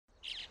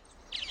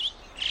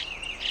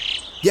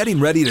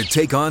Getting ready to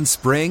take on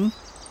spring?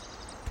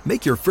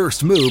 Make your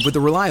first move with the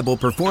reliable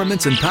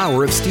performance and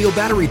power of Steel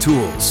battery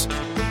tools.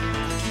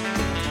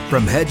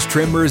 From hedge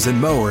trimmers and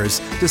mowers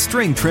to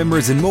string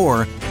trimmers and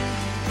more,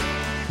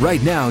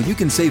 right now you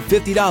can save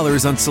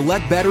 $50 on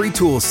select battery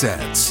tool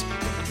sets.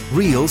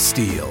 Real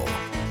Steel.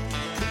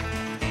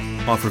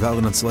 Offer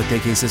valid on select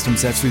AK system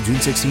sets through June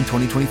 16,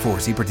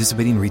 2024. See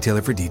participating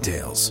retailer for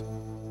details.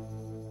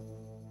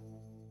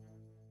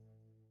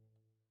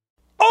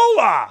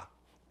 Hola!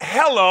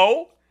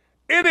 Hello!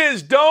 It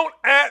is Don't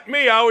At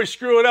Me. I always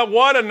screw it up.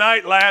 What a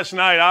night last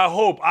night. I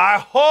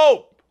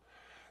hope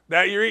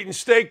that you're eating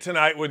steak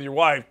tonight with your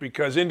wife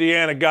because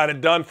Indiana got it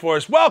done for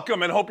us.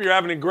 Welcome and hope you're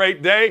having a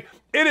great day.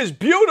 It is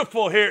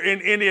beautiful here in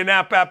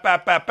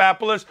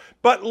Indianapolis,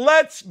 but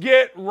let's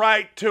get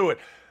right to it.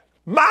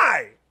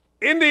 My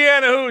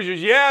Indiana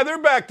Hoosiers, yeah, they're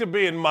back to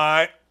being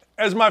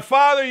as my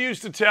father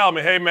used to tell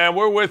me, hey man,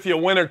 we're with you,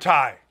 win or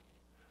tie.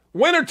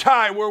 Win or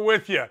tie, we're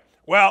with you.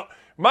 Well,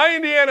 my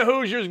Indiana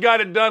Hoosiers got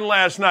it done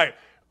last night.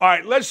 All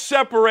right, let's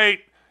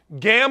separate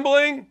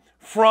gambling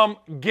from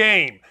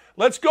game.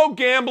 Let's go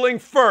gambling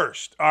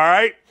first, all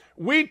right?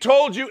 We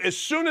told you as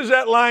soon as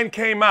that line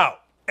came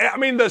out, I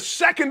mean, the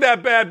second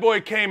that bad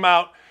boy came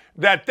out,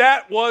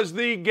 that was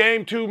the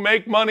game to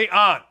make money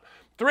on.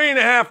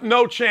 3.5,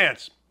 no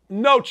chance.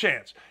 No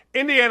chance.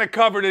 Indiana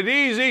covered it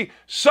easy.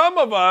 Some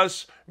of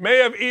us may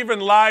have even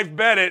live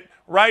bet it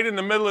right in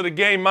the middle of the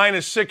game,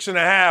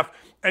 -6.5,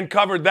 and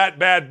covered that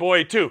bad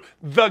boy too.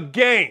 The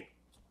game.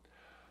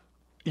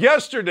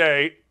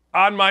 Yesterday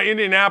on my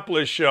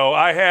Indianapolis show,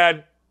 I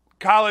had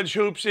college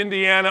hoops,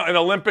 Indiana, and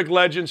Olympic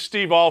legend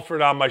Steve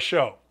Alford on my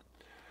show.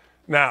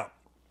 Now,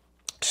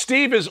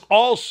 Steve is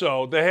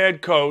also the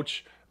head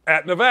coach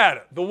at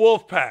Nevada, the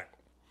Wolfpack.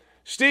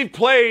 Steve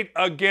played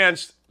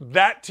against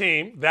that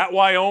team, that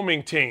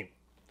Wyoming team.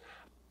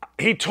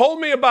 He told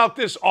me about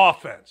this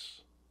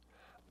offense.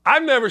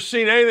 I've never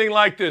seen anything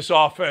like this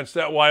offense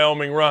that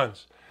Wyoming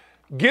runs.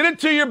 Get it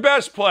to your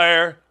best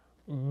player,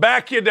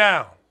 back you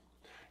down.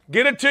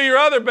 Get it to your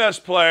other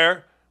best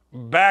player,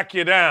 back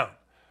you down.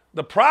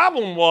 The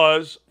problem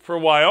was, for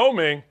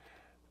Wyoming,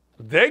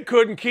 they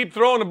couldn't keep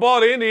throwing the ball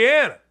to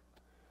Indiana.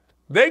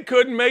 They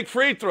couldn't make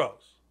free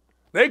throws.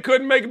 They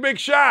couldn't make a big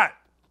shot.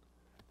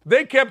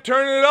 They kept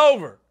turning it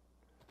over.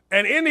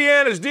 And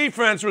Indiana's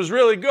defense was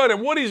really good,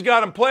 and Woody's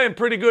got them playing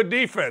pretty good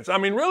defense. I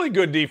mean, really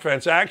good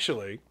defense,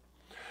 actually.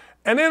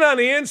 And then on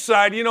the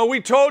inside, you know, we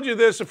told you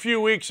this a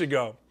few weeks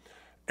ago,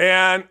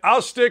 and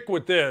I'll stick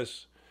with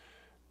this.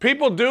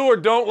 People do or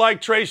don't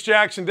like Trace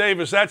Jackson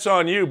Davis. That's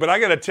on you, but I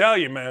got to tell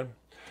you, man,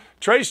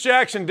 Trace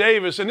Jackson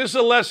Davis, and this is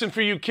a lesson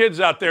for you kids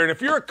out there, and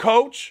if you're a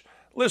coach,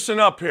 listen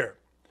up here.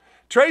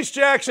 Trace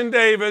Jackson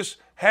Davis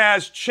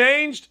has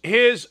changed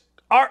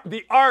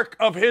the arc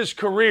of his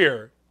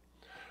career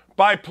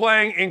by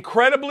playing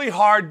incredibly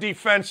hard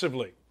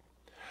defensively.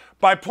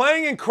 By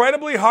playing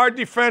incredibly hard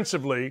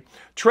defensively,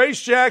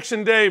 Trace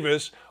Jackson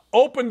Davis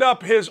opened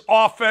up his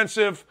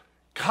offensive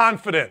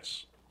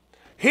confidence.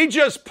 He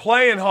just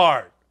playing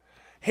hard.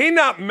 He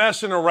not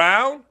messing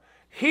around.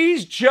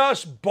 He's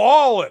just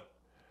balling.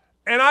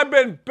 And I've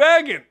been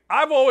begging.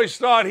 I've always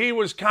thought he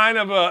was kind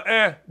of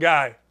a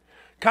guy,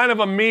 kind of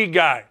a me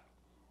guy.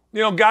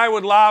 You know, guy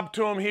would lob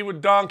to him, he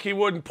would dunk, he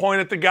wouldn't point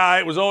at the guy.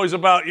 It was always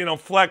about, you know,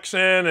 flexing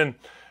and,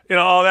 you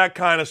know, all that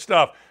kind of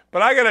stuff.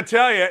 But I got to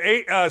tell you,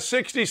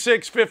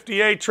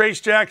 66-58,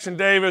 Trace Jackson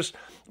Davis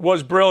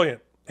was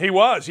brilliant. He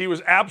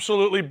was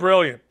absolutely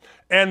brilliant.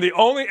 And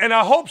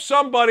I hope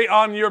somebody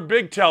on your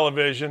big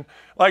television,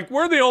 like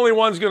we're the only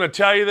ones going to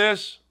tell you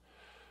this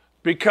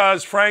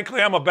because, frankly,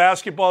 I'm a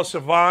basketball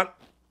savant.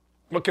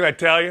 What can I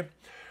tell you?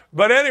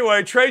 But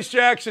anyway, Trace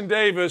Jackson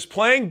Davis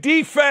playing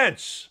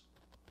defense,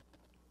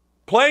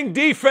 playing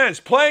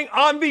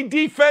on the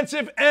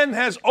defensive end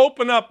has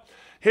opened up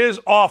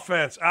his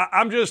offense.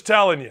 I'm just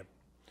telling you.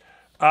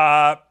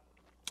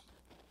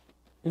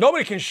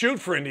 Nobody can shoot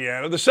for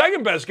Indiana. The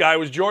second best guy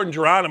was Jordan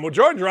Geronimo.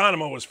 Jordan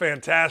Geronimo was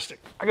fantastic.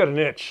 I got an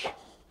itch.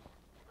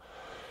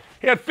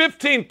 He had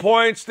 15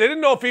 points. They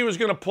didn't know if he was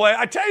going to play.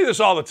 I tell you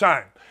this all the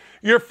time.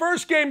 Your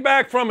first game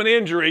back from an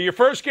injury, your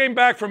first game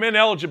back from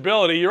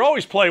ineligibility, you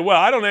always play well.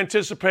 I don't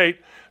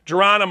anticipate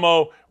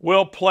Geronimo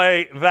will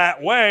play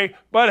that way.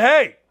 But,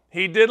 hey,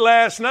 he did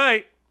last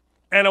night,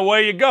 and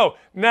away you go.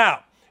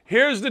 Now,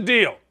 here's the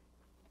deal.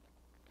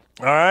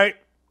 All right?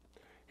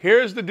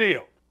 Here's the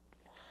deal.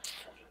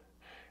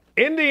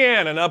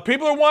 Indiana, now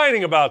people are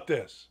whining about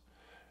this.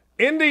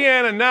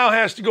 Indiana now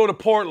has to go to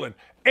Portland,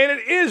 and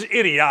it is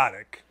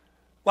idiotic.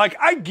 Like,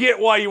 I get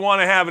why you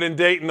want to have it in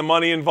Dayton, the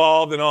money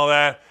involved and all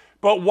that,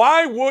 but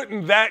why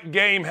wouldn't that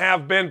game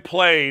have been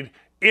played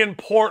in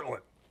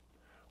Portland,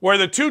 where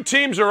the two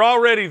teams are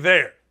already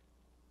there?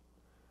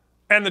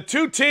 And the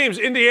two teams,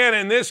 Indiana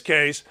in this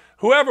case,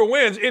 whoever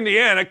wins,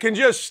 Indiana, can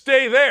just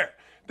stay there.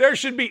 There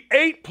should be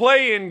 8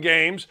 play-in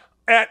games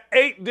at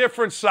 8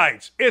 different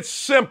sites. It's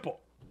simple.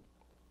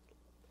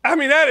 I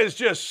mean, that is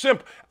just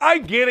simple. I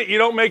get it. You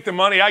don't make the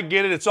money. I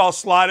get it. It's all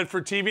slotted for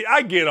TV.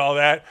 I get all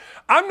that.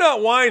 I'm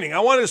not whining. I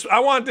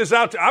want this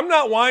out to. I'm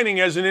not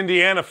whining as an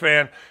Indiana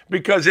fan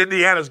because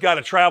Indiana's got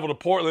to travel to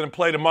Portland and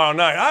play tomorrow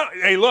night.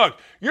 Hey, look,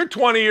 you're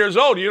 20 years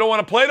old. You don't want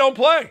to play, don't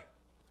play.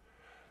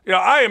 You know,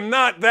 I am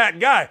not that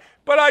guy.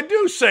 But I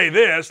do say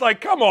this, like,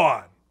 come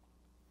on.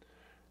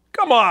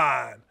 Come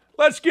on.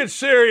 Let's get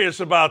serious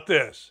about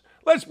this.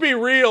 Let's be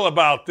real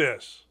about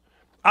this.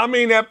 I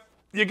mean,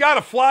 you got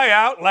to fly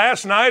out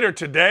last night or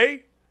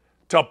today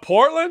to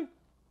Portland?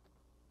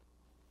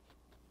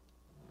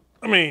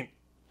 I mean,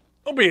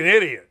 don't be an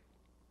idiot.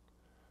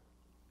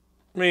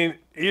 I mean,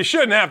 you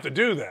shouldn't have to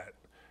do that.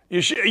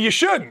 You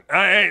shouldn't.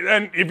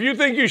 And if you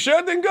think you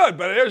should, then good.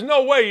 But there's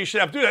no way you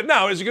should have to do that.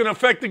 Now, is it going to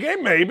affect the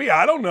game? Maybe.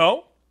 I don't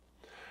know.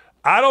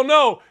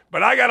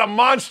 But I got a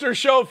monster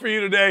show for you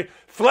today.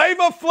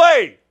 Flavor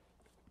Flav.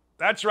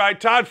 That's right,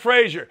 Todd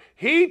Frazier.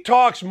 He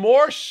talks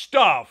more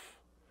stuff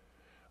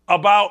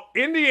about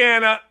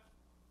Indiana,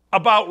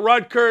 about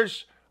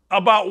Rutgers,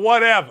 about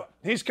whatever.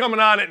 He's coming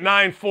on at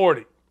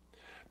 9:40.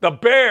 The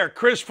Bear,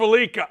 Chris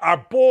Fallica, our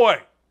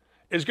boy,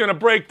 is going to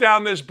break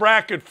down this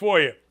bracket for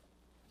you.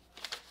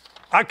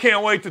 I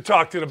can't wait to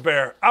talk to the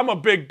Bear. I'm a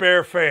big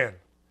Bear fan.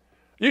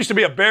 Used to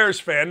be a Bears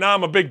fan. Now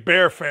I'm a big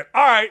Bear fan.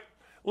 All right,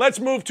 let's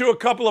move to a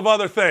couple of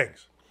other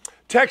things.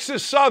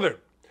 Texas Southern.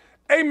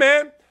 Hey,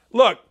 man,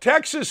 look,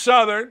 Texas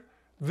Southern,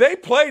 they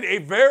played a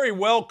very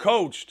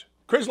well-coached.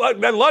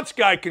 That Lutz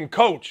guy can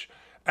coach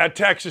at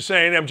Texas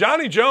A&M.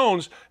 Johnny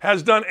Jones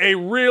has done a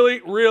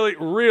really, really,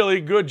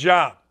 really good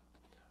job.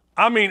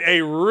 I mean,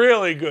 a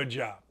really good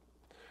job.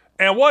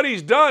 And what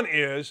he's done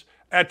is,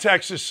 at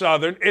Texas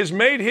Southern, is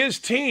made his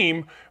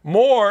team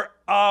more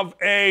of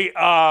a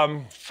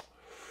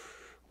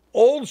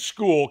old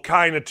school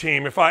kind of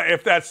team,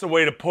 if that's the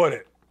way to put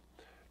it.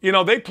 You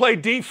know, they play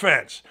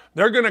defense.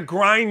 They're going to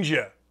grind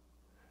you.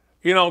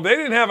 You know, they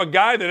didn't have a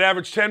guy that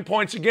averaged 10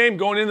 points a game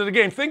going into the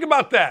game. Think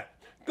about that.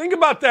 Think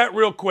about that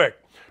real quick.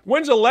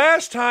 When's the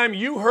last time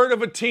you heard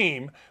of a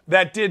team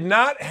that did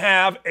not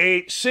have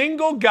a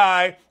single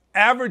guy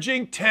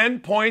averaging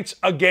 10 points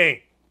a game?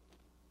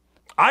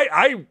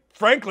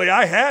 Frankly,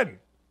 I hadn't.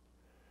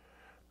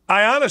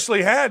 I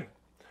honestly hadn't.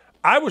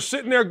 I was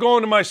sitting there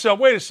going to myself,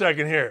 wait a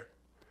second here.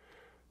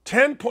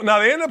 10 points. Now,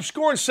 they end up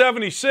scoring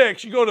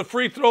 76. You go to the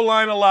free throw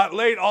line a lot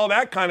late, all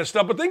that kind of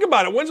stuff. But think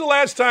about it. When's the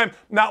last time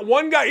not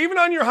one guy, even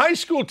on your high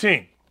school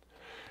team,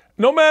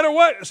 no matter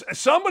what,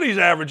 somebody's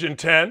averaging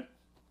 10.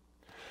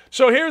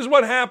 So here's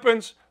what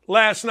happens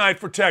last night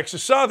for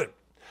Texas Southern.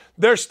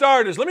 Their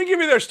starters, let me give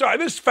you their start.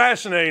 This is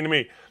fascinating to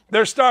me.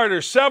 Their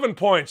starters, 7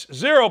 points,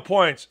 0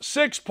 points,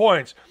 6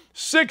 points,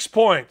 6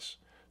 points,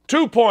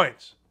 2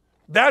 points.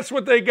 That's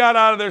what they got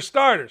out of their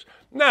starters.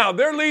 Now,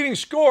 their leading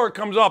scorer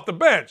comes off the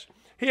bench.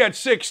 He had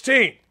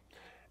 16.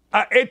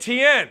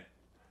 Etienne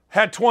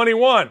had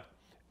 21.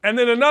 And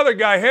then another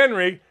guy,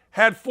 Henry,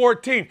 had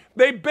 14.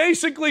 They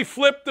basically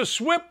flipped the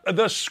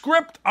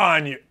script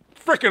on you.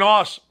 Freaking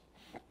awesome.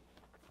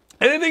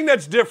 Anything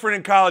that's different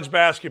in college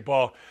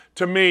basketball,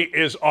 to me,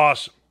 is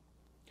awesome.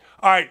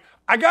 All right,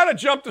 I got to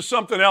jump to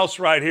something else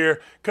right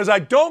here because I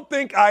don't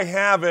think I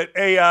have it.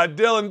 Hey,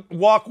 Dylan,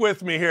 walk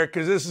with me here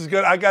because this is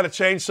good. I got to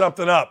change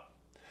something up.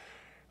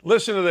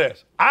 Listen to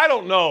this. I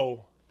don't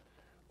know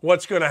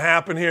what's going to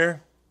happen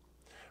here,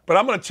 but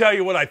I'm going to tell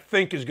you what I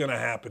think is going to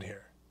happen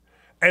here.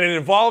 And it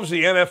involves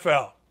the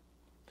NFL.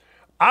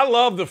 I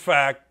love the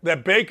fact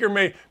that Baker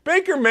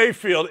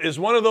Mayfield is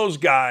one of those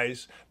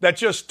guys that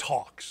just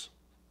talks.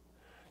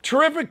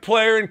 Terrific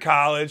player in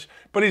college,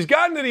 but he's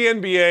gotten to the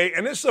NBA,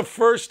 and this is the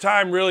first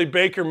time really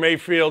Baker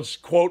Mayfield's,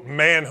 quote,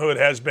 manhood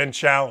has been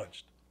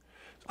challenged.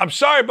 I'm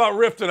sorry about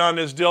riffing on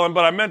this, Dylan,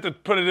 but I meant to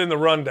put it in the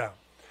rundown.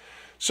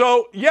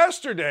 So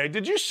yesterday,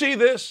 did you see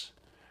this?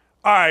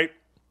 All right,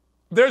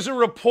 there's a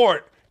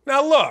report.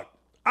 Now look,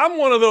 I'm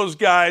one of those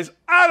guys,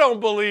 I don't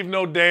believe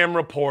no damn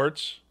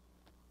reports.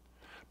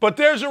 But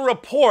there's a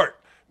report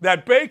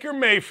that that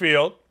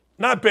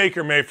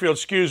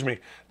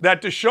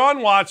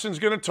Deshaun Watson's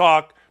going to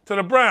talk to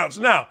the Browns.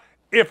 Now,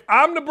 if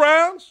I'm the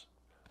Browns,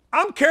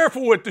 I'm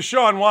careful with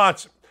Deshaun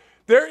Watson.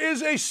 There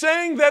is a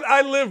saying that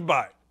I live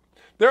by.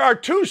 There are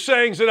two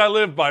sayings that I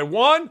live by.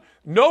 One,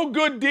 no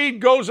good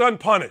deed goes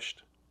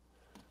unpunished.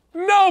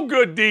 No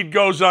good deed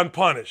goes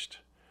unpunished.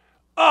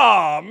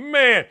 Oh,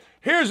 man.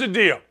 Here's the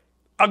deal.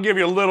 I'll give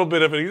you a little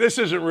bit of it. This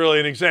isn't really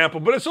an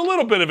example, but it's a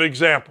little bit of an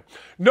example.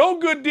 No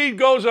good deed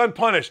goes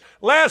unpunished.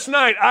 Last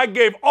night, I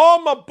gave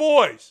all my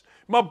boys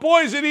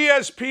at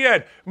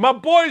ESPN, my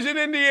boys at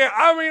Indiana,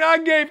 I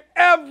gave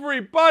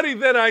everybody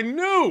that I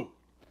knew.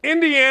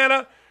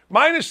 Indiana,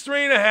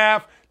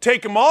 -3.5,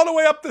 take them all the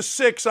way up to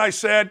 6, I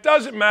said.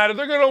 Doesn't matter.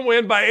 They're going to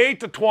win by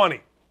 8-20,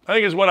 I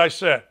think is what I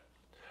said.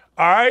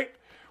 All right?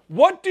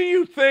 What do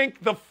you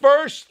think the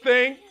first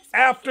thing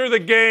after the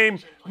game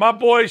my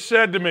boys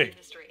said to me?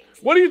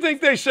 What do you think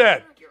they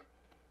said?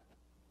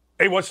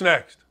 Hey, what's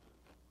next?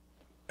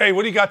 Hey,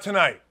 what do you got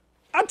tonight?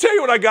 I'll tell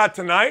you what I got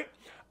tonight.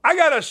 I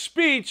got a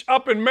speech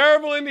up in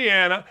Maryville,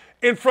 Indiana,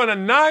 in front of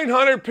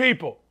 900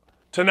 people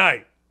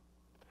tonight.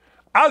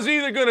 I was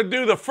either going to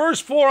do the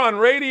first four on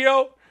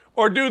radio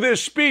or do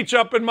this speech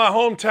up in my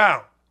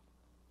hometown.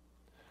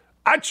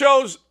 I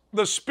chose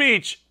the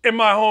speech in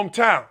my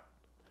hometown.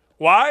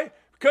 Why?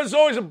 Because it's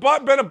always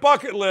been a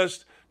bucket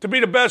list to be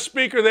the best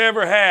speaker they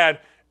ever had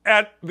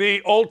at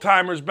the Old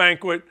Timers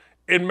Banquet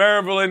in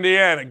Maryville,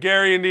 Indiana,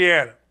 Gary,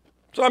 Indiana.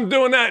 So I'm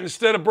doing that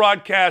instead of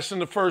broadcasting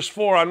the first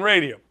four on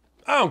radio.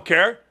 I don't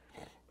care.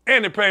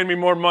 And they're paying me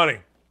more money.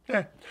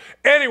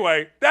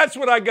 Anyway, that's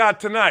what I got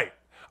tonight.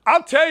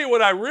 I'll tell you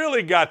what I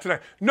really got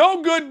tonight.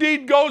 No good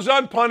deed goes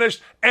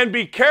unpunished, and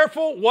be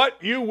careful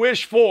what you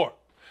wish for.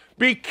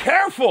 Be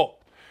careful.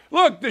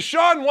 Look,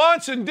 Deshaun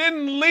Watson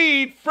didn't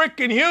lead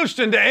frickin'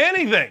 Houston to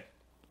anything.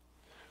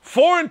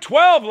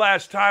 4-12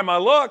 last time I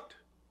looked.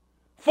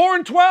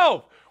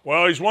 4-12.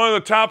 Well, he's one of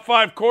the top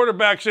 5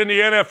 quarterbacks in the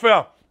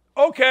NFL.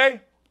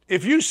 Okay,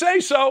 if you say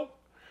so.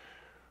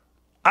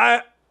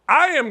 I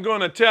am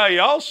going to tell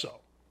you also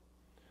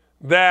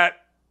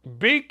that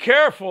be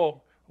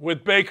careful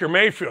with Baker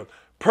Mayfield.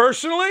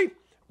 Personally,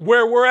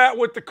 where we're at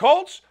with the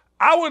Colts,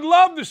 I would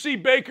love to see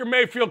Baker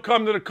Mayfield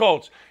come to the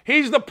Colts.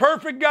 He's the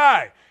perfect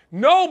guy.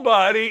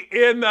 Nobody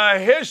in the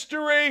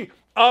history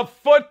of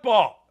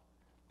football,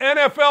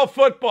 NFL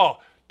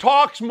football,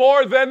 talks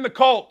more than the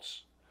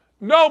Colts.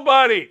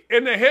 Nobody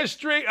in the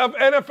history of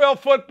NFL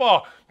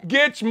football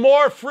gets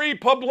more free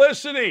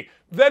publicity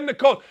than the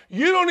Colts.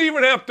 You don't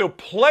even have to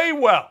play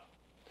well.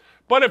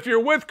 But if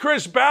you're with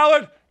Chris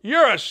Ballard,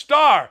 you're a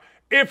star.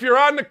 If you're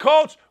on the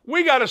Colts,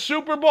 we got a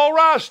Super Bowl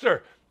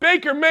roster.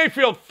 Baker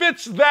Mayfield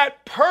fits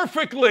that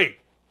perfectly.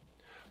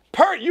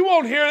 You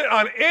won't hear it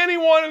on any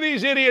one of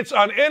these idiots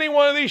on any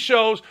one of these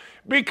shows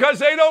because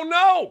they don't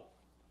know.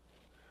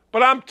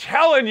 But I'm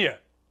telling you,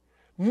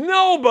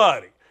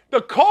 nobody.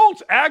 The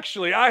Colts,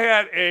 actually, I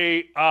had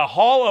a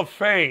Hall of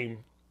Fame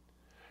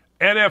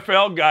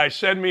NFL guy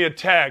send me a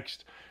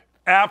text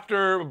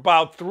after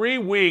about 3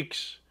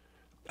 weeks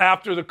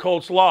after the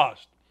Colts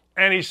lost.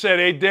 And he said,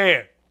 hey,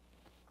 Dan,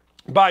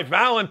 by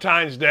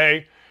Valentine's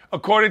Day,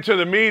 according to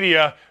the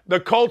media, the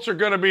Colts are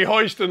going to be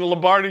hoisting the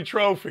Lombardi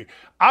Trophy.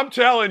 I'm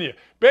telling you,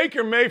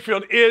 Baker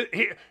Mayfield,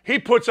 he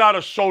puts out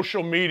a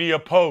social media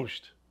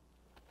post.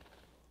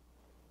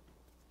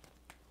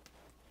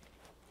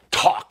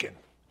 Talking.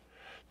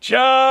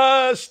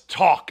 Just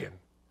talking.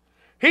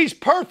 He's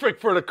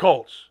perfect for the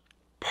Colts.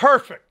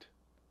 Perfect.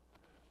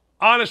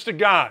 Honest to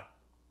God.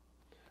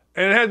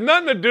 And it has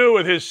nothing to do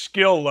with his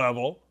skill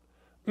level.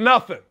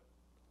 Nothing.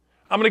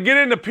 I'm going to get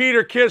into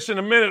Peter Kiss in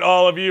a minute,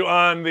 all of you,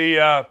 on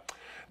the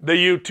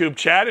YouTube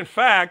chat. In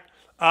fact,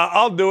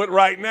 I'll do it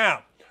right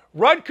now.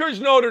 Rutgers,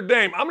 Notre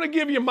Dame. I'm going to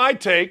give you my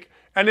take,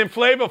 and then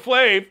Flava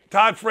Flav,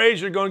 Todd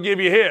Frazier, going to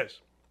give you his.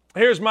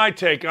 Here's my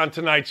take on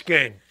tonight's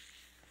game.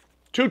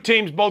 Two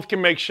teams both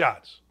can make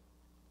shots.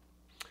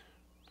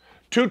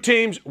 Two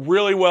teams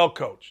really well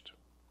coached.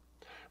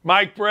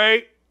 Mike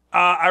Bray,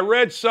 I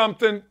read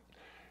something.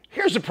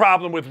 Here's the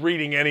problem with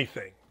reading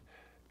anything.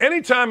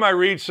 Anytime I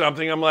read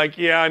something, I'm like,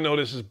 yeah, I know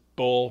this is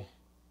bull.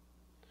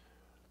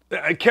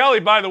 Kelly,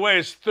 by the way,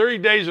 it's 30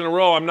 days in a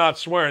row I'm not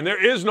swearing.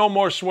 There is no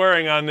more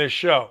swearing on this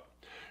show.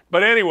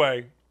 But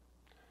anyway,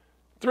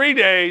 3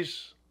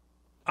 days,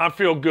 I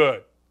feel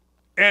good.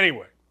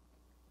 Anyway,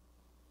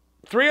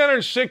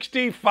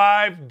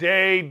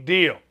 365-day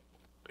deal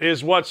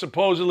is what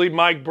supposedly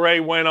Mike Bray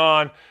went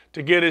on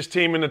to get his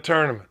team in the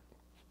tournament.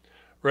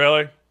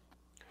 Really?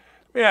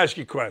 Let me ask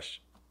you a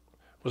question.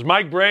 Was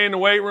Mike Bray in the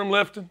weight room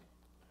lifting?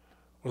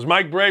 Was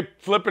Mike Bray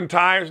flipping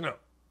tires? No.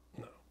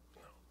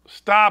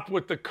 Stop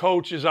with the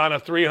coaches on a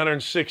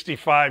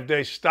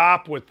 365-day.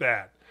 Stop with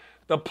that.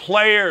 The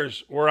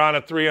players were on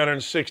a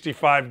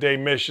 365-day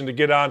mission to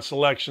get on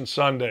Selection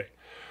Sunday.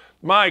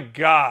 My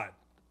God,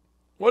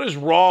 what is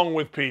wrong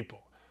with people?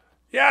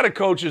 Yeah, the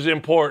coach is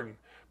important.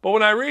 But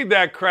when I read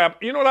that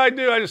crap, you know what I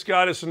do? I just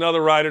got this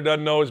another rider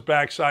doesn't know his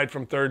backside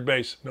from third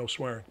base. No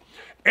swearing.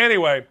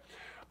 Anyway,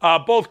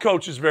 both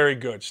coaches very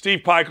good.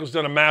 Steve Pikiell's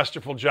done a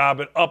masterful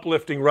job at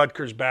uplifting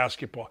Rutgers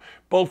basketball.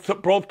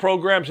 Both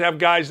programs have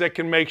guys that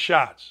can make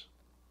shots.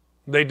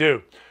 They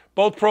do.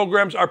 Both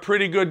programs are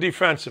pretty good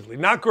defensively.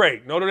 Not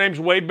great. Notre Dame's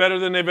way better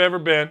than they've ever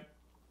been.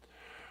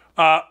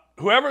 Are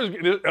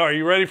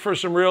you ready for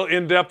some real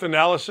in-depth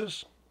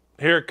analysis?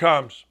 Here it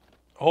comes.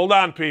 Hold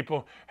on,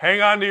 people.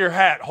 Hang on to your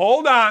hat.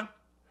 Hold on.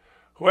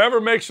 Whoever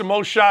makes the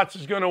most shots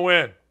is going to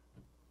win.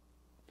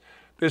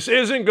 This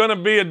isn't going to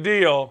be a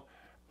deal.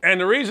 And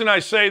the reason I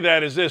say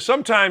that is this.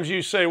 Sometimes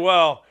you say,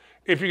 well,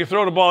 if you can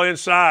throw the ball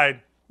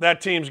inside,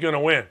 that team's going to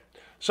win.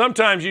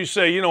 Sometimes you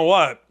say, you know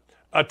what?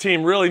 A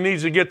team really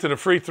needs to get to the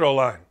free throw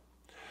line.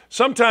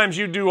 Sometimes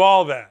you do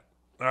all that,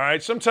 all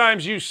right?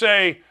 Sometimes you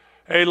say,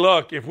 hey,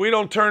 look, if we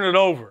don't turn it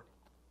over,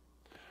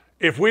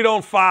 if we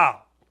don't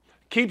foul,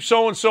 keep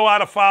so-and-so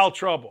out of foul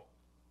trouble.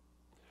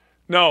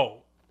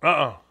 No.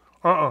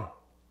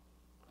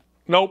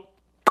 Nope.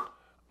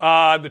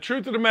 The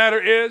truth of the matter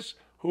is,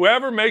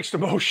 whoever makes the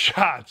most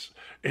shots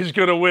is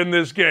going to win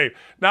this game.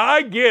 Now,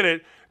 I get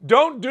it.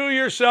 Don't do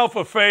yourself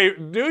a favor.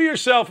 Do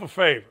yourself a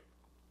favor.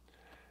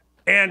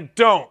 And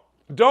don't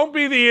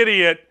be the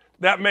idiot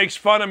that makes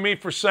fun of me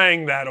for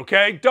saying that,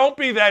 okay? Don't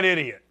be that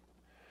idiot.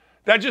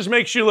 That just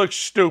makes you look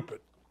stupid.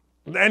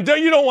 And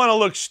you don't want to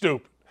look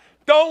stupid.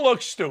 Don't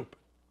look stupid.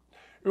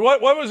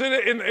 What was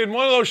it in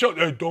one of those shows?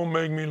 Hey, don't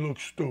make me look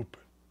stupid.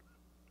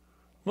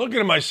 I'm looking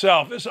at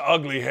myself, this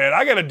ugly head.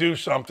 I got to do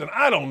something.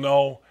 I don't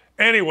know.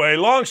 Anyway,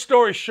 long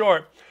story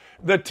short,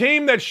 the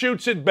team that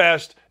shoots it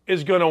best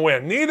is going to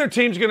win. Neither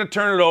team's going to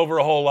turn it over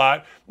a whole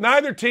lot.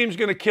 Neither team's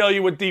going to kill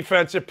you with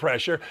defensive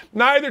pressure.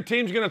 Neither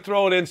team's going to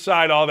throw it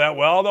inside all that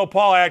well, although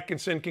Paul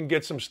Atkinson can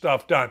get some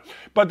stuff done.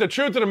 But the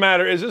truth of the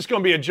matter is this is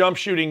going to be a jump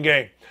shooting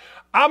game.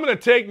 I'm going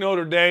to take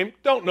Notre Dame.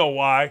 Don't know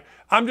why.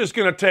 I'm just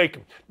going to take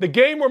them. The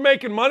game we're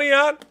making money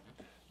on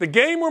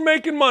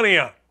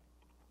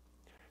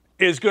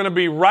is going to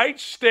be Wright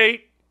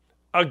State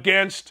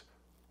against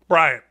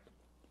Bryant.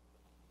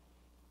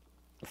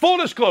 Full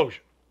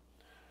disclosure,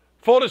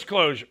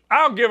 I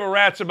don't give a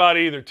rat's about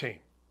either team.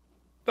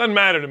 Doesn't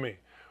matter to me.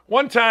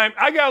 One time,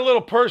 I got a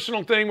little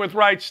personal thing with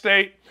Wright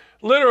State.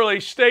 Literally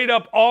stayed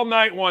up all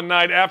night one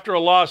night after a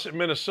loss at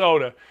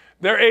Minnesota.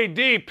 Their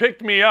AD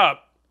picked me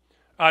up.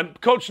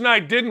 Coach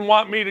Knight didn't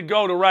want me to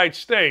go to Wright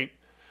State,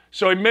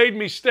 so he made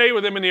me stay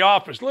with him in the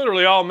office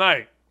literally all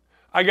night.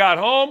 I got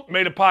home,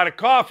 made a pot of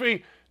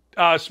coffee,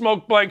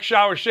 smoked blank,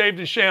 shower, shaved,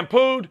 and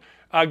shampooed.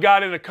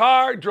 Got in a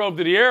car, drove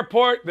to the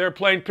airport. Their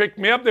plane picked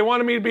me up. They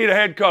wanted me to be the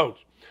head coach.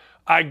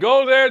 I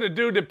go there, the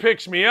dude that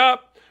picks me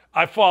up,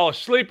 I fall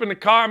asleep in the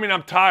car. I mean,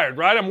 I'm tired,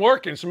 right? I'm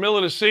working. It's the middle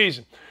of the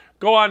season.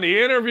 Go on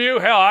the interview.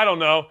 Hell, I don't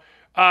know.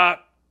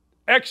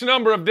 X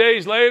number of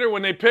days later,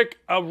 when they pick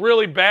a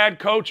really bad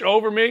coach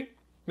over me,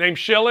 named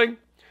Schilling,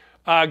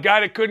 a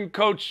guy that couldn't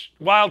coach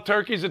wild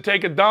turkeys to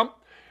take a dump,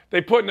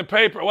 they put in the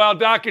paper, well,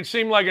 Dakich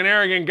seemed like an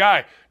arrogant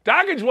guy.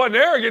 Dakich wasn't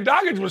arrogant.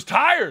 Dakich was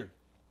tired.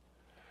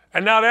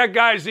 And now that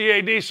guy's the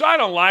AD, so I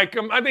don't like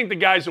him. I think the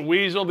guy's a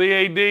weasel, the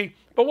AD.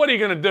 But what are you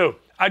going to do?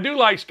 I do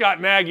like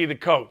Scott Nagy, the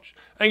coach.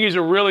 I think he's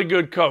a really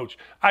good coach.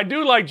 I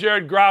do like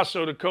Jared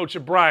Grasso, the coach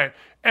of Bryant.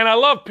 And I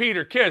love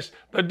Peter Kiss.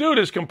 The dude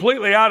is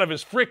completely out of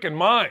his freaking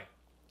mind.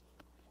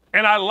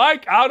 And I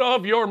like out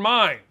of your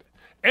mind.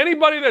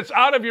 Anybody that's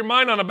out of your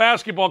mind on a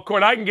basketball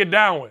court, I can get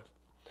down with.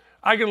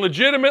 I can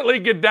legitimately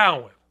get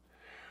down with.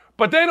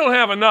 But they don't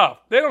have enough.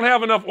 They don't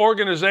have enough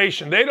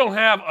organization. They don't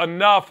have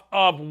enough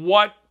of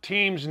what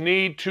teams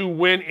need to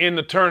win in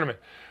the tournament.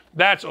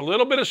 That's a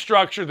little bit of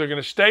structure. They're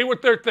going to stay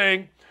with their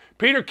thing.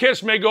 Peter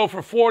Kiss may go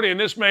for 40 and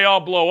this may all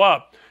blow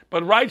up.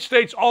 But Wright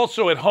State's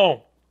also at home.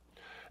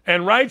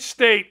 And Wright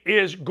State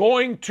is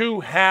going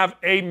to have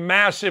a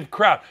massive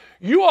crowd.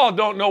 You all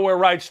don't know where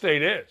Wright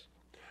State is.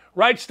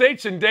 Wright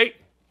State's in Dayton.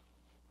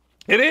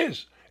 It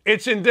is.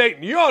 It's in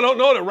Dayton. You all don't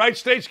know that Wright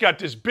State's got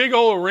this big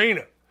old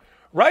arena.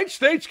 Wright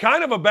State's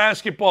kind of a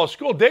basketball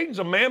school. Dayton's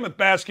a mammoth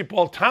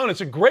basketball town.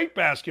 It's a great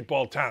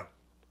basketball town.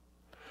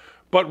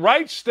 But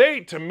Wright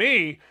State, to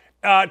me,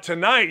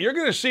 tonight, you're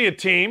going to see a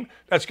team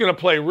that's going to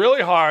play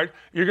really hard.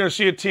 You're going to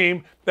see a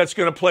team that's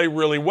going to play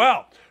really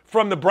well.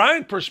 From the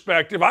Bryant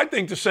perspective, I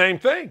think the same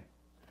thing.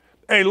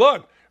 Hey,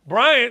 look,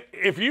 Bryant,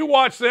 if you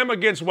watch them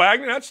against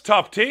Wagner, that's a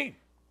tough team.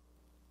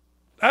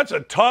 That's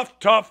a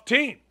tough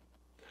team.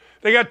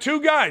 They got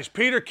two guys.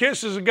 Peter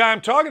Kiss is the guy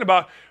I'm talking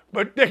about,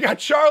 but they got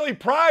Charlie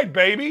Pride,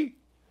 baby.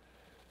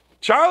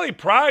 Charlie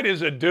Pride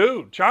is a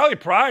dude. Charlie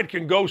Pride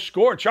can go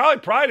score. Charlie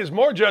Pride is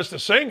more just a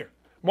singer,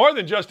 more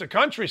than just a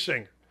country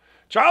singer.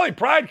 Charlie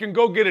Pride can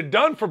go get it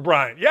done for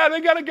Bryant. Yeah,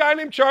 they got a guy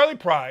named Charlie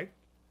Pride.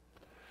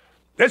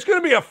 It's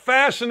going to be a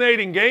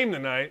fascinating game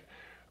tonight,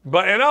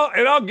 and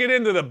I'll get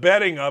into the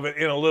betting of it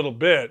in a little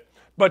bit.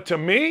 But to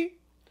me,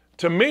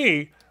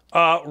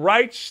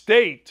 Wright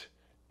State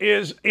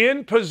is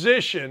in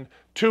position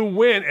to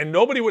win, and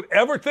nobody would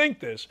ever think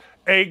this,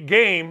 a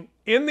game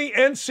in the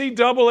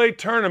NCAA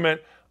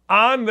tournament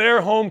on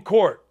their home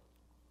court.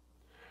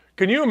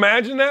 Can you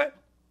imagine that?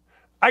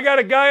 I got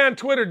a guy on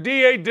Twitter,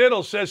 D.A.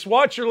 Diddle, says,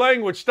 watch your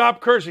language, stop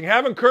cursing.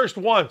 Haven't cursed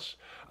once.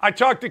 I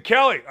talked to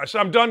Kelly. I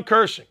said, I'm done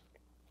cursing.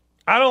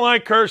 I don't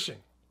like cursing.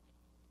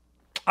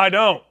 I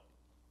don't.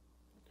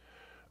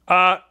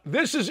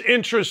 This is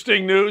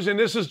interesting news, and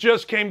this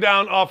just came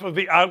down off of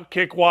the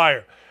Outkick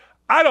Wire.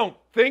 I don't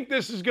think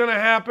this is going to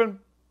happen,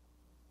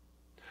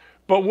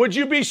 but would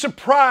you be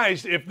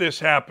surprised if this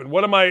happened?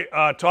 What am I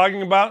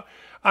talking about?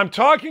 I'm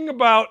talking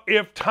about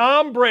if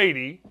Tom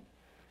Brady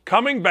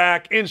coming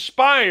back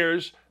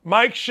inspires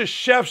Mike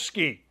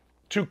Krzyzewski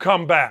to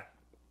come back.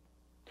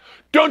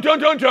 Dun, dun,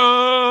 dun, dun!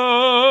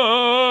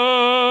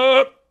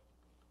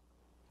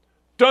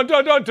 Dun,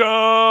 dun, dun, dun!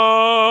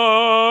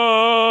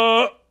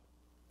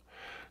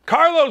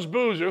 Carlos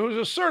Boozer, who's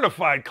a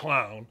certified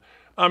clown.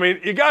 I mean,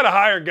 you got to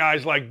hire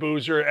guys like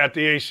Boozer at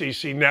the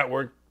ACC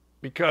network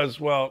because,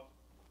 well,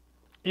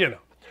 you know.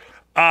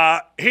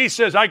 He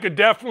says, I could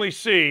definitely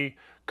see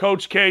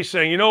Coach K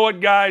saying, you know what,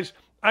 guys?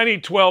 I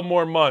need 12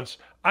 more months.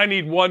 I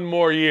need one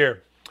more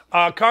year.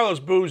 Carlos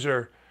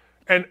Boozer,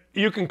 and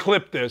you can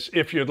clip this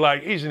if you'd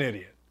like, he's an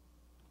idiot.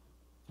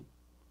 I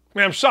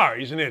mean, I'm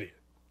sorry, he's an idiot.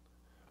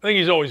 I think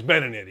he's always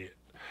been an idiot.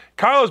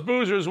 Carlos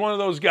Boozer is one of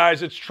those guys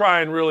that's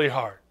trying really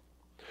hard.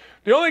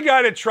 The only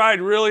guy that tried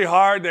really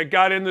hard that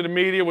got into the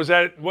media was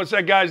what's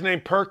that guy's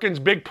name? Perkins,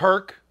 Big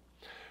Perk.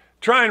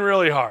 Trying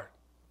really hard.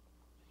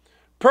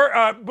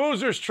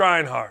 Boozer's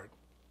trying hard.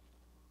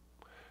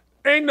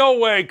 Ain't no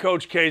way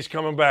Coach K's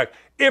coming back.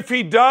 If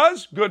he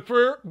does, good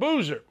for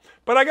Boozer.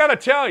 But I got to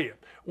tell you,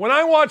 when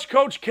I watch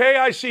Coach K,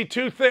 I see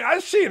two things. I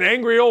see an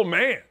angry old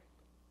man.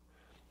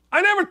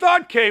 I never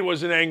thought K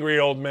was an angry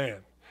old man.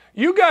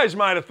 You guys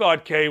might have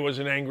thought K was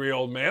an angry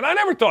old man. I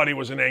never thought he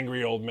was an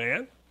angry old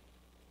man.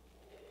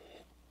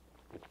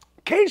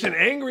 K's an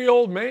angry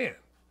old man.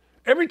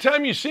 Every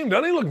time you see him,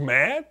 doesn't he look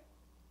mad?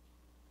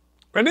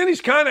 And then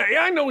he's kind of,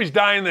 I know he's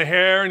dyeing the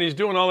hair and he's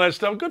doing all that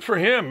stuff. Good for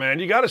him, man.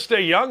 You got to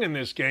stay young in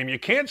this game. You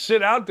can't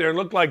sit out there and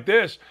look like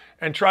this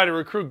and try to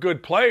recruit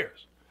good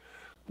players.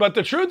 But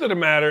the truth of the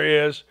matter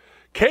is,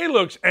 K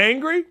looks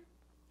angry,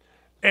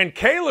 and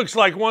K looks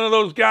like one of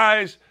those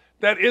guys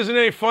that isn't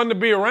any fun to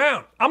be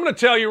around. I'm going to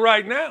tell you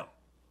right now.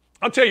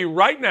 I'll tell you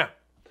right now.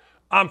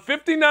 I'm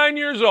 59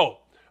 years old.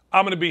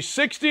 I'm going to be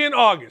 60 in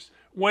August.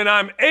 When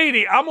I'm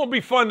 80, I'm going to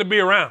be fun to be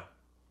around.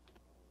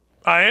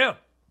 I am.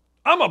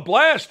 I'm a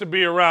blast to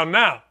be around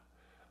now.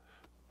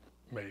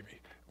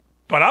 Maybe.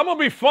 But I'm going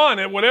to be fun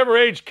at whatever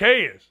age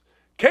K is.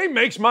 K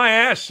makes my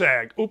ass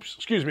sag.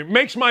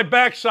 Makes my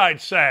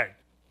backside sag.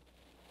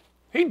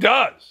 He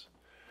does.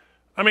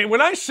 I mean,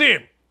 when I see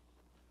him,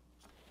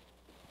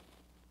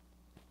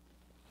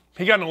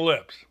 he got no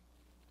lips.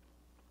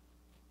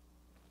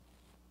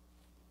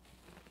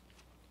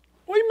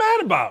 What are you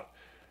mad about?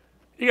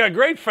 You got a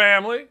great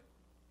family.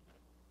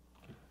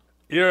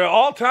 You're an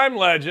all-time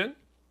legend.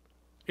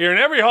 You're in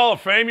every Hall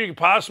of Fame you could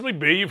possibly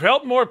be. You've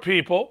helped more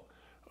people.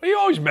 What are you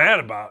always mad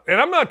about?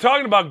 And I'm not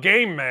talking about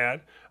game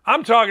mad.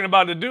 I'm talking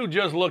about the dude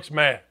just looks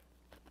mad.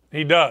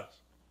 He does.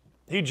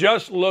 He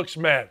just looks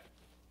mad.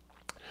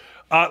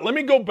 Let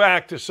me go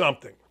back to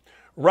something.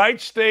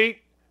 Wright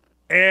State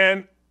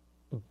and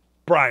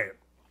Bryant.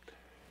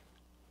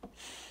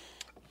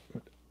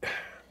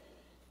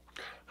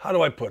 How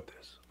do I put this?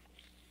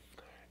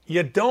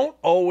 You don't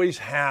always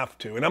have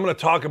to, and I'm going to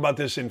talk about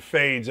this in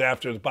fades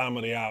after the bottom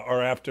of the hour,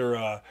 or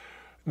after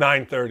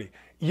 9:30.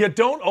 You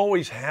don't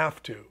always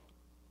have to.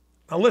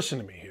 Now listen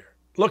to me here.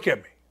 Look at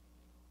me.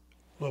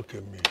 Look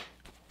at me.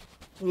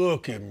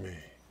 Look at me.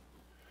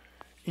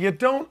 You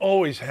don't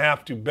always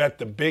have to bet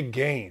the big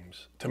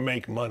games to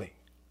make money.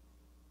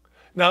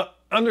 Now,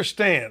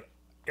 understand,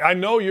 I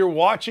know you're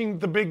watching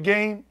the big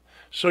game,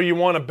 so you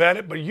want to bet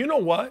it, but you know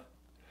what?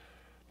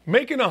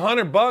 Making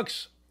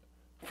 $100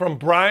 from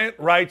Bryant,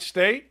 Wright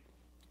State,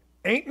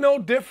 ain't no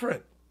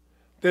different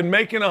than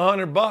making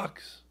 $100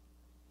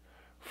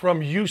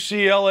 from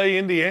UCLA,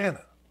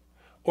 Indiana,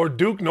 or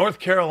Duke, North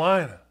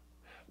Carolina.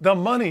 The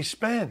money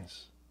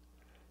spends.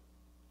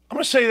 I'm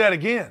going to say that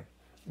again.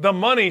 The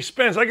money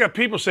spends. I got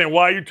people saying,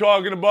 why are you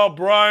talking about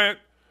Bryant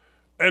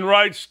and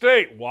Wright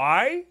State?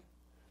 Why?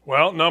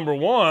 Well, number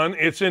one,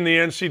 it's in the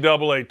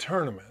NCAA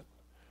tournament.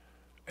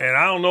 And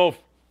I don't know if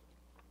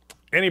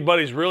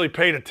anybody's really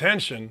paid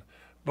attention,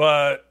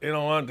 but you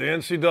know what? The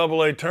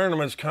NCAA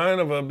tournament's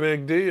kind of a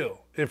big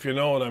deal, if you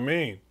know what I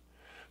mean.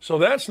 So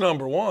that's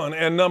number one.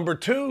 And number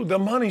two, the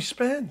money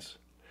spends.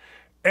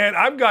 And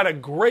I've got a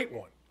great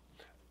one.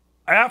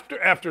 After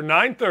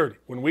 9:30,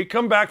 when we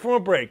come back from a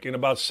break in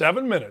about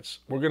 7 minutes,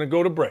 we're going to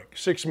go to break.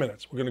 6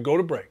 minutes, we're going to go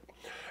to break.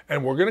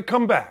 And we're going to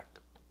come back.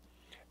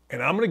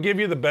 And I'm going to give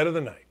you the bet of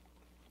the night.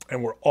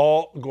 And we're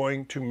all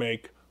going to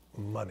make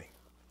money.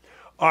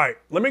 All right,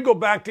 let me go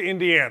back to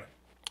Indiana.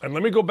 And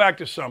let me go back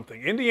to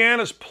something.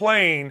 Indiana's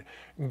plane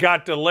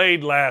got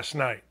delayed last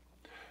night.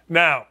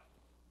 Now,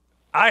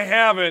 I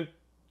haven't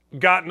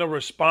gotten a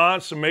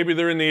response, so maybe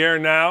they're in the air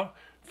now,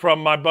 from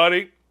my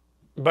buddy.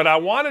 But I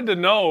wanted to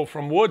know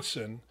from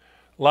Woodson,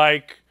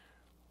 like,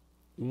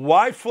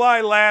 why fly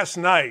last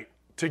night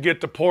to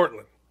get to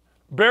Portland?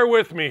 Bear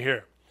with me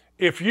here.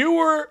 If you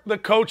were the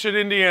coach at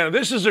Indiana,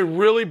 this is a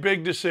really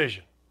big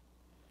decision.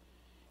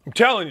 I'm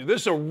telling you,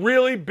 this is a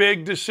really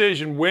big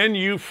decision when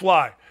you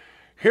fly.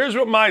 Here's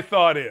what my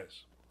thought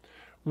is.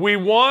 We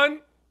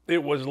won.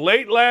 It was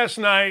late last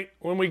night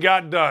when we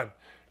got done.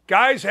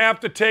 Guys have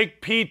to take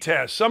P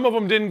tests. Some of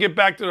them didn't get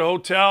back to the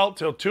hotel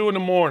till 2 in the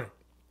morning.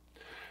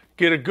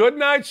 Get a good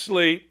night's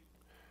sleep.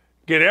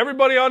 Get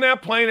everybody on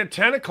that plane at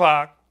 10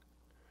 o'clock.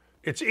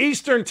 It's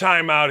Eastern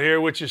time out here,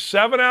 which is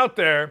 7 out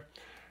there.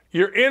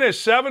 You're in a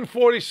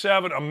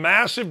 747, a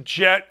massive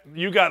jet.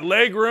 You got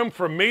leg room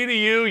from me to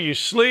you. You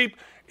sleep.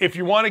 If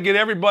you want to get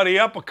everybody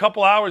up a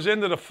couple hours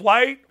into the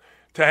flight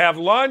to have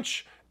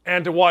lunch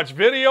and to watch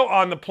video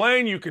on the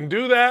plane, you can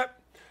do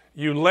that.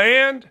 You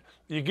land,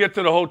 you get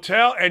to the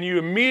hotel, and you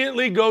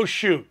immediately go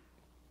shoot.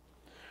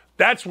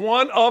 That's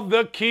one of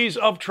the keys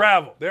of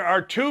travel. There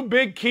are 2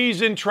 big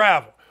keys in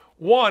travel.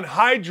 One,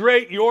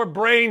 hydrate your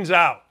brains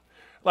out.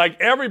 Like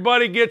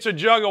everybody gets a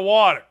jug of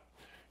water.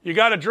 You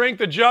got to drink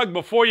the jug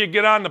before you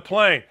get on the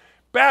plane.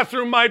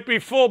 Bathroom might be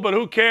full, but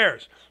who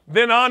cares?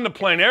 Then on the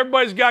plane,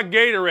 everybody's got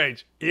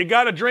Gatorades. You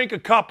got to drink a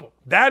couple.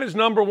 That is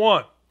number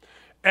one.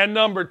 And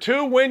number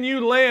two, when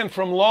you land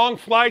from long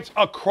flights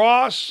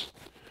across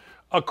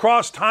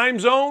time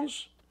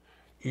zones,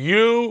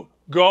 You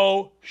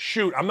go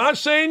shoot. I'm not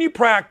saying you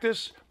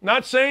practice. I'm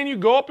not saying you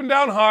go up and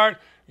down hard.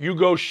 You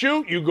go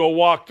shoot. You go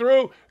walk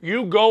through.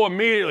 You go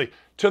immediately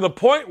to the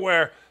point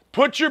where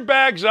put your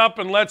bags up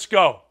and let's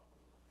go.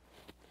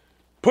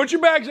 Put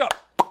your bags up.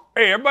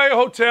 Hey, everybody at the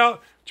hotel,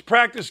 get your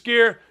practice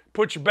gear,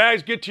 put your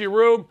bags, get to your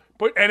room,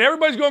 and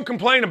everybody's going to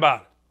complain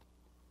about it.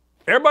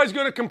 Everybody's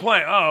going to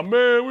complain. Oh,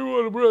 man, we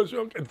want to rest.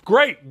 Okay.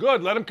 Great,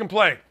 good, let them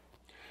complain.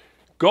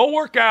 Go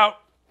work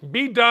out,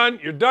 be done.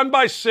 You're done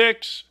by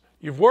 6.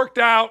 You've worked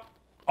out,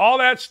 all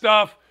that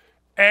stuff,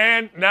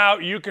 and now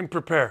you can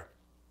prepare.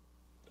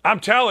 I'm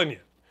telling you,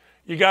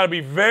 you got to be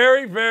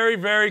very, very,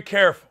 very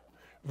careful.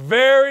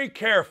 Very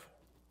careful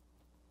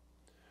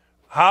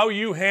how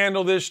you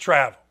handle this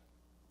travel.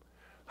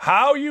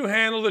 How you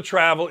handle the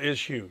travel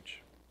is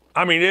huge.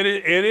 I mean, it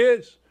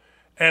is.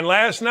 And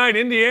last night,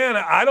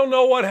 Indiana, I don't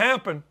know what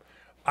happened.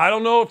 I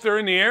don't know if they're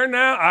in the air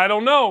now. I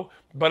don't know.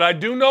 But I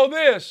do know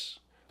this.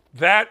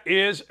 That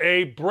is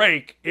a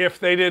break if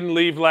they didn't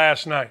leave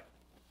last night.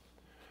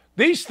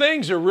 These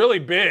things are really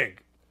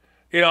big.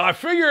 You know, I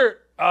figure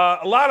a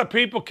lot of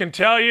people can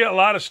tell you a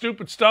lot of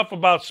stupid stuff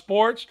about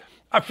sports.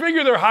 I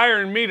figure they're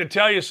hiring me to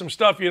tell you some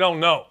stuff you don't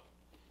know.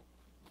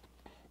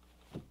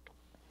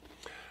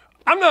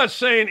 I'm not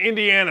saying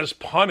Indiana's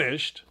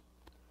punished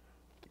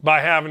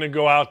by having to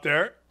go out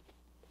there.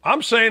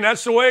 I'm saying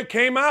that's the way it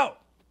came out.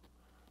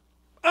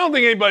 I don't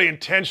think anybody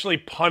intentionally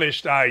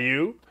punished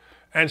IU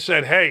and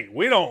said, hey,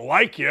 we don't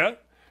like you.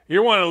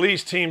 You're one of the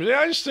least teams.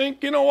 I just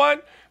think, you know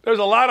what? There's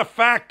a lot of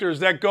factors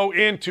that go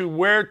into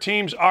where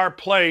teams are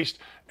placed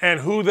and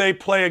who they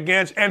play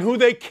against and who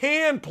they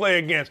can play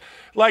against.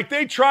 Like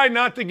they try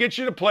not to get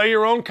you to play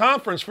your own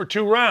conference for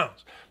 2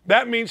 rounds.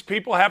 That means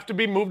people have to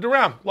be moved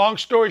around. Long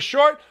story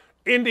short,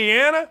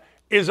 Indiana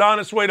is on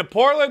its way to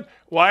Portland.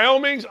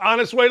 Wyoming's on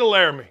its way to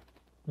Laramie.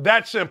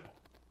 That simple.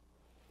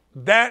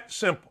 That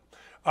simple.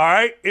 All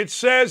right? It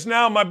says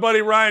now, my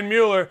buddy Ryan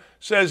Mueller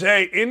says,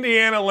 hey,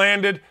 Indiana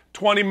landed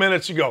 20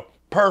 minutes ago.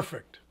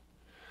 Perfect.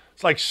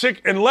 It's like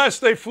 6, unless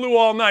they flew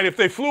all night. If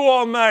they flew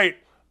all night,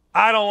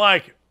 I don't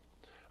like it.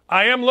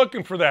 I am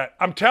looking for that.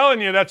 I'm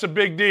telling you, that's a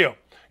big deal.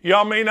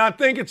 Y'all may not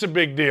think it's a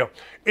big deal.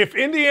 If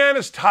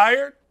Indiana's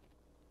tired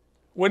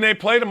when they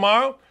play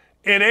tomorrow,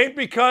 it ain't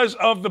because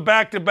of the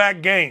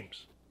back-to-back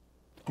games.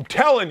 I'm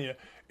telling you,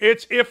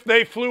 it's if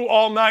they flew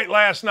all night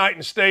last night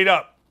and stayed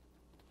up.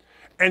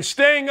 And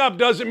staying up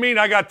doesn't mean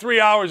I got 3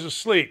 hours of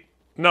sleep.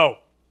 No.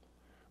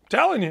 I'm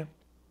telling you.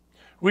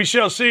 We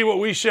shall see what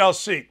we shall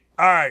see.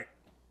 All right.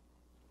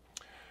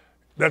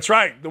 That's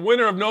right. The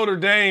winner of Notre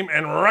Dame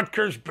and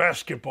Rutgers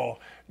basketball.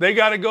 They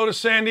got to go to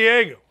San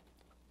Diego.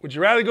 Would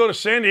you rather go to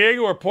San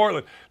Diego or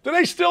Portland? Do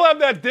they still have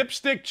that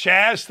dipstick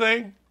Chaz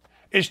thing?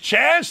 Is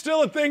Chaz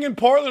still a thing in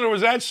Portland or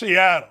was that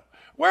Seattle?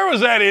 Where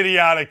was that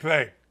idiotic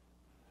thing?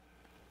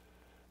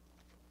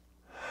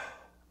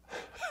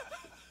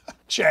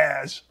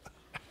 Chaz.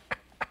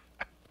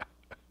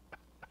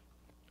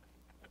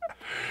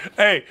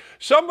 Hey,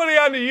 somebody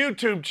on the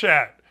YouTube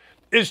chat.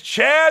 Is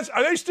Chaz,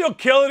 are they still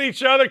killing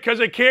each other because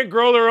they can't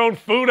grow their own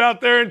food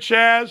out there in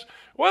Chaz?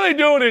 What are they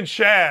doing in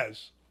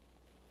Chaz?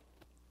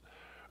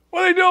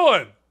 What are they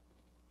doing?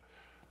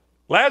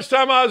 Last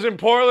time I was in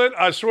Portland,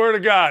 I swear to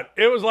God,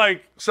 it was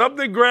like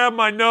something grabbed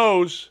my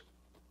nose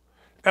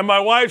and my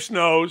wife's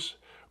nose.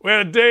 We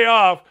had a day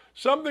off.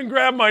 Something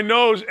grabbed my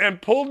nose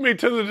and pulled me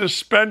to the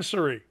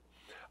dispensary.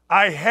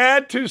 I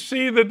had to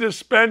see the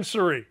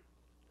dispensary.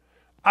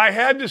 I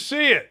had to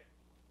see it.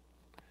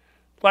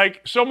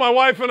 Like, so my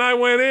wife and I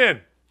went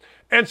in.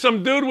 And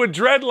some dude with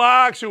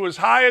dreadlocks who was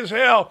high as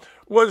hell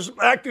was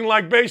acting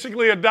like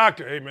basically a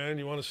doctor. Hey, man,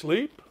 you want to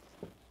sleep?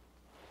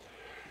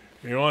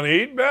 You want to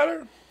eat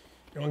better?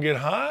 You want to get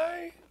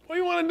high? What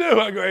do you want to do?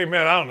 I go, hey,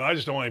 man, I don't know. I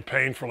just don't want any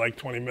pain for like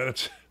 20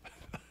 minutes.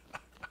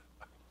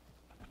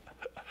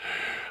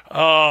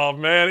 Oh,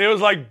 man, it was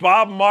like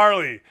Bob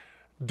Marley.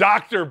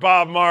 Dr.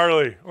 Bob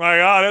Marley. Like,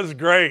 oh, that's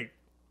great.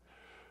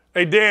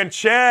 Hey, Dan,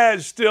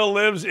 Chaz still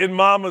lives in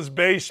Mama's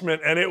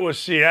basement, and it was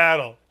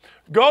Seattle.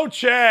 Go,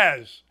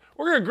 Chaz.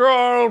 We're going to grow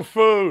our own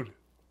food.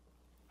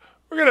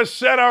 We're going to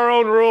set our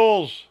own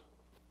rules.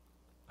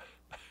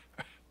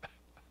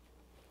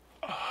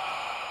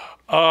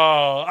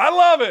 Oh, I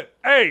love it.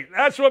 Hey,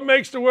 that's what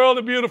makes the world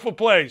a beautiful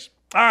place.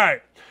 All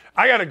right.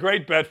 I got a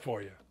great bet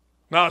for you.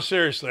 No,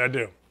 seriously, I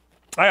do.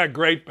 I got a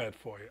great bet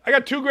for you. I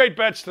got 2 great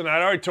bets tonight.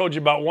 I already told you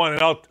about one,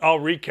 and I'll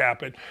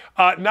recap it.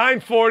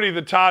 940,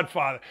 the Todd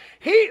father.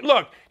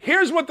 Look,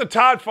 here's what the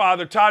Todd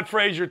father, Todd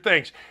Frazier,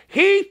 thinks.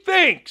 He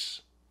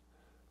thinks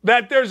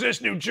that there's this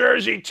New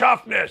Jersey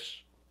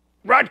toughness.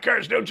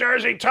 Rutgers, New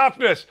Jersey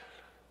toughness.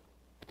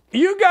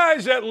 You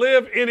guys that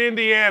live in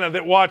Indiana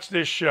that watch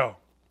this show,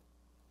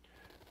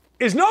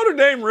 is Notre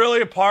Dame really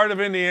a part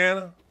of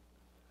Indiana?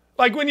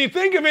 Like when you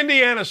think of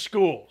Indiana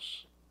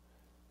schools,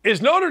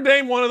 is Notre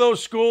Dame one of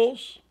those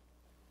schools?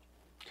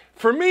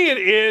 For me, it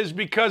is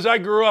because I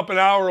grew up an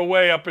hour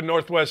away up in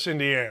Northwest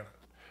Indiana.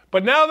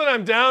 But now that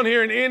I'm down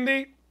here in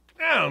Indy,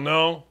 I don't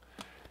know.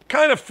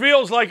 Kind of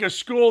feels like a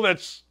school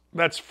that's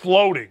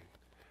floating.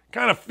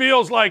 Kind of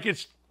feels like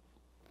it's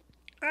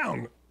I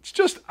don't know. It's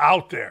just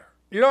out there.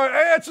 You know,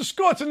 it's a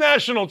school. It's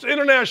it's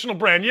international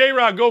brand. Yay,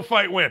 Rod, go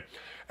fight, win.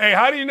 Hey,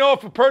 how do you know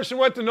if a person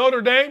went to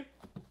Notre Dame?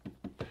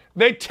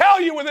 They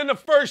tell you within the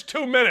first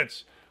 2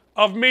 minutes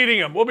of meeting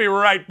them. We'll be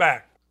right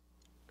back.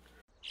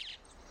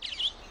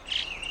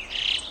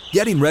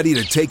 Getting ready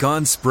to take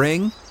on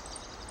spring?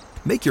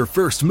 Make your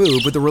first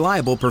move with the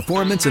reliable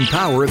performance and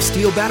power of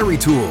Steel battery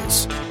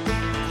tools.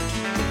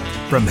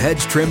 From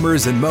hedge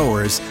trimmers and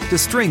mowers to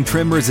string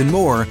trimmers and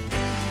more,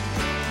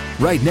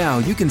 right now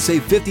you can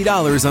save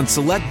 $50 on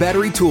select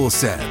battery tool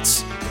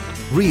sets.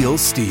 Real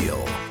Steel.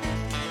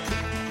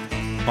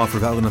 Offer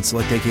valid on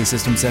select AK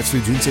system sets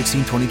through June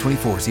 16,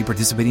 2024. See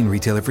participating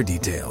retailer for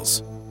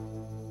details.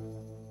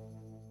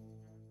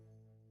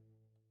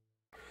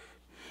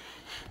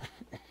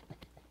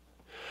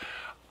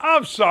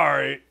 I'm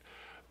sorry,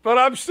 but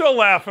I'm still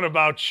laughing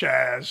about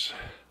Chaz.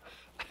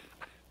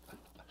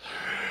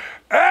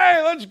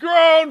 Hey, let's grow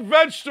our own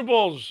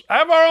vegetables.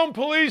 Have our own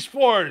police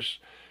force.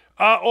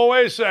 Oh,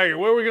 wait a second.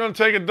 Where are we going to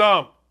take a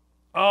dump?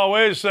 Oh,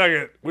 wait a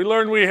second. We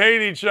learned we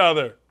hate each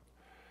other.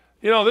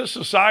 You know, this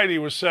society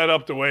was set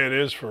up the way it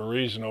is for a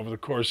reason over the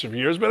course of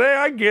years. But, hey,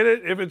 I get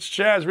it. If it's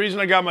Chaz, the reason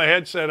I got my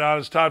headset on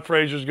is Todd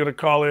Frazier is going to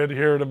call in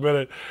here in a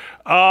minute.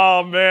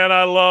 Oh, man,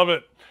 I love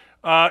it.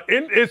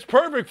 It's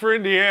perfect for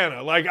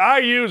Indiana. Like, I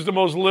use the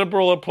most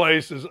liberal of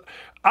places.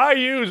 I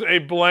use a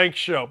blank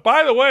show.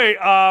 By the way,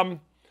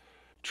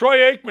 Troy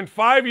Aikman,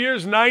 5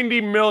 years,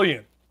 $90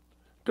 million.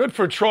 Good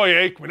for Troy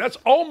Aikman. That's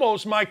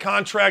almost my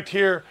contract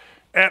here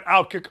at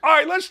Outkick. All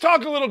right, let's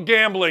talk a little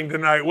gambling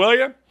tonight, will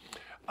you?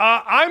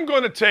 I'm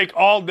going to take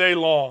all day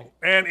long,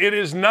 and it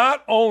is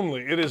not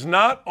only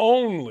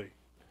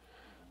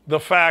the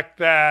fact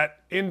that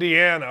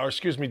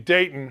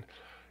Dayton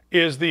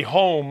is the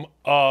home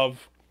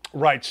of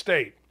Wright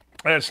State.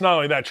 And it's not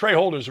only that. Trey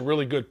Holder's a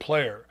really good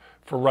player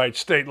for Wright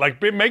State. Like,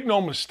 make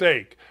no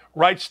mistake,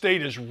 Wright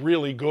State is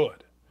really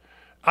good.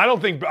 I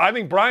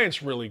think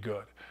Bryant's really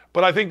good.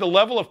 But I think the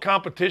level of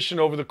competition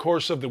over the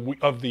course of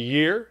the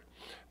year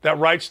that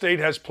Wright State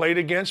has played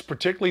against,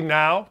 particularly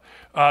now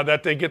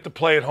that they get to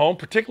play at home,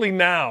 particularly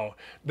now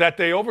that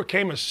they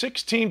overcame a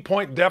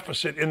 16-point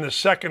deficit in the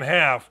second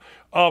half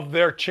of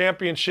their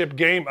championship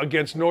game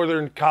against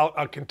Northern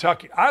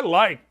Kentucky. I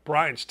like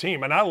Bryant's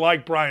team, and I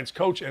like Bryant's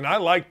coach, and I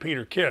like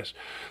Peter Kiss.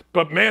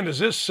 But, man, does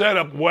this set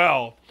up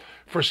well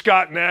for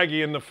Scott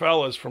Nagy and the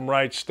fellas from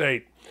Wright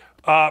State.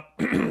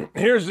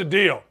 Here's the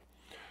deal.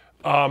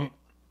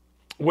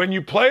 When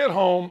you play at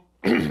home,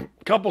 a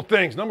couple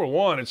things. Number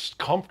one, it's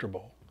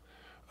comfortable.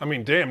 I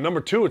mean, damn.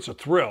 Number two, it's a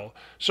thrill.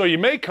 So you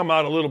may come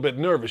out a little bit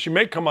nervous. You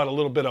may come out a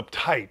little bit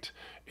uptight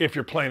if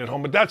you're playing at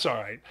home, but that's all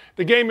right.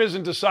 The game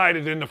isn't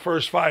decided in the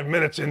first 5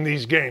 minutes in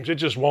these games. It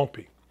just won't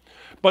be.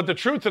 But the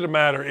truth of the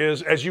matter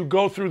is, as you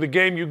go through the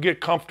game, you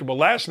get comfortable.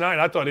 Last night,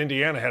 I thought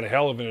Indiana had a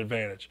hell of an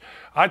advantage.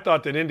 I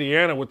thought that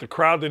Indiana, with the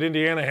crowd that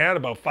Indiana had,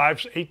 about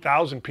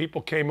 8,000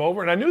 people came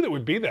over, and I knew that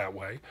would be that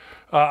way.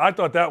 I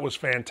thought that was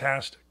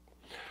fantastic.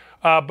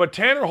 But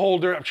Tanner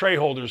Holder, Trey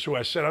Holder's who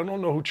I said, I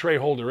don't know who Trey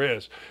Holder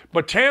is,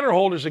 but Tanner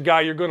Holder's a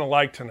guy you're going to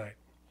like tonight.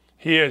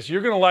 He is.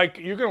 You're going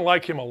to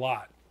like him a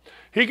lot.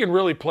 He can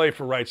really play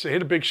for Wright State.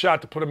 Hit a big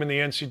shot to put him in the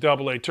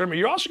NCAA tournament.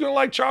 You're also going to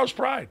like Charles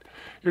Pride.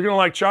 You're going to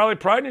like Charlie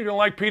Pride, and you're going to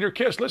like Peter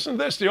Kiss. Listen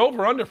to this. The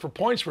over-under for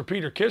points for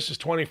Peter Kiss is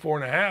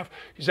 24.5.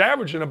 He's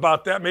averaging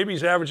about that. Maybe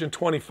he's averaging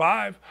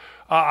 25.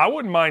 I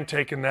wouldn't mind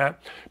taking that.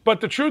 But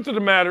the truth of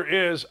the matter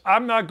is,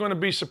 I'm not going to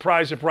be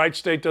surprised if Wright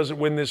State doesn't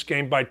win this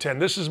game by 10.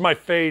 This is my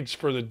fades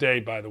for the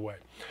day, by the way,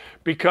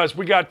 because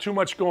we got too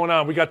much going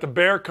on. We got the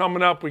Bear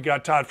coming up. We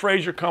got Todd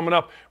Frazier coming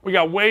up. We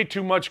got way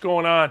too much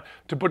going on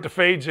to put the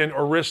fades in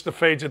or risk the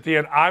fades at the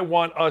end. I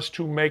want us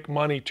to make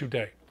money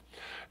today.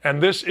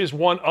 And this is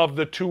one of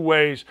the two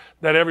ways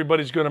that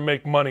everybody's going to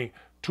make money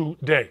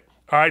today.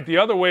 All right, the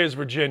other way is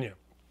Virginia.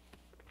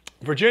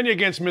 Virginia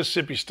against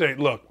Mississippi State.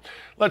 Look,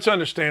 let's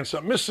understand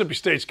something. Mississippi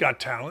State's got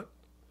talent.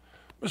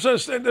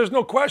 There's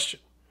no question.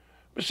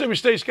 Mississippi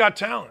State's got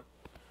talent.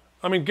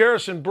 I mean,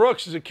 Garrison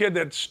Brooks is a kid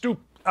that's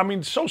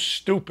so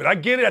stupid. I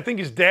get it. I think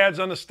his dad's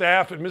on the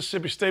staff at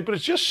Mississippi State, but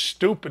it's just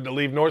stupid to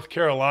leave North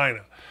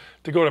Carolina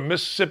to go to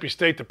Mississippi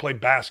State to play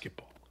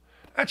basketball.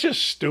 That's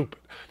just stupid.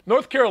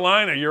 North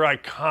Carolina, you're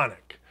iconic.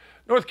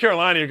 North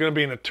Carolina, you're going to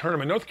be in a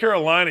tournament. North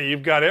Carolina,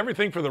 you've got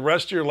everything for the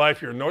rest of your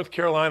life. You're a North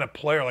Carolina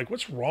player. Like,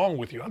 what's wrong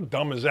with you? How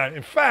dumb is that?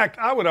 In fact,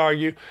 I would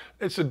argue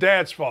it's the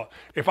dad's fault.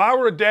 If I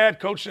were a dad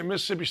coaching at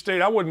Mississippi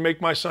State, I wouldn't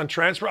make my son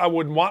transfer. I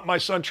wouldn't want my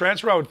son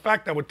transfer. In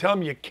fact, I would tell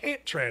him you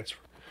can't transfer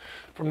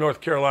from North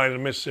Carolina to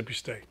Mississippi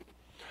State.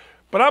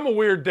 But I'm a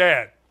weird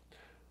dad.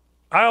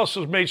 I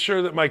also made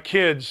sure that my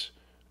kids,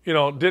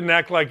 didn't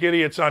act like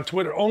idiots on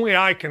Twitter. Only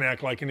I can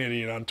act like an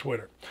idiot on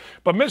Twitter.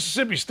 But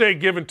Mississippi State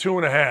given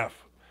 2.5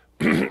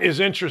 is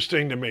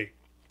interesting to me.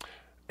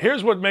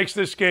 Here's what makes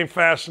this game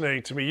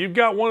fascinating to me. You've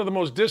got one of the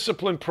most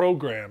disciplined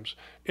programs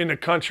in the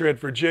country at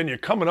Virginia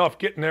coming off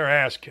getting their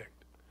ass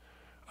kicked.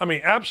 I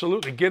mean,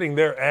 absolutely getting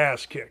their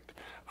ass kicked.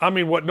 I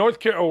mean, what North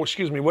Carolina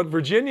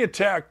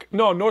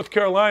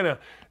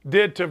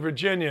did to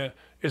Virginia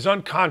is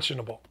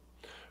unconscionable.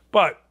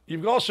 But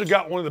you've also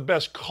got one of the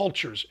best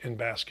cultures in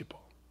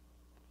basketball.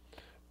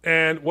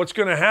 And what's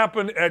going to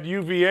happen at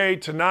UVA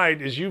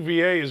tonight is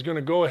UVA is going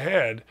to go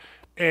ahead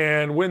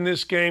and win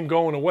this game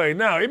going away.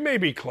 Now, it may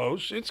be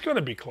close. It's going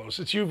to be close.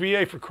 It's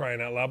UVA for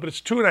crying out loud, but it's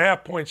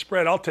 2.5-point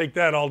spread. I'll take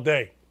that all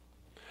day.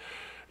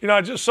 You know,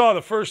 I just saw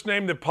the first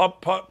name that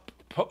popped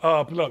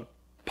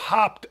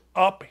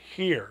up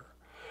here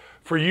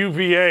for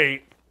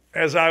UVA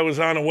as I was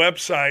on a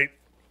website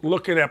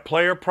looking at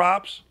player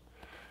props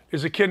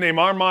is a kid named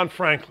Armand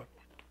Franklin.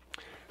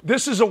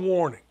 This is a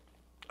warning.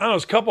 I don't know,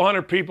 there's a couple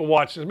hundred people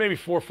watching this, maybe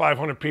 400 or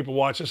 500 people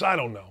watching this. I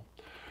don't know.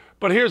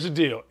 But here's the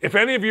deal. If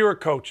any of you are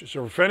coaches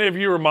or if any of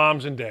you are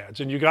moms and dads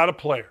and you got a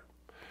player,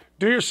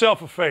 do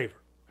yourself a favor.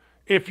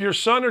 If your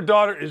son or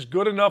daughter is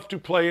good enough to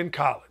play in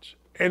college,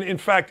 and in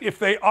fact, if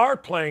they are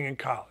playing in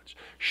college,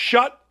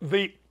 shut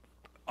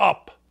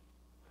up.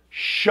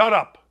 Shut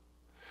up.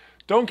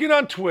 Don't get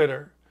on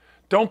Twitter.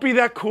 Don't be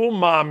that cool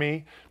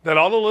mommy that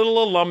all the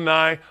little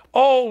alumni,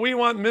 oh, we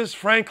want Ms.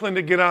 Franklin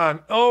to get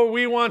on. Oh,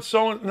 we want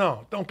so-and-so.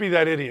 No, don't be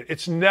that idiot.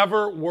 It's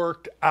never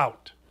worked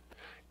out.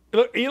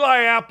 Look,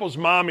 Eli Apple's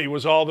mommy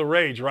was all the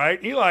rage,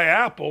 right? Eli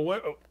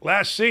Apple,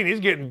 last seen, he's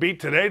getting beat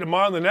today,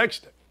 tomorrow, and the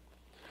next day.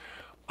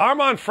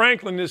 Armand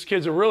Franklin, this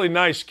kid's a really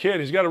nice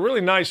kid. He's got a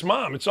really nice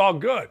mom. It's all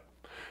good.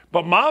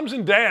 But moms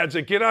and dads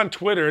that get on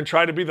Twitter and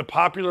try to be the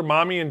popular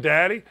mommy and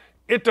daddy,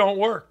 it don't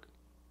work.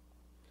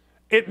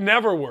 It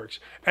never works.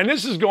 And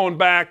this is going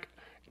back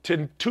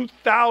to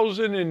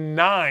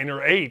 2009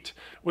 or 8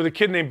 with a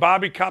kid named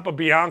Bobby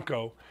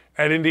Capabianco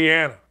at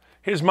Indiana.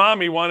 His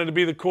mommy wanted to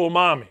be the cool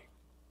mommy.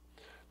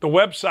 The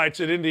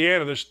websites at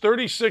Indiana, there's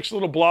 36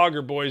 little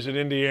blogger boys at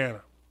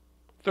Indiana.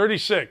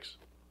 36.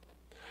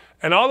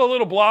 And all the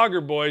little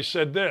blogger boys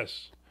said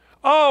this.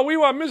 Oh, we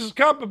want Mrs.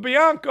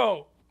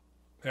 Capabianco.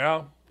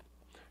 Yeah.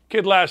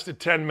 Kid lasted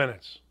 10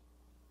 minutes.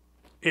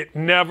 It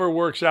never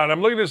works out.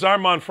 I'm looking at this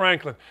Armand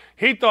Franklin.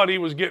 He thought he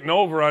was getting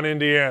over on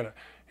Indiana.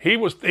 He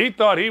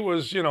thought he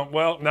was,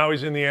 well, now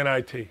he's in the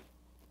NIT.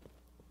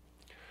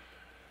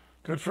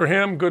 Good for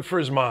him, good for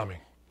his mommy.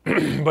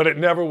 But it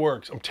never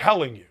works. I'm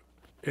telling you.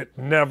 It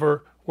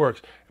never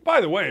works.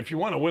 By the way, if you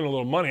want to win a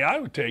little money, I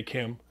would take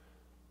him.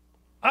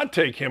 I'd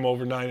take him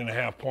over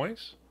 9.5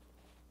 points.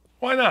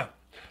 Why not?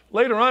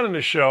 Later on in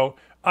the show,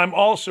 I'm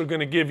also going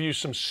to give you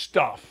some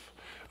stuff.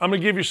 I'm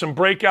going to give you some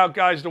breakout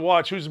guys to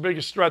watch. Who's the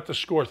biggest threat to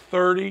score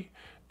 30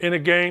 in a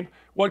game?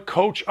 What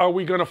coach are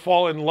we going to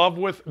fall in love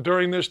with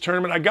during this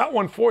tournament? I got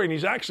one for you, and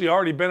he's actually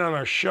already been on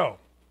our show.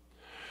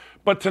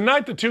 But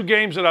tonight, the two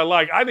games that I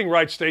like, I think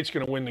Wright State's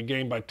going to win the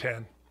game by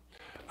 10.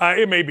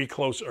 It may be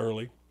close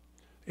early.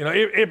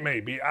 It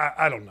may be.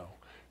 I don't know.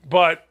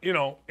 But,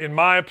 in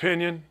my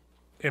opinion,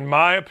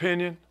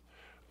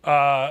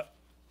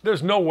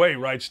 there's no way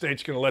Wright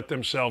State's going to let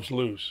themselves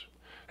lose.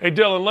 Hey,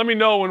 Dylan, let me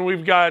know when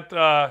we've got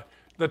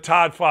the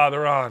Todd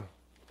father on.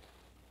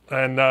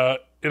 And,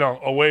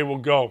 away we'll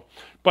go.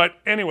 But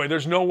anyway,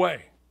 there's no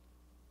way.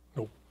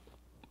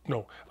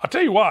 No. I'll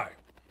tell you why.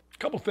 A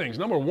couple things.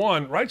 Number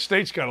one, Wright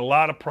State's got a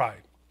lot of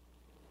pride.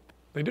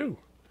 They do.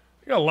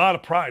 They got a lot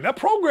of pride. That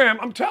program,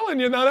 I'm telling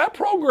you now, that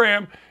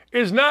program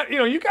is not,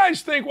 you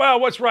guys think, wow,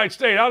 what's Wright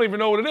State? I don't even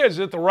know what it is. Is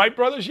it the Wright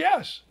brothers?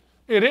 Yes,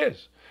 it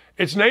is.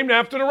 It's named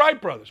after the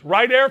Wright brothers,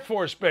 Wright Air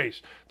Force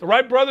Base. The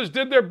Wright brothers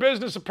did their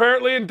business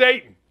apparently in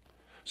Dayton.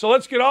 So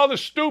let's get all the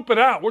stupid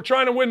out. We're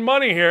trying to win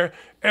money here,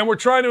 and we're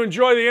trying to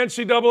enjoy the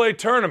NCAA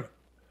tournament.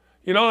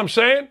 You know what I'm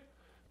saying?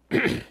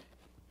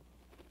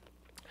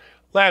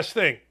 Last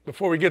thing,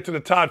 before we get to the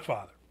Todd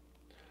father.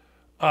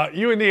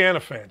 You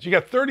Indiana fans, you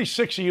got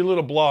 36 of you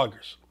little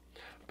bloggers.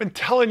 Been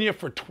telling you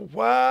for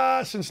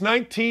since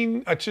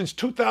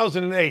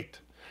 2008.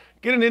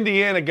 Get an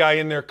Indiana guy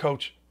in there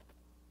coaching.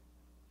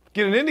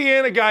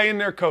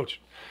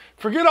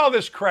 Forget all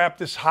this crap,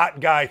 this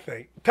hot guy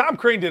thing. Tom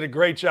Crane did a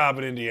great job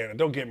at Indiana,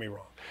 don't get me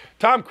wrong.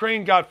 Tom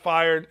Crane got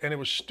fired, and it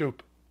was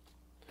stupid.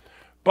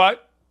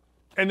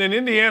 And then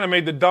Indiana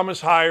made the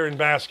dumbest hire in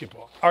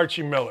basketball,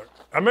 Archie Miller.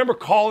 I remember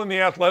calling the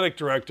athletic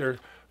director,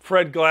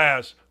 Fred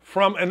Glass,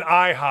 from an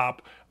IHOP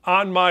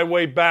on my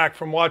way back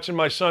from watching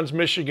my son's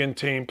Michigan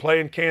team play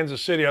in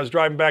Kansas City. I was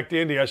driving back to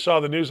Indy. I saw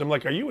the news. I'm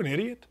like, are you an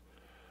idiot?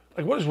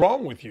 Like, what is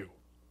wrong with you?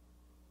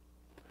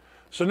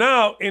 So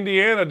now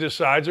Indiana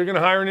decides they're going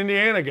to hire an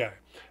Indiana guy.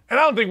 And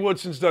I don't think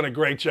Woodson's done a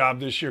great job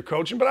this year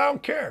coaching, but I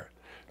don't care.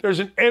 There's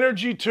an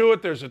energy to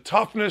it. There's a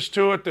toughness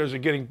to it. There's a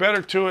getting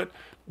better to it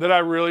that I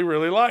really,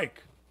 really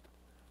like.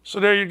 So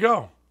there you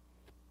go.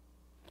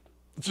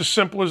 It's as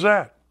simple as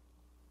that.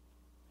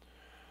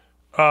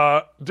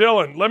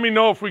 Dylan, let me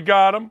know if we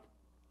got him.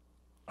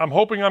 I'm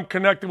hoping I'm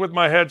connected with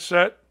my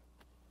headset.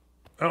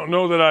 I don't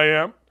know that I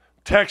am.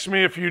 Text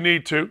me if you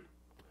need to.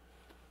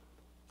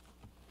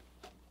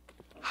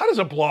 How does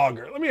a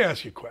blogger, let me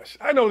ask you a question.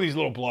 I know these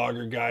little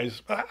blogger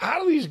guys.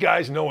 How do these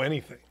guys know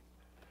anything?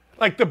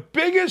 Like the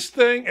biggest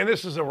thing, and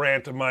this is a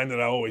rant of mine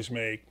that I always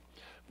make,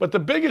 but the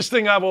biggest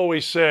thing I've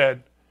always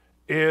said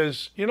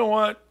is, you know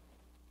what?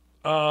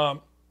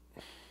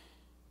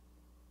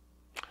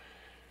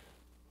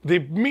 The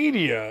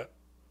media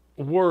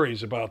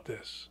worries about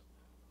this.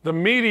 the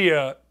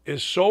media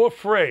is so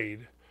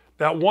afraid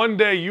that one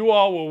day you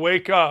all will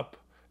wake up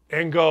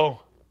and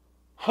go,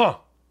 huh,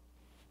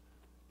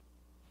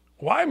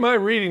 why am I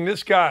reading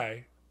this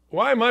guy?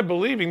 Why am I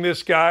believing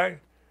this guy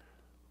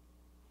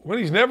when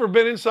he's never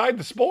been inside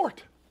the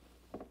sport?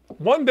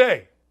 One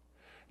day.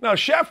 Now,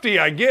 Shefty,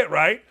 I get,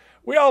 right?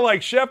 We all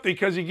like Shefty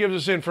because he gives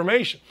us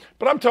information.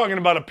 But I'm talking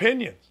about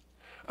opinions.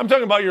 I'm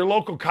talking about your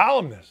local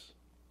columnists.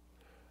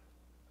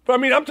 But I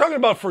mean, I'm talking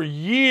about for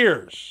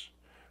years,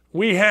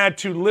 we had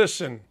to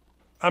listen.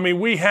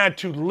 We had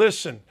to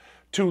listen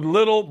to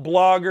little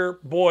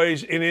blogger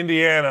boys in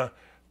Indiana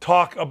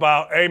talk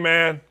about, hey,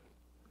 man,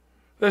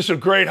 this is a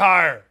great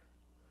hire.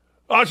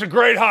 Oh, it's a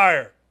great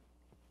hire.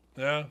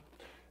 Yeah.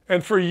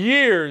 And for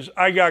years,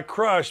 I got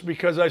crushed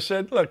because I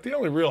said, look, the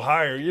only real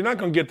hire, you're not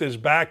going to get this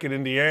back in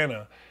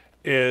Indiana,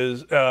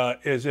 is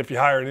if you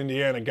hire an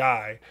Indiana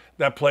guy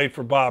that played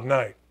for Bob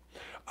Knight.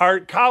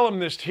 Our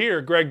columnist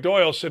here, Greg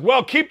Doyle, said,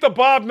 well, keep the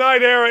Bob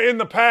Knight era in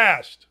the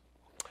past.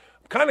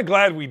 I'm kind of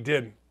glad we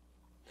didn't.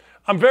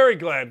 I'm very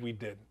glad we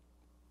didn't.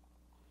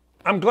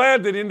 I'm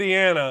glad that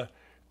Indiana,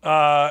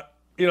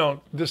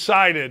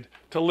 decided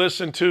to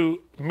listen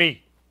to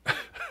me.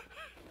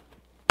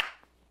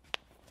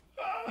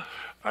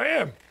 I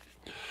am.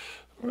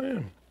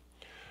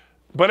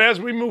 But as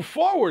we move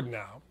forward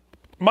now,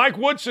 Mike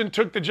Woodson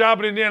took the job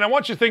at Indiana. I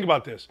want you to think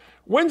about this.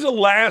 When's the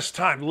last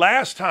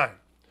time,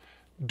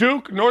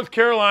 Duke, North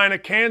Carolina,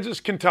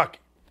 Kansas, Kentucky,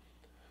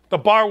 the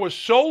bar was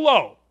so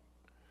low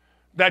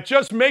that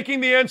just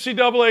making the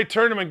NCAA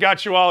tournament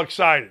got you all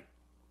excited?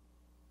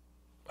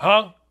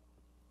 Huh?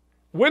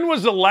 When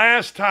was the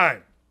last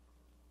time?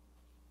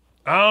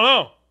 I don't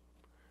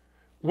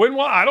know.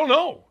 I don't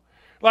know.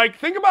 Like,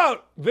 think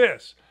about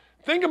this.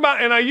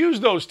 And I use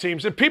those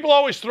teams, and people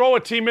always throw a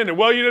team in there.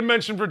 Well, you didn't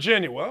mention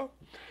Virginia. Well,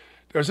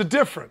 there's a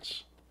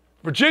difference.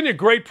 Virginia,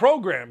 great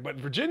program, but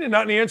Virginia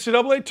not in the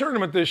NCAA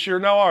tournament this year,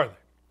 now are they?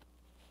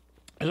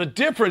 There's a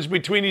difference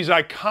between these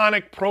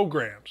iconic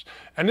programs,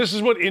 and this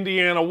is what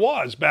Indiana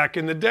was back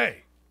in the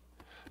day.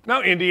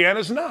 Now,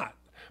 Indiana's not,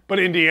 but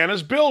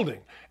Indiana's building.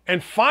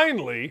 And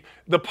finally,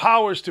 the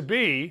powers to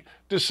be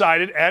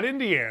decided at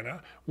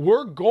Indiana, we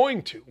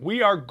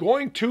are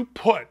going to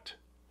put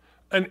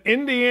an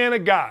Indiana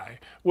guy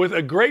with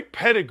a great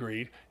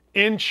pedigree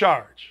in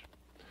charge.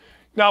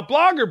 Now,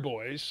 Blogger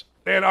Boys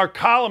and our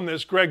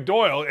columnist, Greg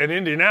Doyle in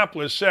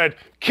Indianapolis, said,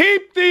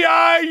 keep the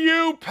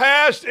IU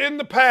past in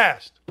the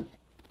past.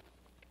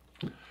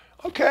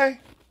 Okay.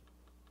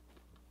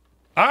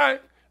 All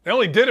right. They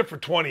only did it for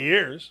 20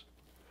 years.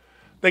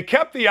 They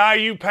kept the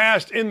IU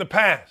past in the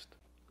past.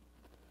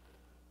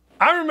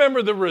 I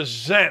remember the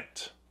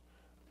resent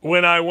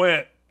when I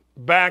went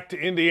back to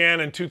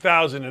Indiana in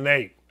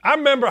 2008. I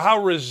remember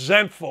how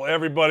resentful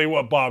everybody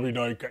was, Bobby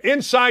Knight,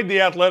 inside the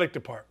athletic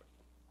department.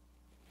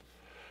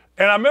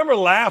 And I remember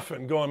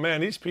laughing, going, man,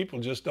 these people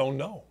just don't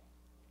know.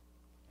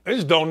 They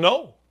just don't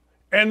know.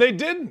 And they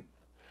didn't.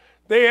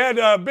 They had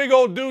a big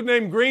old dude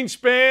named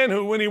Greenspan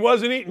who, when he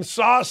wasn't eating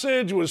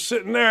sausage, was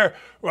sitting there,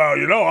 well,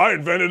 I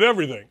invented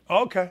everything.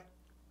 Okay.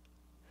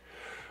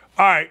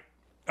 All right.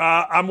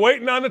 I'm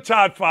waiting on the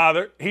Todd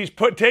father. He's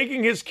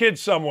taking his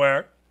kids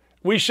somewhere.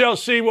 We shall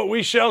see what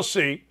we shall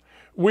see.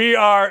 We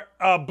are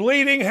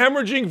bleeding,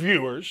 hemorrhaging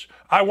viewers.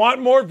 I want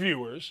more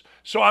viewers.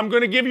 So I'm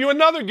going to give you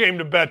another game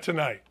to bet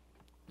tonight.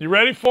 You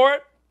ready for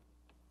it?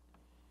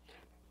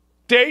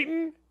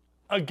 Dayton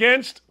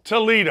against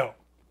Toledo.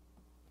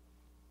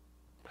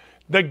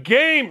 The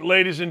game,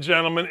 ladies and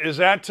gentlemen,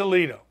 is at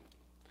Toledo.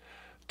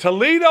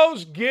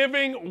 Toledo's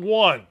giving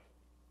 1.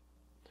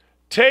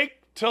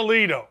 Take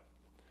Toledo.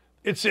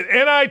 It's an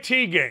NIT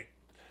game.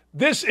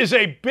 This is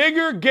a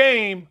bigger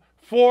game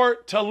for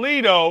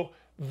Toledo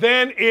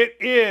than it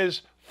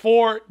is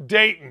for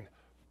Dayton.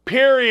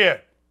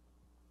 Period.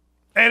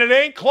 And it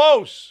ain't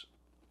close.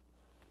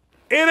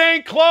 It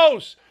ain't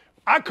close.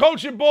 I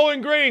coach at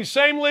Bowling Green,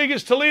 same league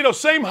as Toledo,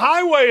 same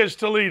highway as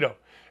Toledo.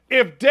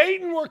 If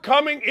Dayton were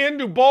coming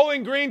into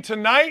Bowling Green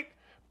tonight,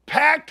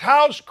 packed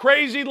house,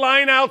 crazy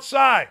line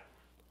outside.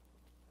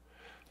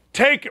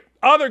 Take it.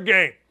 Other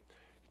game.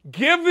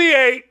 Give the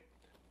 8.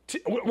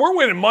 We're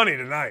winning money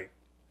tonight.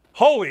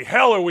 Holy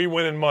hell are we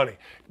winning money.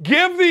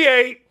 Give the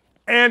 8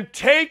 and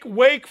take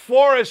Wake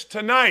Forest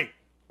tonight.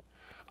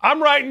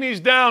 I'm writing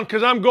these down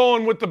because I'm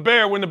going with the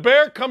Bear. When the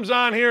Bear comes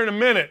on here in a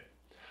minute,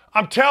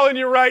 I'm telling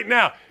you right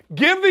now,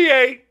 give the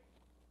 8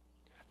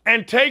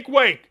 and take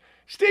Wake.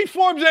 Steve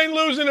Forbes ain't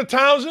losing to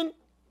Townsend.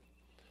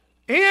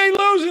 He ain't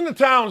losing to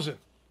Townsend.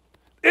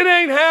 It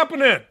ain't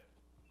happening.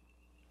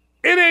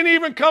 It ain't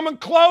even coming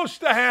close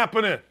to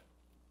happening.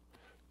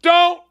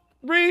 Don't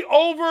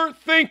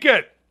overthink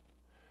it.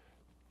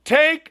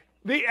 Take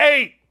the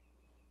 8.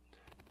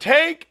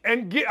 Give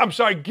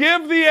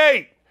the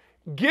 8.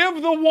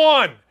 Give the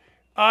 1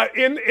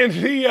 in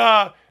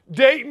the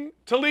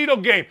Dayton-Toledo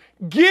game.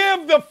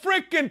 Give the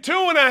frickin'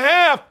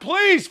 2.5.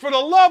 Please, for the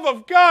love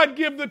of God,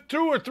 give the 2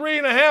 or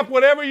 3.5,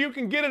 whatever you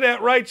can get it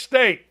at Wright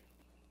State.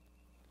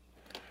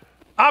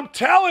 I'm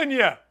telling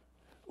you,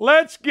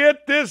 let's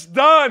get this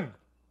done.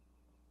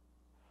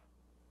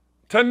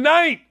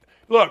 Tonight,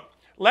 look,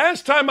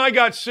 last time I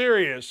got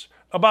serious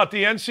about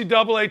the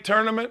NCAA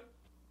tournament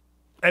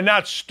and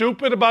not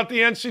stupid about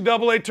the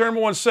NCAA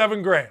tournament won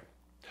 $7,000.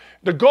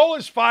 The goal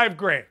is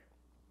 $5,000.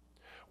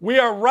 We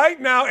are right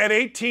now at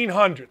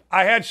 1,800.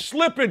 I had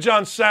slippage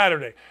on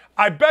Saturday.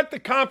 I bet the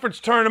conference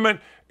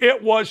tournament,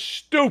 it was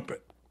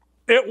stupid.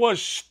 It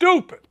was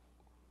stupid.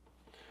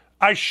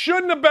 I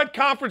shouldn't have bet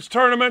conference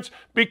tournaments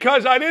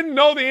because I didn't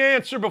know the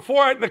answer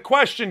before the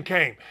question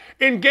came.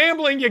 In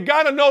gambling, you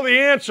got to know the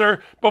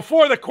answer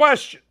before the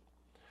question.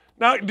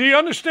 Now, do you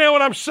understand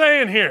what I'm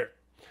saying here?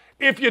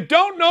 If you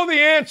don't know the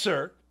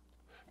answer,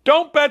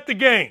 don't bet the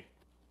game.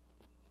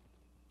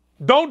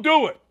 Don't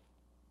do it.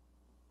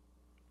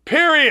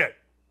 Period.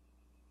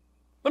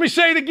 Let me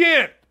say it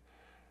again.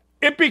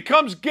 It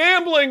becomes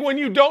gambling when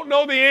you don't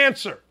know the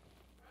answer.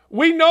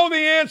 We know the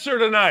answer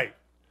tonight.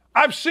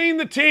 I've seen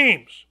the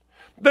teams.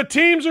 The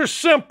teams are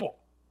simple.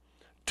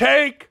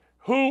 Take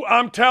who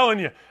I'm telling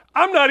you.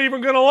 I'm not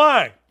even going to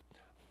lie.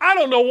 I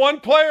don't know one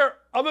player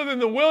other than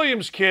the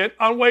Williams kid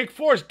on Wake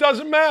Forest.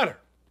 Doesn't matter.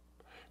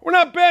 We're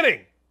not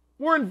betting.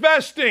 We're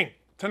investing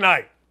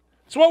tonight.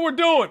 That's what we're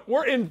doing.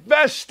 We're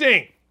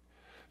investing.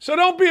 So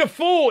don't be a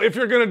fool if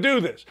you're going to do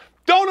this.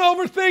 Don't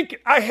overthink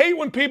it. I hate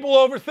when people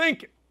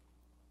overthink it.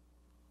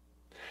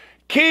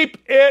 Keep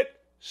it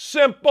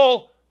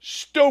simple,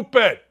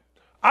 stupid.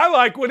 I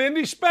like what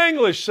Indy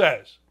Spanglish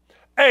says.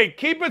 Hey,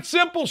 keep it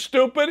simple,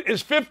 stupid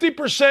is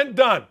 50%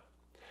 done.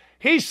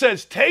 He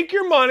says, take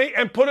your money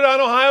and put it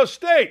on Ohio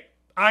State.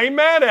 I ain't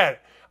mad at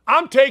it.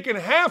 I'm taking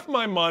half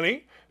my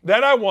money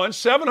that I won,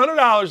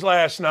 $700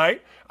 last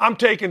night. I'm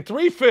taking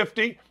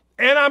 $350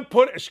 and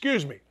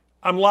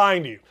I'm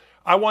lying to you.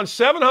 I won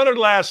 $700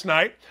 last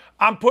night.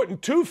 I'm putting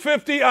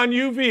 $250 on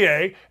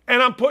UVA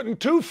and I'm putting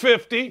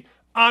 $250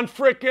 on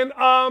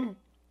frickin',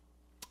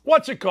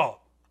 what's it called?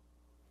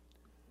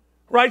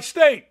 Wright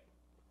State.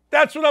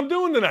 That's what I'm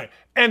doing tonight.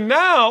 And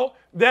now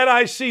that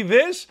I see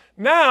this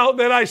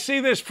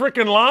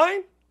frickin'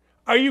 line,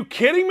 are you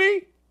kidding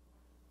me?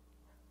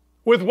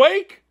 With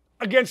Wake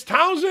against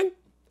Townsend,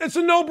 it's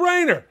a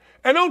no-brainer.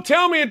 And don't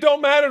tell me it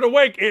don't matter to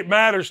Wake. It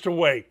matters to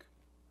Wake.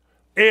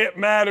 It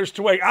matters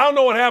to Wake. I don't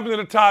know what happened to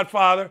the Todd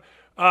father.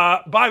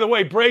 By the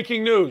way,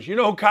 breaking news. You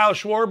know who Kyle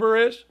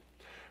Schwarber is?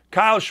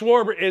 Kyle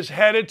Schwarber is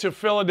headed to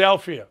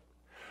Philadelphia.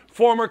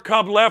 Former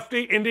Cub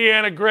lefty,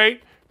 Indiana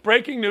great.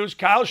 Breaking news,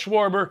 Kyle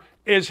Schwarber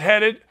is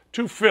headed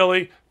to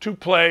Philly to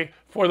play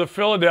for the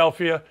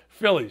Philadelphia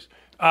Phillies.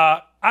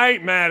 I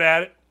ain't mad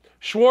at it.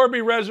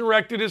 Schwarby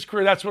resurrected his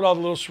career. That's what all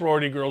the little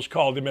sorority girls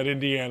called him at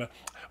Indiana.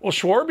 Well,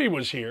 Schwarby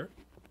was here.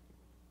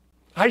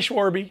 Hi,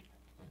 Schwarby.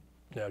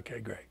 Okay,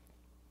 great.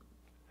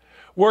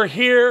 We're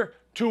here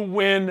to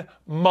win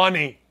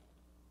money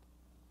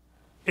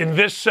in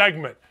this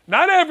segment.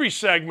 Not every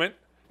segment.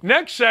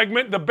 Next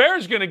segment, the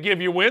Bear's going to give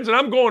you wins, and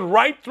I'm going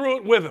right through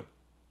it with him.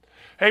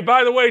 Hey,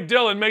 by the way,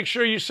 Dylan, make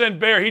sure you send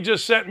Bear. He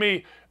just sent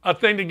me a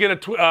thing to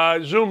get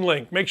a Zoom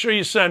link. Make sure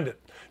you send it.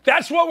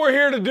 That's what we're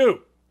here to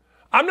do.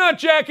 I'm not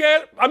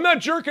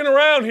jerking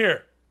around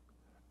here.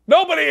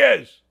 Nobody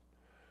is.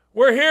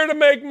 We're here to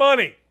make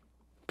money.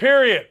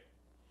 Period.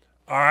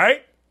 All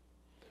right?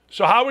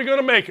 So how are we going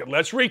to make it?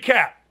 Let's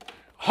recap.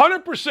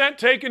 100%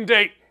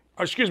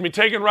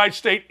 taking Wright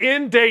State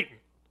in Dayton.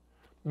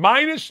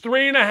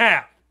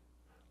 -3.5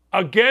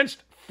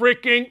 against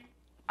freaking,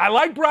 I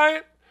like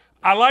Bryant.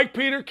 I like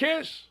Peter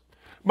Kiss.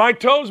 My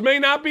toes may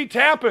not be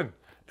tapping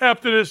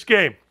after this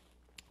game.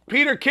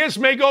 Peter Kiss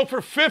may go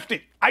for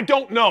 50. I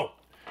don't know.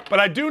 But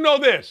I do know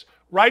this.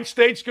 Wright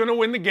State's going to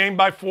win the game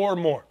by 4 or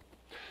more.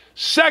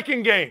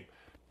 Second game,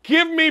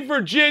 give me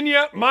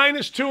Virginia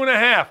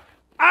 -2.5.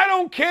 I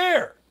don't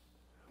care.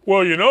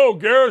 Well, you know,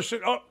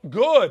 Garrison,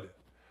 good.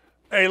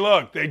 Hey,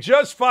 look, they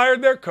just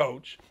fired their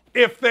coach.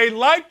 If they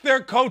liked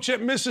their coach at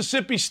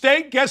Mississippi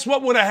State, guess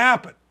what would have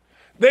happened?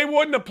 They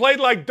wouldn't have played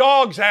like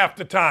dogs half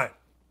the time.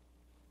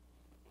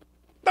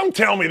 Don't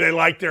tell me they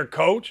like their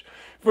coach.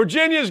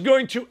 Virginia's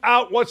going to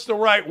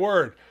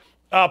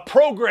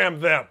program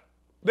them.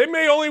 They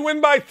may only win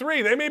by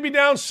 3. They may be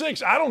down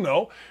 6. I don't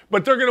know.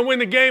 But they're going to win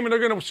the game, and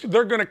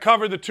they're going to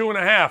cover the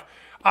 2.5.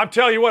 I'll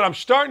tell you what, I'm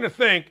starting to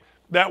think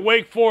that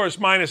Wake Forest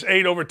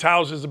 -8 over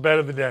Towson is the bet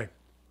of the day.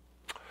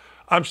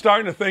 I'm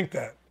starting to think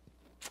that.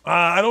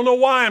 I don't know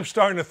why I'm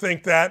starting to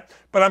think that,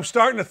 but I'm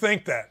starting to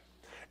think that.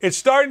 It's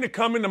starting to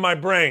come into my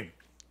brain.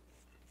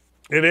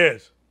 It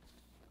is.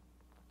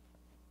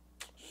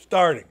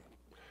 Starting.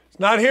 It's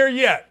not here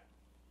yet.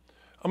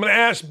 I'm going to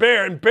ask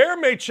Bear, and Bear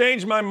may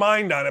change my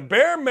mind on it.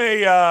 Bear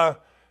may,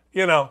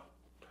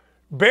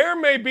 Bear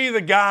may be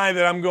the guy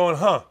that I'm going,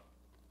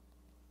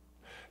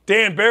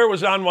 Dan, Bear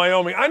was on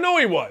Wyoming. I know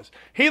he was.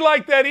 He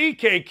liked that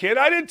EK kid.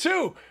 I did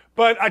too.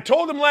 But I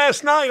told him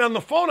last night on the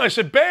phone, I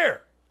said,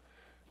 Bear,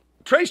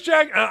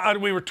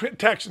 we were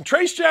texting.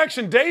 Trace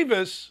Jackson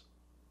Davis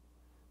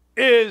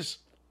is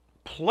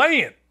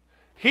playing.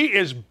 He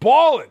is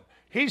balling.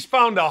 He's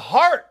found a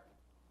heart.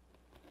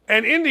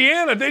 And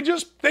Indiana, they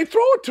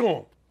throw it to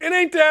him. It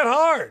ain't that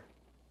hard.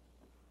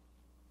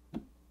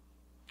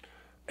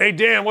 Hey,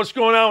 Dan, what's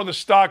going on with the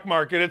stock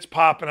market? It's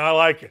popping. I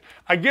like it.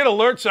 I get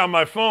alerts on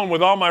my phone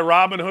with all my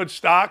Robinhood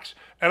stocks,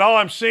 and all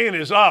I'm seeing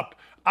is up.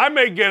 I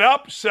may get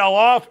up, sell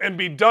off, and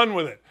be done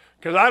with it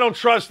because I don't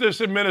trust this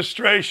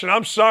administration.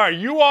 I'm sorry.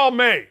 You all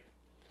may.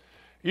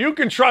 You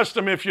can trust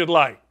them if you'd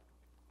like.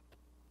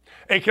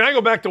 Hey, can I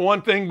go back to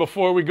one thing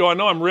before we go? I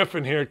know I'm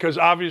riffing here because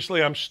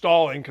obviously I'm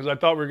stalling because I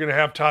thought we were going to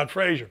have Todd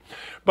Frazier.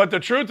 But the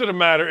truth of the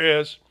matter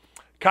is,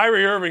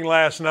 Kyrie Irving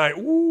last night,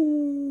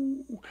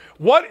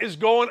 what is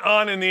going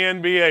on in the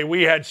NBA?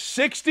 We had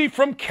 60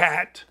 from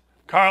Cat,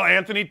 Karl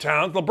Anthony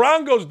Towns.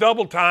 LeBron goes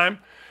double time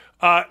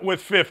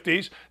with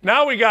 50s.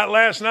 Now we got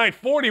last night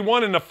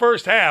 41 in the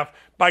first half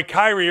by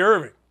Kyrie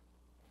Irving.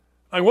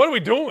 Like, what are we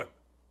doing?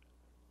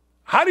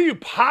 How do you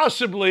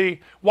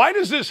possibly, why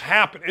does this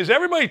happen? Is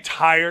everybody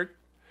tired?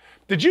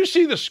 Did you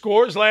see the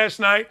scores last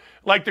night?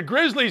 Like the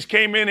Grizzlies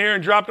came in here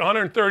and dropped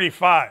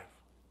 135.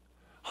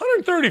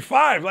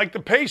 135, like the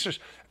Pacers.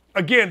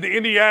 Again, the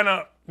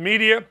Indiana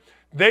media,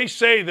 they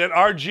say that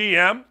our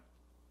GM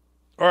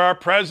or our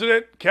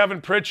president,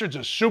 Kevin Pritchard's a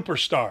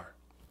superstar.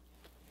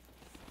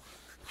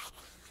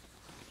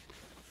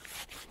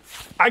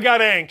 I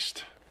got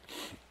angst.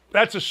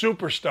 That's a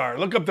superstar.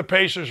 Look up the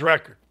Pacers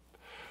record.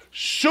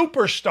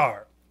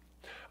 Superstar.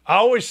 I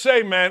always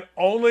say, man,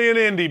 only in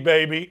Indy,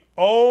 baby.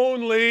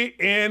 Only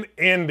in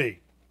Indy.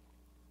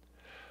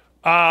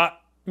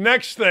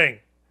 Next thing.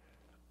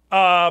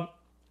 I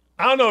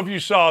don't know if you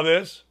saw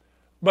this,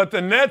 but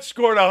the Nets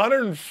scored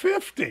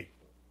 150.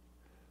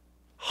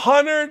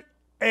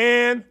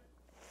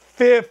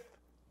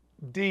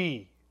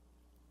 150.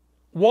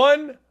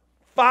 150.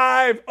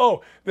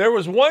 There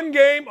was one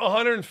game,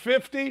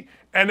 150,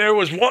 and there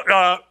was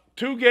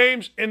two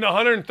games in the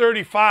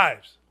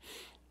 135s.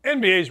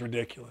 NBA's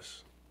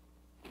ridiculous.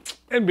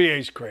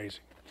 NBA's crazy.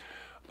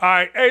 All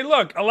right. Hey,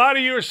 look, a lot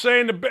of you are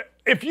saying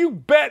if you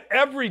bet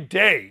every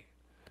day,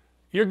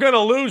 you're going to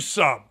lose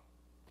some.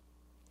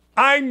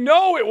 I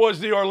know it was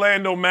the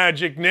Orlando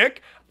Magic,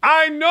 Nick.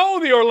 I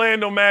know the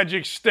Orlando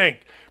Magic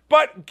stink.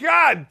 But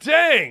god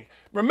dang,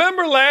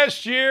 remember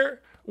last year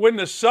when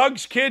the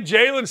Suggs kid,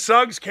 Jalen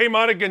Suggs, came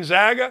out of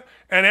Gonzaga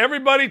and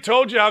everybody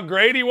told you how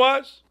great he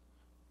was?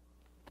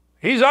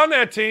 He's on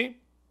that team.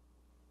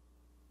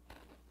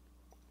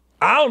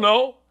 I don't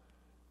know.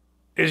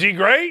 Is he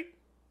great?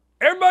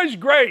 Everybody's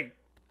great.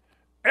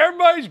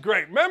 Everybody's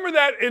great. Remember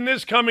that in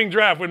this coming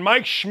draft when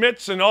Mike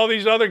Schmitz and all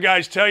these other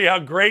guys tell you how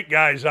great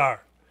guys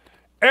are.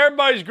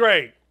 Everybody's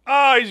great.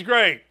 Oh, he's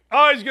great.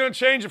 Oh, he's going to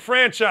change the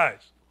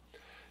franchise.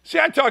 See,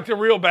 I talked to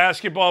real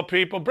basketball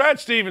people. Brad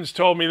Stevens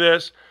told me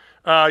this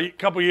a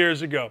couple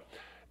years ago.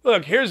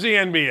 Look, here's the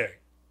NBA.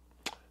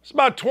 It's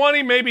about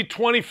 20, maybe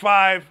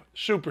 25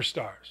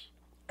 superstars.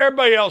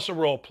 Everybody else a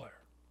role player.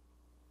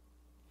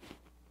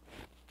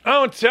 I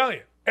don't tell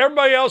you.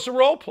 Everybody else a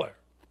role player.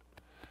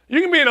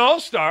 You can be an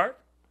all-star.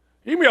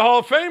 You can be a Hall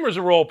of Famer as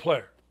a role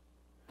player.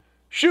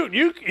 Shoot,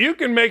 you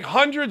can make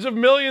hundreds of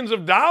millions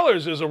of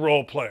dollars as a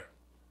role player.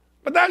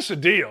 But that's the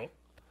deal.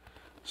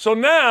 So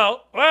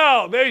now,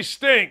 well, they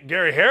stink.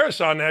 Gary Harris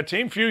on that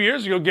team. A few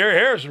years ago, Gary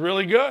Harris was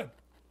really good.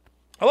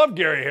 I love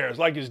Gary Harris.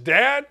 Like his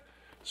dad.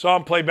 Saw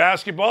him play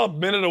basketball a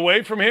minute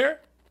away from here.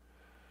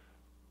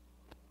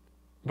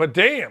 But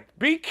damn,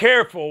 be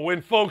careful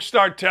when folks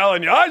start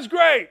telling you, oh, he's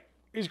great.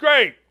 He's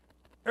great.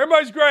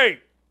 Everybody's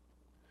great.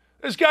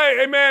 This guy,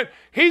 hey man,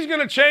 he's going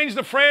to change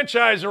the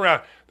franchise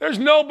around. There's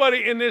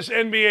nobody in this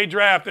NBA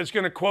draft that's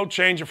going to, quote,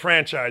 change a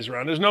franchise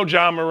around. There's no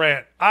John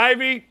Morant.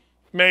 Ivy,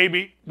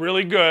 maybe,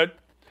 really good.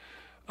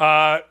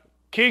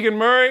 Keegan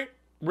Murray,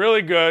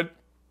 really good.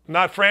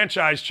 Not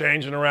franchise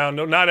changing around,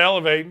 no, not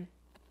elevating.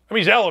 I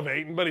mean, he's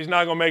elevating, but he's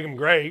not going to make him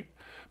great.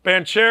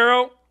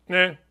 Banchero,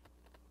 All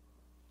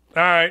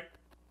right,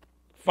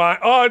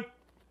 fine.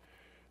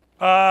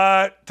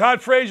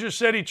 Todd Frazier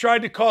said he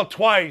tried to call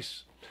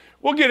twice.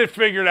 We'll get it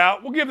figured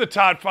out. We'll give the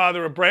Todd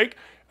father a break.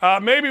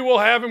 Maybe we'll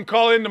have him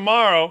call in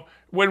tomorrow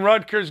when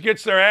Rutgers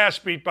gets their ass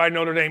beat by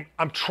Notre Dame.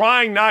 I'm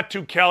trying not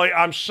to, Kelly.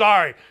 I'm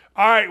sorry.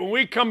 All right, when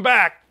we come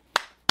back,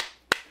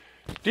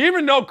 do you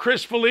even know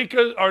Chris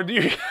Fallica, or do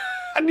you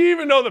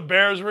even know the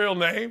Bears' real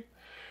name?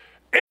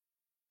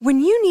 When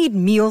you need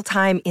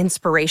mealtime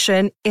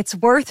inspiration, it's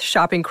worth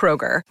shopping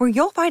Kroger, where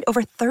you'll find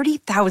over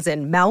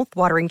 30,000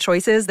 mouth-watering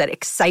choices that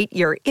excite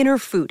your inner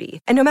foodie.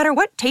 And no matter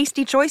what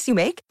tasty choice you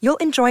make, you'll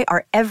enjoy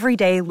our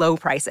everyday low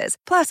prices,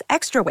 plus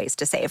extra ways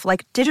to save,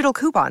 like digital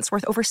coupons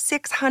worth over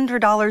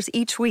 $600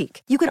 each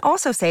week. You can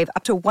also save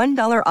up to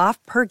 $1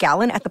 off per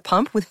gallon at the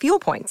pump with fuel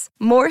points.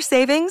 More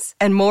savings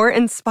and more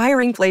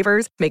inspiring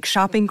flavors make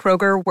shopping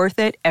Kroger worth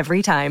it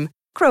every time.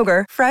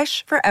 Kroger,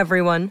 fresh for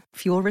everyone.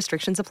 Fuel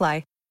restrictions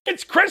apply.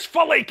 It's Chris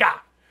Fallica,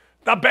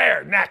 the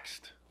Bear,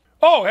 next.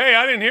 Oh, hey,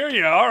 I didn't hear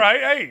you. All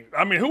right. Hey,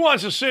 I mean, who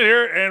wants to sit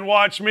here and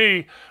watch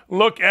me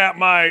look at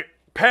my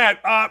pad?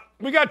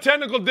 We got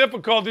technical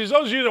difficulties.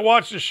 Those of you that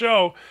watch the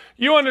show,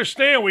 you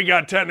understand we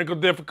got technical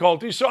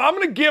difficulties. So I'm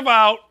going to give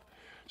out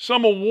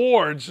some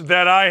awards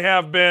that I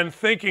have been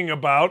thinking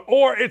about,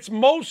 or it's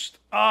most,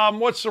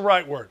 what's the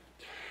right word?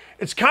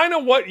 It's kind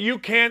of what you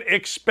can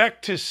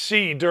expect to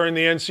see during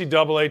the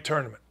NCAA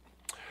tournament.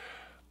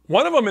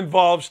 One of them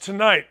involves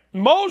tonight.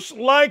 Most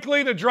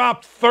likely to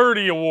drop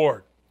 30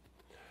 award.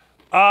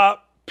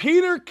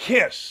 Peter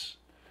Kiss.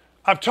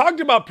 I've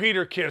talked about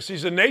Peter Kiss.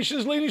 He's the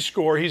nation's leading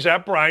scorer. He's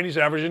at Bryant. He's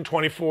averaging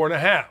 25 and a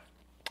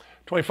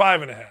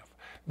half.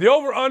 The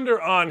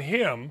over-under on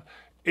him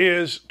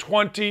is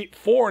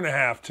 24 and a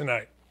half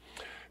tonight.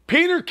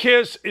 Peter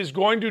Kiss is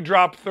going to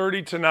drop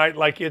 30 tonight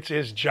like it's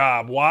his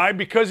job. Why?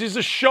 Because he's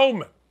a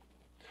showman.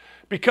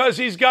 Because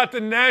he's got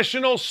the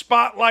national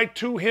spotlight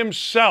to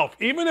himself,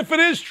 even if it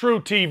is True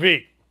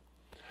TV.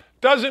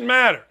 Doesn't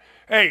matter.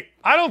 Hey,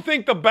 I don't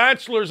think The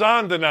Bachelor's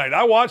on tonight.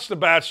 I watched The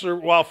Bachelor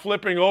while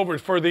flipping over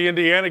for the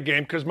Indiana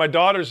game because my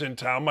daughter's in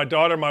town. My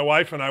daughter, my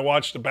wife, and I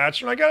watched The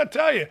Bachelor, and I got to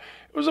tell you,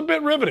 it was a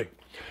bit riveting.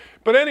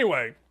 But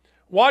anyway,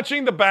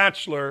 watching The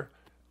Bachelor,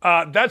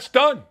 that's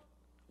done.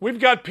 We've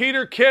got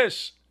Peter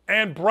Kiss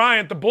and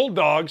Bryant, the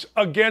Bulldogs,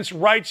 against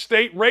Wright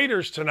State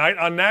Raiders tonight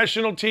on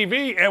national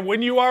TV. And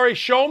when you are a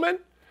showman,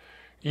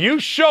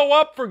 you show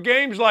up for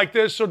games like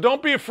this, so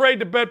don't be afraid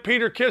to bet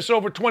Peter Kiss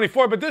over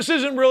 24. But this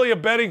isn't really a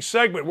betting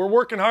segment. We're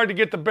working hard to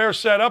get the Bears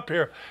set up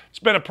here. It's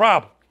been a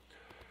problem.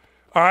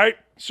 All right,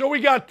 so we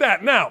got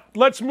that. Now,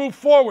 let's move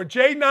forward.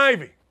 Jay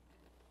Nivey.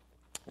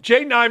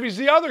 Jay Nivey's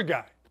the other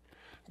guy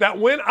that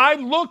when I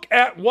look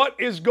at what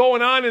is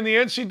going on in the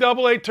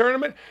NCAA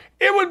tournament,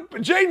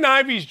 Jay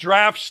Nivey's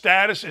draft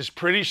status is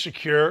pretty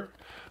secure.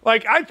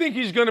 Like, I think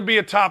he's going to be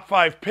a top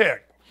 5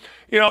 pick.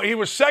 You know, he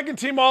was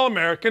second-team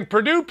All-American.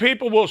 Purdue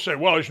people will say,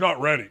 well, he's not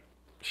ready.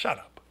 Shut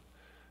up.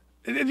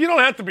 You don't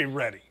have to be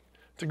ready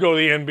to go to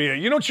the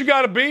NBA. You know what you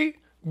got to be?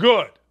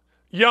 Good.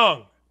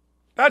 Young.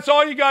 That's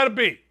all you got to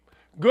be.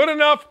 Good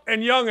enough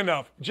and young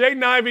enough. Jay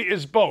Nivey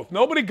is both.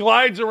 Nobody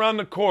glides around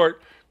the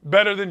court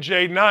better than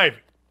Jay Nivey.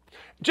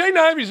 Jay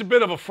Nivey's a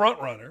bit of a front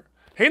runner.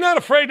 He's not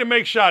afraid to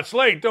make shots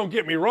late, don't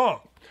get me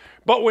wrong.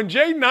 But when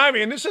Jay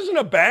Nivey, and this isn't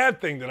a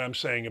bad thing that I'm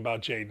saying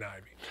about Jay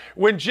Nivey,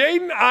 when Jay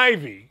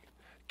Nivey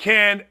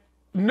can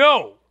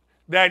know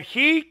that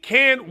he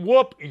can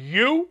whoop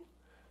you,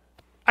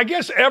 I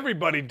guess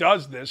everybody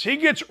does this. He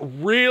gets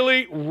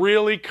really,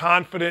 really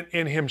confident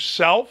in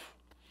himself.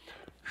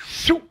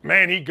 Shoot,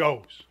 man, he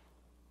goes.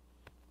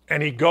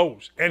 And he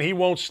goes. And he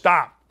won't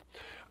stop.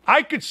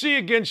 I could see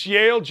against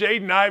Yale,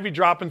 Jaden Ivey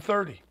dropping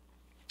 30.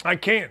 I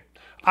can.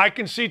 I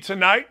can see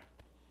tonight,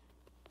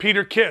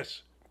 Peter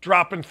Kiss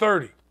dropping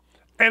 30.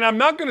 And I'm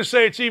not going to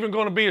say it's even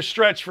going to be a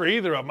stretch for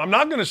either of them. I'm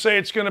not going to say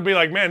it's going to be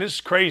like, man, this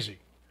is crazy.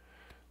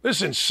 This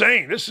is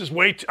insane. This is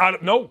way out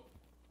of, no.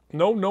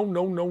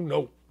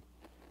 No.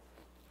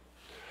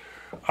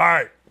 All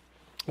right.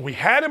 We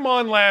had him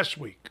on last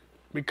week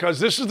because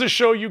this is the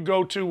show you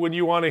go to when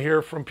you want to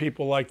hear from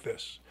people like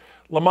this.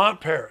 Lamont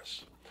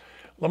Paris.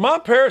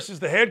 Lamont Paris is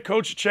the head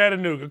coach of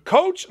Chattanooga.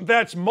 Coach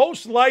that's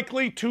most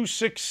likely to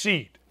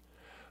succeed.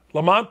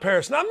 Lamont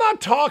Paris. Now, I'm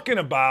not talking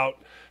about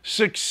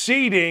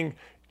succeeding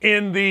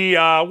in the,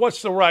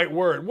 what's the right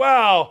word?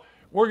 Well,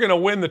 we're going to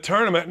win the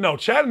tournament. No,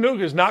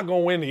 Chattanooga is not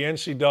going to win the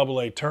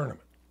NCAA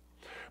tournament.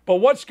 But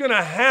what's going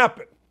to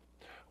happen?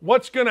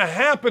 What's going to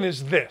happen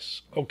is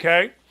this,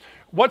 okay?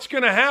 What's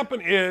going to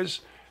happen is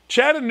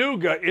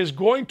Chattanooga is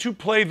going to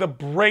play the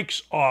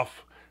brakes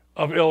off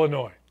of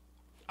Illinois.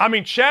 I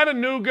mean,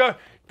 Chattanooga,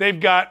 they've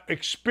got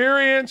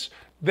experience.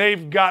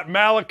 They've got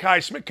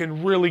Malachi Smith,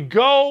 can really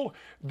go.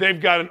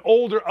 They've got an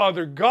older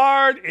other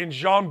guard in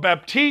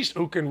Jean-Baptiste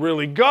who can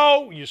really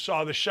go. You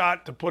saw the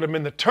shot to put him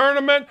in the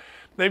tournament.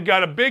 They've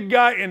got a big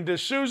guy in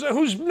D'Souza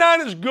who's not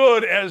as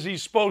good as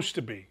he's supposed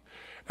to be.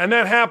 And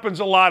that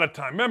happens a lot of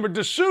time. Remember,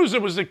 D'Souza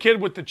was the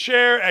kid with the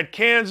chair at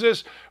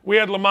Kansas. We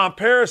had Lamont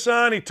Paris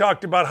on. He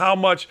talked about how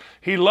much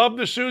he loved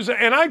D'Souza,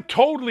 and I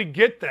totally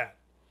get that.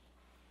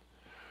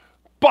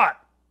 But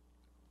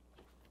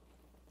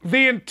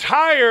the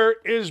entire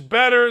is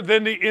better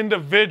than the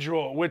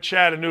individual with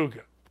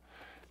Chattanooga.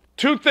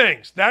 Two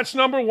things. That's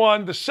number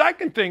one. The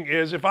second thing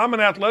is, if I'm an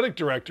athletic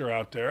director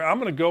out there, I'm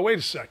going to go, wait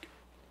a second.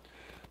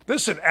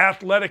 This is an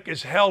athletic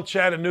as hell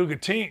Chattanooga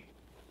team.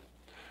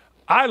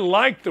 I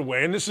like the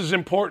way, and this is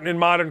important in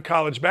modern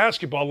college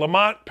basketball,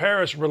 Lamont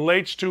Paris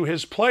relates to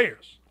his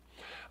players.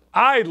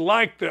 I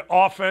like the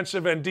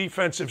offensive and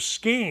defensive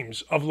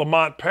schemes of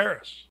Lamont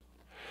Paris.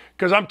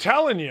 Because I'm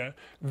telling you,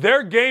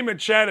 their game at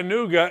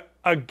Chattanooga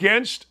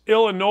against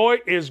Illinois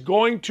is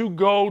going to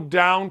go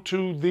down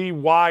to the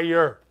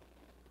wire.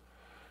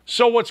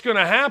 So what's going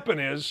to happen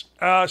is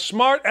a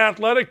smart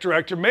athletic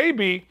director,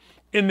 maybe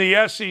in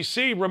the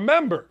SEC,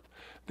 remember,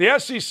 the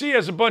SEC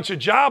has a bunch of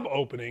job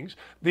openings.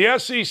 The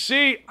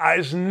SEC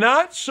is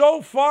not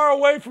so far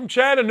away from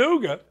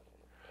Chattanooga. I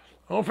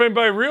don't know if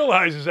anybody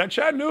realizes that.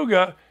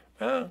 Chattanooga,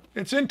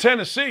 it's in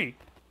Tennessee.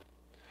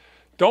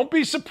 Don't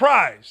be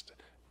surprised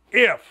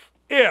if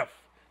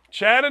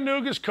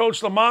Chattanooga's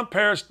coach Lamont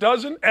Paris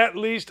doesn't at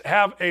least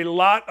have a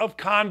lot of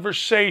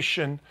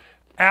conversation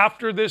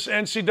after this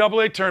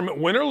NCAA tournament,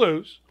 win or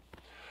lose,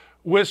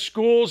 with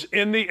schools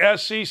in the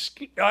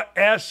SEC.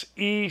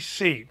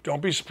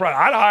 Don't be surprised.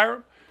 I'd hire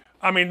him.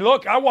 I mean,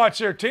 look, I watch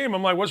their team.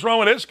 I'm like, what's wrong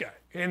with this guy?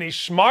 and he's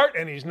smart,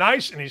 and he's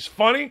nice, and he's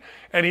funny,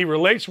 and he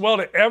relates well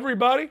to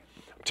everybody.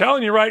 I'm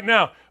telling you right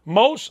now,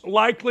 most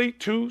likely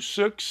to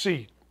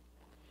succeed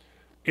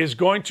is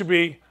going to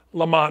be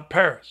Lamont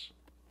Paris.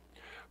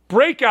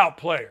 Breakout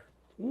player.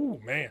 Ooh,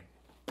 man.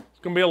 It's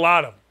going to be a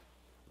lot of them.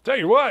 Tell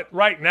you what,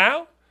 right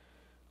now,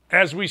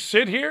 as we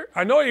sit here,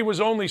 I know he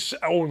was only, it's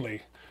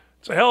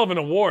a hell of an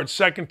award,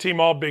 second team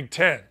All Big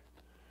Ten.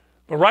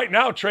 But right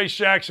now, Trace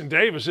Jackson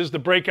Davis is the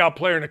breakout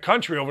player in the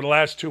country over the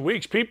last 2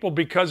 weeks. People,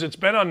 because it's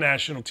been on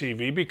national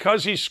TV,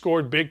 because he's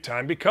scored big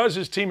time, because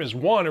his team has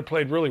won or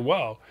played really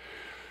well,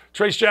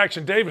 Trace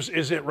Jackson Davis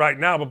is it right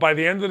now. But by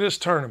the end of this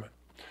tournament,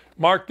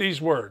 mark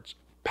these words,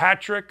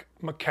 Patrick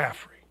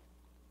McCaffrey.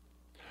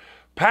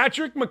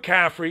 Patrick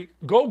McCaffrey,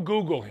 go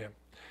Google him.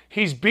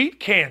 He's beat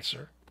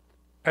cancer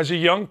as a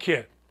young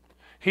kid.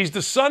 He's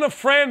the son of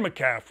Fran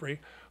McCaffrey,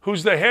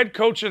 who's the head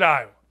coach at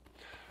Iowa.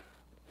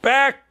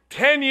 Back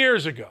 10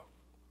 years ago,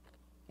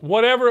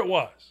 whatever it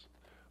was,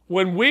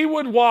 when we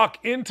would walk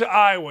into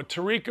Iowa,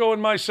 Tirico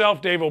and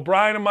myself, Dave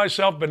O'Brien and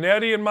myself,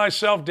 Benetti and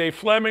myself, Dave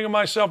Fleming and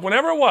myself,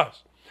 whenever it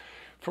was,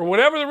 for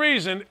whatever the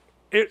reason,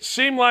 it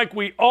seemed like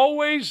we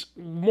always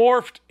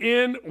morphed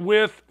in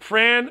with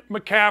Fran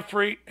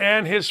McCaffrey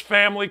and his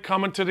family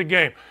coming to the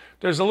game.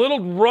 There's a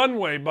little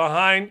runway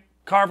behind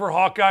Carver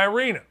Hawkeye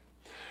Arena.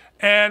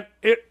 And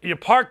you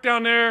park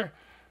down there.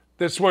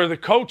 That's where the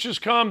coaches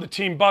come, the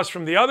team bus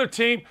from the other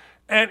team.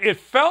 And it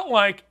felt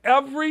like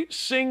every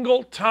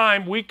single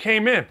time we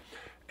came in,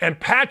 and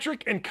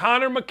Patrick and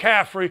Connor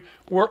McCaffrey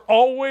were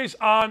always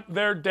on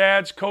their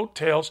dad's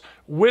coattails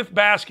with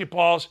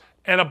basketballs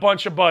and a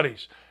bunch of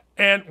buddies.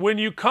 And when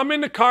you come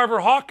into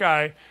Carver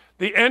Hawkeye,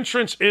 the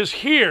entrance is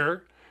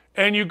here,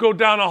 and you go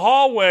down a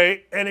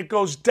hallway, and it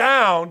goes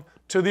down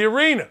to the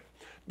arena.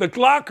 The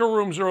locker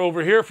rooms are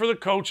over here for the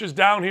coaches,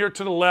 down here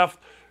to the left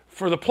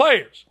for the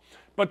players.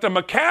 But the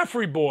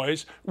McCaffrey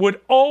boys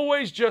would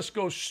always just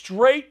go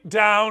straight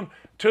down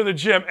to the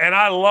gym, and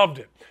I loved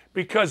it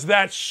because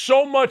that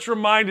so much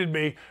reminded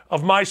me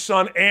of my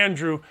son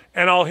Andrew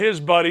and all his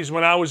buddies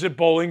when I was at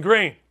Bowling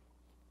Green.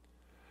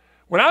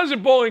 When I was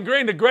at Bowling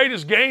Green, the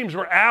greatest games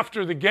were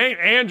after the game.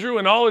 Andrew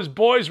and all his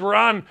boys were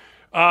on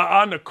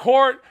the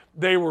court.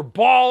 They were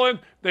balling.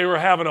 They were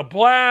having a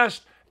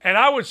blast. And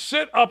I would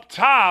sit up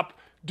top,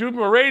 do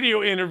my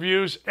radio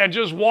interviews, and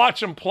just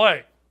watch them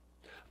play.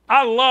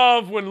 I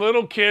love when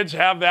little kids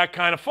have that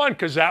kind of fun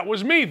because that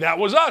was me. That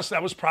was us.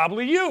 That was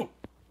probably you.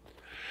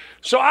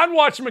 So I'd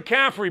watch the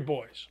McCaffrey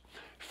boys.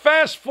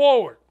 Fast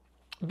forward.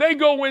 They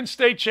go win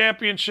state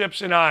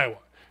championships in Iowa.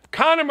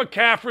 Connor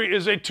McCaffrey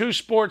is a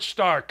two-sport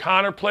star.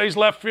 Connor plays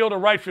left field or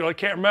right field, I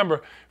can't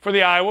remember, for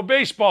the Iowa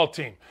baseball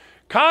team.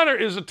 Connor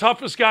is the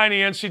toughest guy in the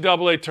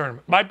NCAA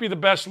tournament. Might be the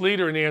best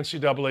leader in the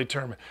NCAA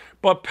tournament.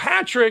 But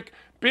Patrick,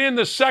 being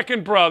the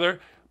second brother,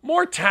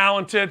 more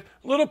talented,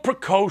 a little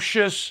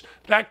precocious,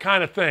 that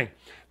kind of thing.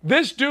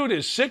 This dude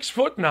is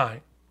 6'9".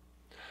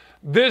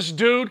 This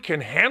dude can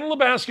handle a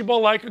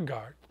basketball like a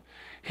guard.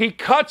 He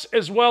cuts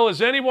as well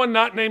as anyone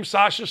not named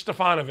Sasha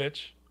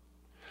Stefanovic.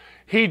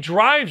 He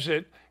drives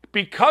it.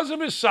 Because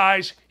of his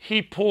size,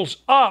 he pulls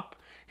up.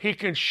 He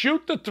can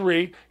shoot the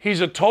three. He's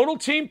a total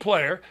team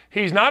player.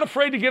 He's not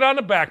afraid to get on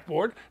the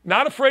backboard,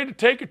 not afraid to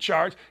take a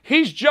charge.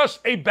 He's just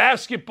a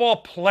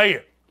basketball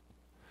player.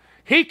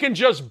 He can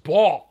just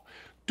ball.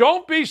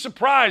 Don't be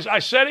surprised. I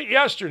said it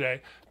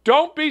yesterday.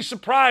 Don't be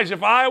surprised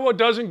if Iowa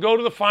doesn't go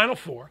to the Final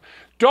Four.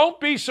 Don't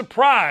be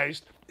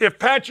surprised if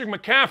Patrick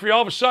McCaffrey,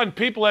 all of a sudden,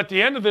 people at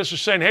the end of this are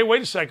saying, hey,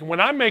 wait a second,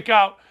 when I make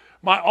out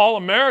my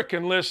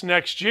All-American list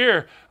next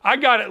year, I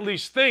got to at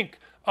least think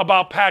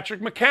about Patrick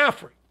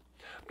McCaffrey.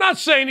 I'm not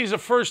saying he's a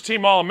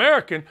first-team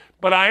All-American,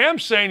 but I am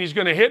saying he's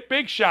going to hit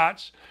big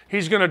shots.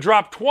 He's going to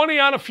drop 20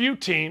 on a few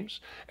teams.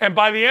 And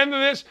by the end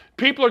of this,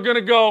 people are going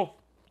to go,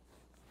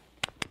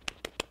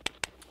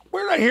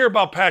 where did I hear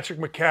about Patrick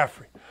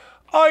McCaffrey?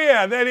 Oh,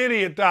 yeah, that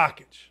idiot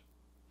Dakich.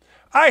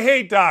 I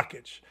hate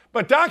Dakich.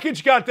 But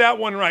Dakich got that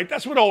one right.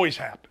 That's what always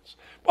happens.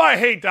 Well, I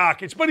hate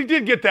Dakich, but he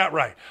did get that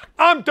right.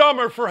 I'm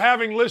dumber for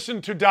having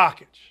listened to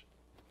Dakich.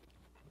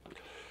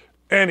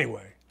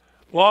 Anyway,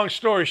 long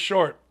story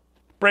short,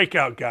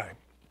 breakout guy,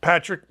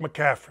 Patrick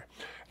McCaffrey.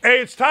 Hey,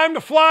 it's time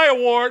to fly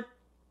award.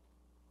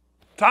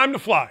 Time to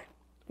fly.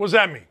 What does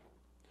that mean?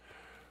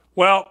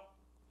 Well,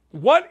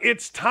 what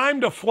it's time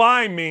to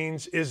fly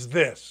means is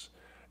this.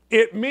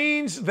 It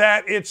means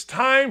that it's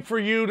time for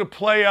you to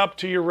play up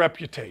to your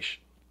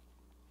reputation.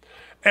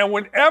 And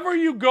whenever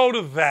you go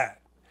to that,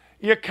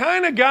 you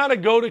kind of got to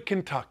go to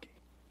Kentucky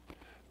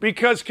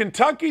because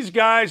Kentucky's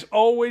guys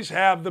always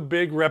have the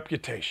big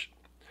reputation.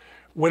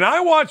 When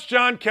I watched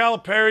John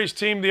Calipari's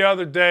team the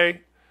other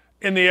day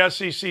in the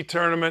SEC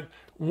tournament,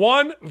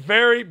 one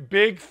very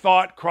big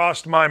thought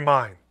crossed my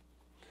mind.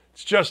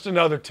 It's just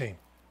another team.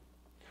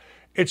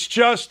 It's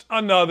just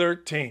another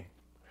team.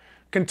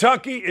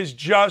 Kentucky is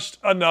just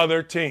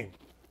another team.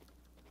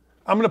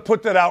 I'm going to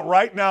put that out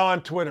right now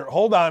on Twitter.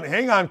 Hold on.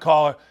 Hang on,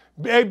 caller.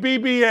 Hey,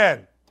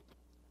 BBN.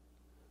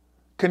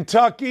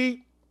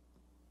 Kentucky.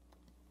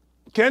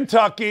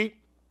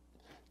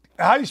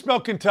 How do you spell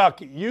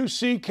Kentucky?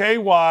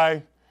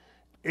 UCKY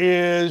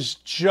is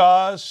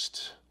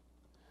just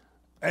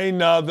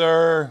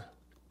another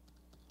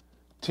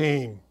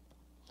team.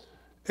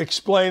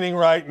 Explaining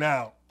right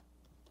now.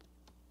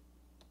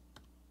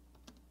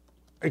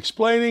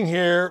 Explaining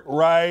here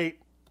right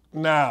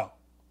now.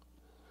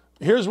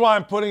 Here's why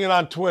I'm putting it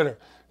on Twitter.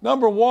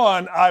 Number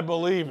one, I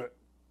believe it.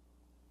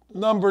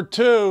 Number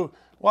two,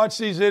 watch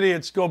these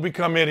idiots go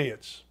become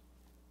idiots.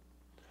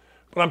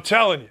 But I'm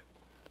telling you,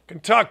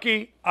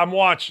 Kentucky, I'm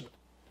watching it.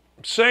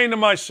 I'm saying to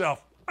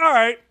myself, all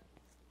right,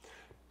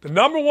 the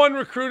number one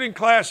recruiting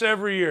class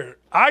every year.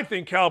 I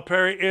think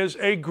Calipari is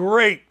a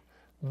great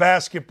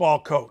basketball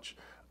coach.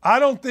 I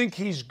don't think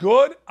he's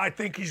good. I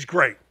think he's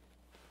great.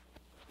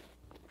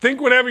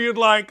 Think whatever you'd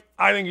like.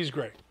 I think he's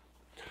great.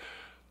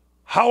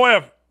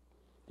 However,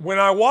 when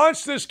I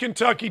watch this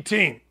Kentucky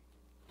team,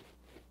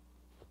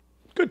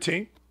 good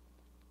team,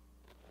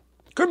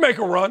 could make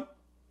a run,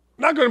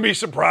 not going to be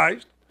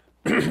surprised,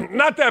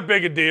 not that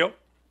big a deal.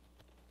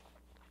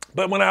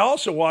 But when I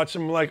also watch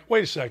them, I'm like,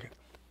 wait a second.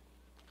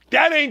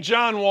 That ain't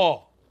John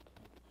Wall.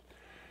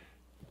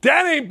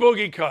 That ain't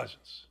Boogie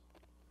Cousins.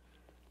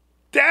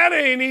 That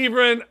ain't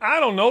even, I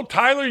don't know,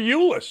 Tyler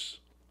Ulis.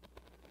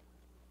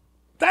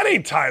 That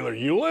ain't Tyler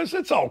Ulis.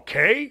 It's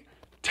okay.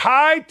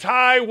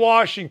 Ty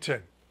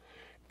Washington.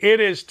 It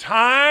is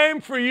time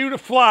for you to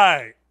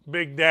fly,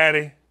 Big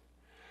Daddy.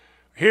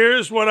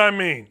 Here's what I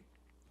mean.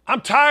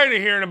 I'm tired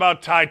of hearing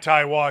about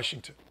Ty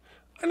Washington.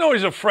 I know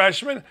he's a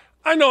freshman.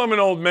 I know I'm an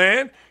old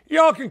man.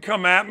 Y'all can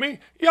come at me.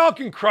 Y'all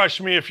can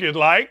crush me if you'd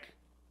like.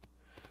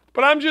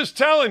 But I'm just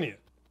telling you,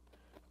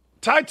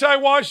 Ty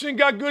Washington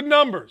got good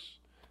numbers.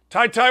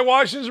 Ty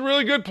Washington's a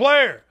really good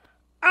player.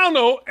 I don't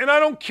know, and I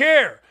don't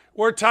care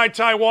where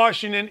Ty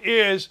Washington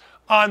is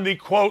on the,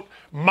 quote,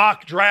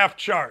 mock draft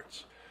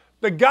charts.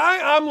 The guy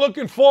I'm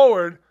looking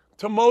forward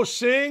to most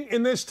seeing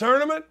in this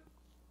tournament,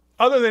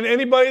 other than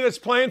anybody that's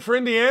playing for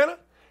Indiana,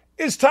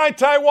 is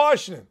Ty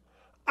Washington.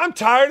 I'm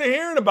tired of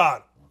hearing about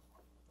him.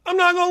 I'm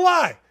not going to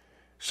lie.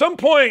 Some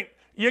point,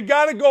 you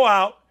got to go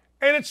out,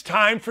 and it's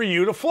time for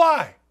you to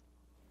fly.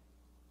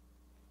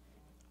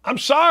 I'm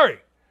sorry.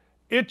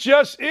 It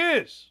just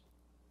is.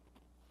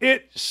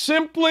 It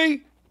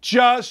simply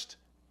just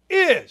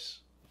is.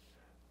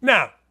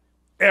 Now,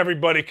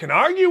 everybody can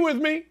argue with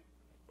me.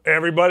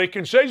 Everybody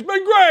can say he's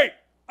been great.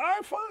 All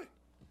right, fine.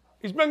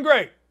 He's been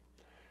great.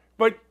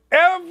 But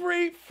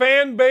every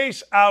fan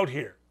base out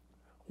here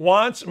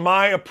wants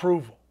my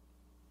approval.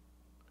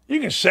 You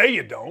can say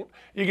you don't.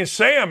 You can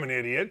say I'm an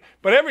idiot.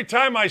 But every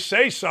time I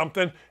say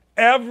something,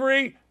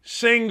 every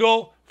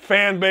single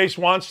fan base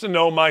wants to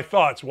know my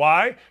thoughts.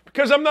 Why?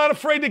 Because I'm not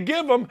afraid to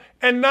give them.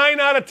 And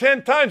 9 out of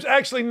 10 times,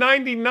 actually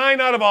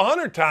 99 out of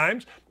 100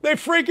 times, they're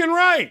freaking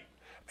right.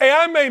 Hey,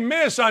 I may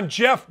miss on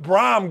Jeff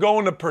Brom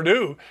going to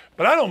Purdue,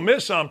 but I don't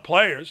miss on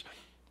players.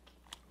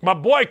 My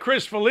boy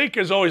Chris Fallica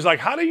is always like,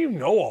 how do you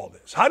know all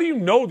this? How do you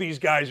know these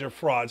guys are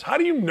frauds? How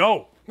do you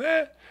know?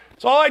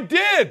 That's all I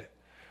did.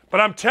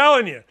 But I'm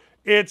telling you,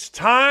 it's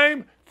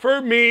time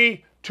for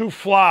me to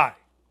fly.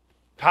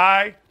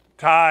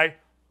 Ty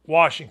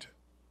Washington.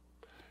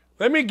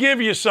 Let me give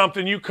you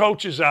something, you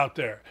coaches out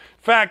there.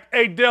 In fact,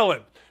 hey,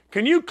 Dylan,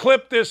 can you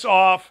clip this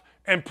off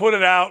and put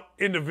it out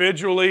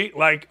individually,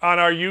 like on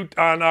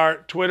our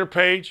Twitter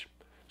page,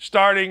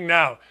 starting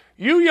now?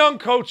 You young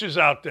coaches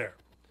out there,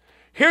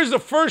 here's the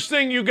first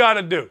thing you got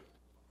to do.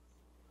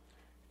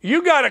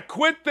 You got to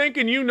quit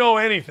thinking you know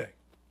anything.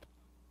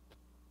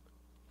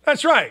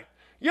 That's right.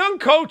 Young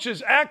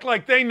coaches act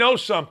like they know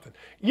something.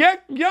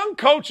 Yet young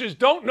coaches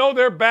don't know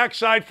their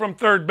backside from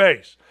third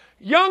base.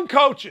 Young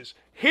coaches,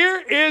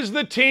 here is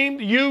the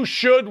team you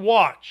should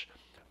watch.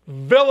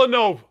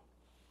 Villanova.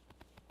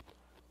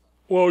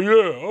 Well,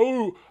 yeah.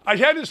 Oh, I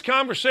had this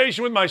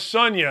conversation with my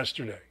son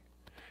yesterday.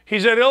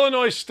 He's at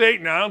Illinois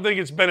State now. I don't think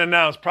it's been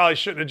announced. Probably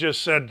shouldn't have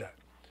just said that.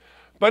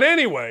 But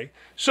anyway,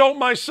 so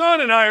my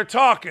son and I are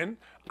talking.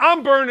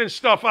 I'm burning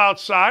stuff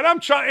outside. I'm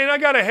trying, and I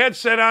got a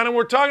headset on, and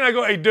we're talking. I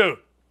go, hey, dude,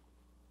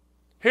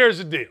 here's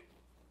the deal.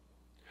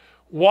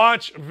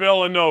 Watch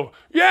Villanova.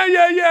 Yeah,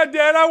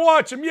 Dad, I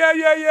watch him. Yeah,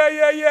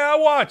 I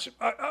watch him.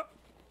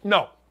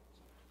 No.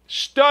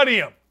 Study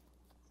him.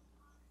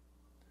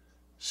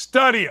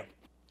 Study him.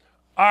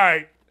 All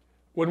right.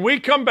 When we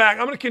come back,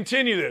 I'm going to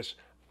continue this.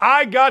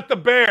 I got the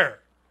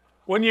bear.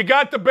 When you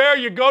got the bear,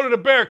 you go to the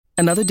bear.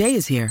 Another day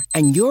is here,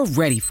 and you're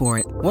ready for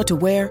it. What to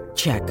wear?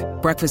 Check.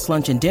 Breakfast,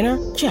 lunch, and dinner?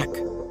 Check.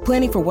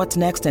 Planning for what's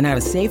next and how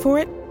to save for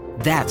it?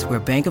 That's where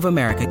Bank of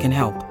America can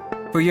help.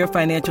 For your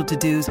financial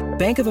to-dos,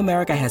 Bank of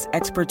America has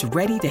experts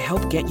ready to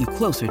help get you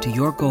closer to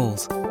your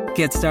goals.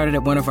 Get started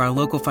at one of our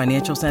local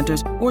financial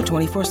centers or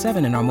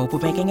 24/7 in our mobile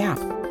banking app.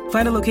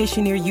 Find a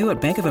location near you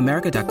at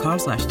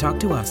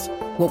bankofamerica.com/talktous.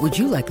 What would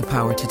you like the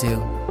power to do?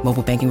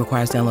 Mobile banking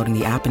requires downloading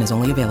the app and is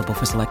only available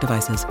for select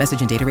devices.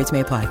 Message and data rates may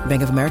apply.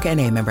 Bank of America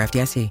N.A., member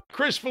FDIC.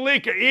 Chris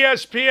Fallica,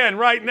 ESPN,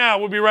 right now.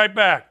 We'll be right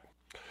back.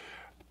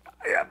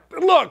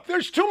 Look,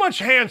 there's too much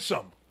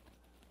handsome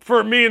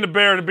for me and the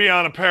bear to be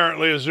on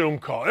apparently a Zoom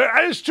call.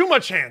 It's too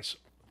much handsome.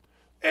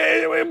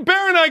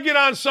 Bear and I get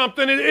on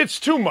something, it's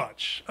too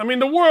much. I mean,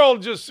 the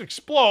world just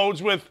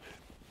explodes with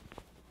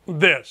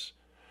this.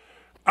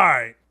 All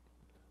right.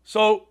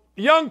 So,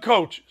 young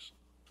coaches,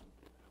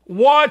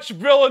 watch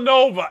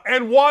Villanova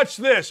and watch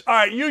this. All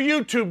right, you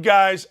YouTube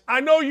guys, I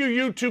know you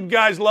YouTube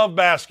guys love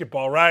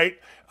basketball, right?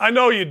 I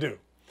know you do.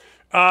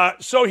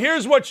 So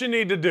here's what you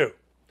need to do.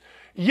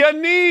 You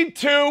need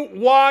to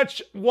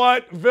watch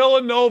what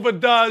Villanova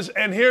does,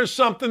 and here's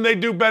something they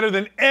do better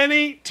than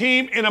any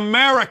team in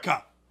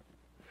America.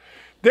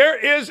 There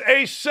is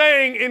a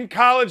saying in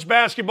college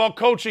basketball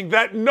coaching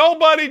that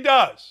nobody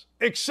does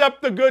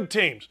except the good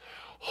teams.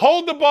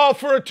 Hold the ball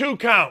for a 2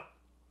 count.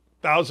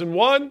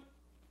 1,001,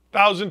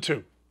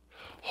 1,002.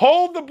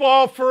 Hold the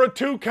ball for a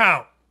 2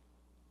 count.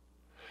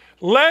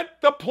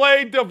 Let the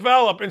play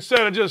develop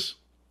instead of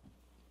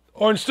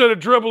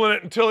dribbling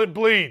it until it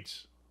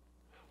bleeds.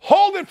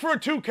 Hold it for a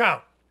 2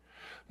 count.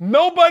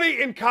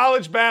 Nobody in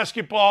college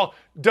basketball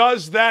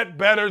does that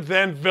better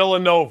than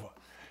Villanova.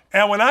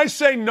 And when I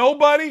say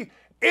nobody,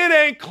 it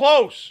ain't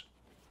close.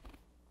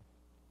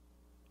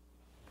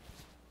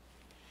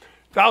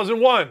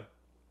 1,001,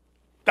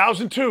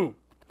 1,002.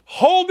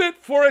 Hold it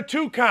for a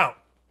 2 count.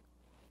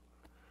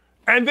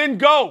 And then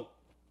go.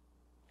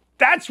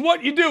 That's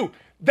what you do.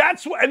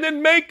 And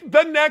then make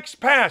the next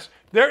pass.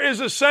 There is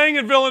a saying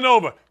in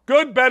Villanova,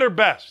 good, better,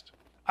 best.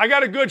 I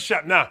got a good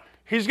shot. Now,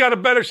 he's got a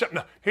better shot.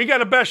 No, he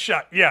got a best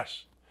shot.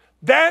 Yes.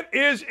 That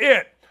is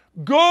it.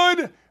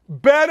 Good,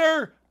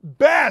 better,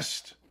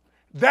 best.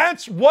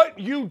 That's what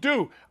you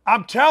do.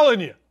 I'm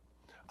telling you.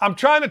 I'm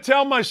trying to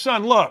tell my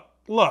son, look.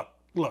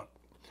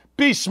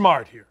 Be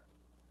smart here.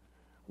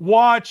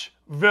 Watch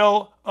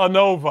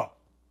Villanova.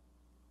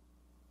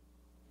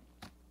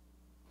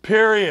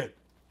 Period.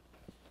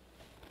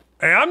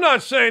 And I'm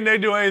not saying they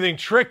do anything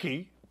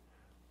tricky,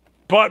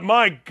 but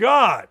my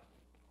God,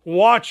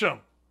 watch them.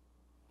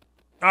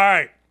 All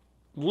right,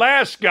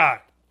 last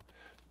guy.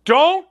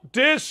 Don't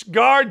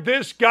discard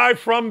this guy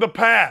from the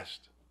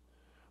past.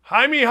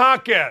 Jaime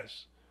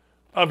Jaquez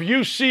of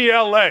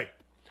UCLA.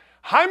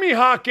 Jaime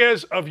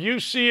Jaquez of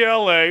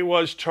UCLA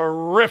was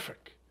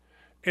terrific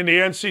in the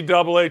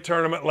NCAA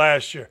tournament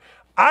last year.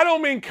 I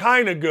don't mean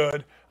kind of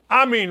good.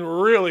 I mean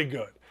really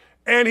good.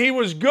 And he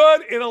was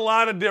good in a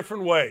lot of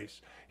different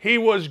ways. He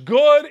was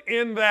good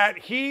in that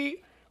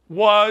he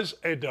was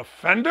a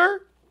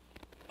defender,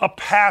 a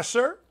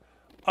passer,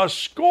 a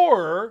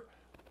scorer,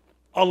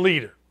 a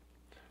leader.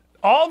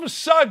 All of a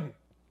sudden,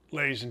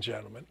 ladies and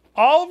gentlemen,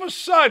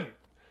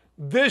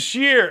 this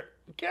year,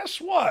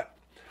 guess what?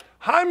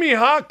 Jaime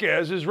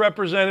Jaquez is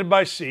represented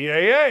by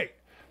CAA.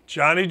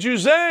 Johnny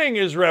Juzang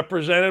is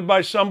represented by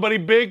somebody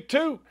big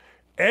too.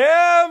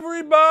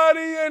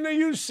 Everybody in the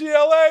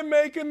UCLA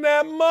making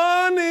that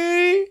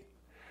money.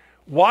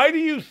 Why do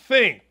you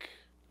think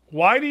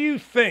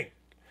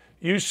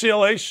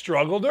UCLA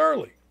struggled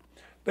early?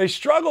 They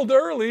struggled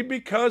early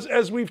because,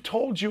 as we've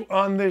told you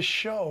on this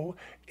show,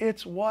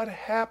 it's what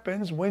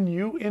happens when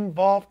you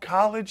involve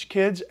college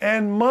kids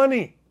and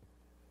money.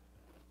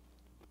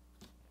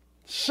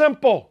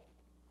 Simple.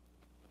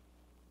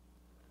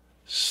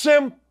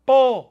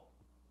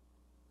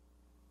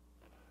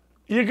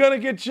 You're going to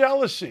get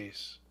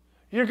jealousies.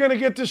 You're going to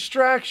get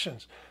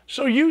distractions.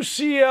 So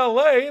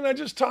UCLA, and I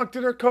just talked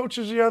to their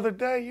coaches the other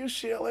day,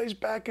 UCLA's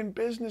back in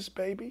business,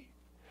 baby.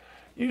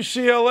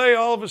 UCLA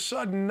all of a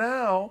sudden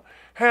now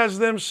has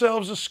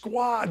themselves a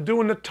squad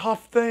doing the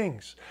tough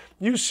things.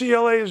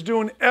 UCLA is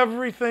doing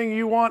everything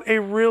you want a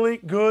really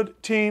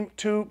good team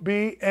to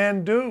be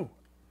and do.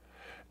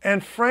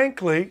 And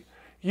frankly,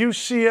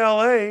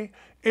 UCLA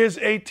is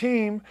a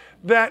team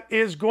that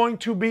is going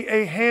to be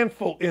a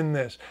handful in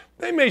this.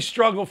 They may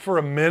struggle for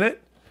a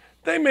minute.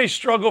 They may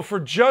struggle for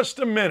just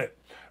a minute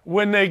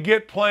when they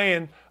get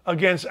playing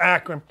against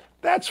Akron.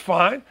 That's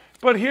fine,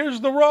 but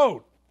here's the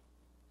road.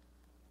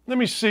 Let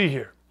me see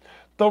here.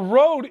 The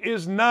road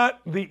is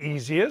not the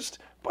easiest,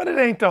 but it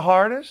ain't the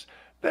hardest.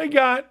 They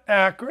got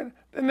Akron,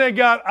 then they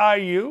got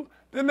IU,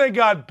 then they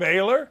got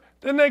Baylor,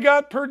 then they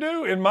got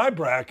Purdue in my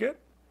bracket.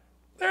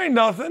 There ain't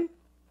nothing.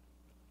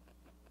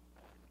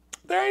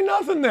 There ain't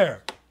nothing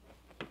there.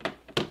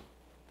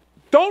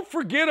 Don't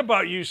forget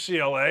about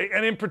UCLA,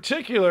 and in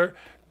particular,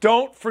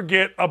 don't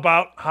forget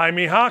about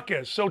Jaime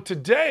Jaquez. So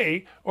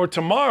today or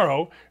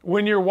tomorrow,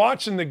 when you're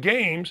watching the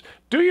games,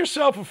 do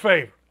yourself a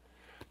favor.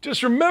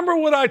 Just remember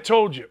what I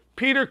told you.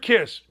 Peter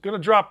Kiss, going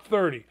to drop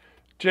 30.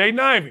 Jay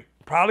Ivey,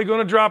 probably going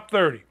to drop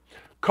 30.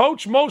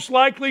 Coach most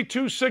likely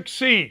to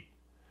succeed.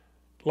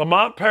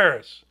 Lamont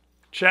Paris,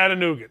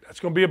 Chattanooga. That's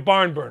going to be a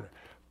barn burner.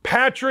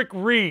 Patrick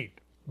Reed,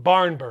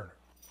 barn burner.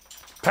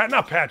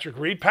 Not Patrick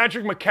Reed,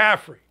 Patrick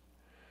McCaffrey.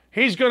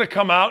 He's going to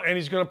come out and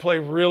he's going to play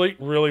really,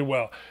 really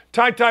well.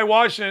 Ty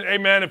Washington, hey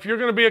man, if you're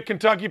going to be a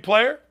Kentucky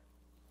player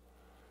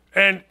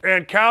and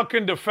Cal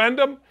can defend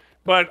him,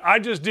 but I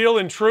just deal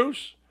in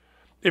truce.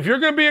 If you're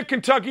going to be a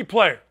Kentucky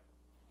player,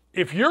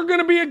 if you're going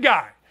to be a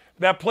guy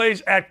that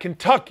plays at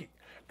Kentucky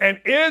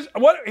and here's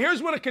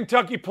what a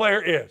Kentucky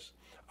player is.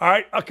 All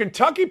right, a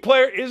Kentucky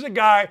player is a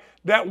guy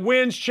that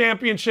wins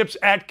championships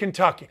at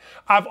Kentucky.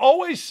 I've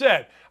always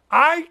said,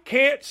 I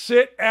can't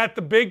sit at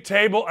the big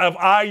table of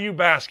IU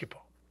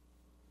basketball.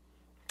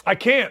 I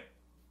can't.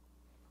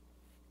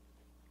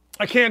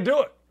 I can't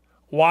do it.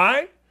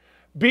 Why?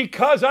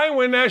 Because I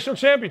win national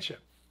championship.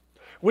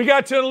 We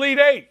got to Elite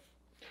Eight.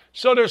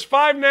 So there's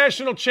 5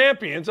 national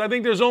champions. I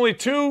think there's only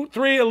 2,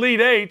 3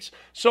 Elite Eights.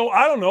 So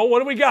I don't know. What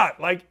do we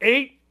got? Like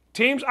 8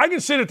 teams? I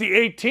can sit at the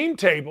 8-team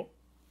table.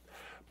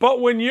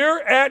 But when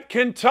you're at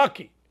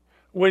Kentucky,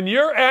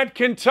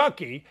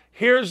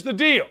 here's the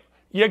deal.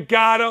 You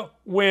got to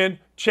win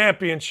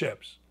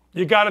championships.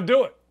 You got to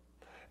do it.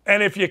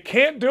 And if you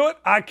can't do it,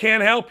 I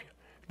can't help you.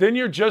 Then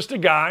you're just a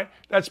guy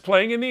that's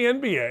playing in the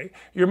NBA.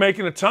 You're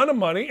making a ton of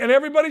money, and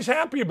everybody's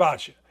happy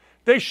about you.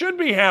 They should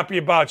be happy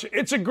about you.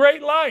 It's a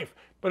great life.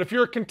 But if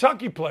you're a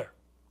Kentucky player,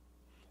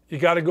 you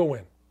got to go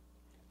win.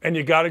 And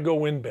you got to go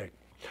win big.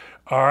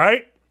 All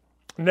right?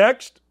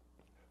 Next,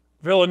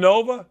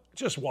 Villanova.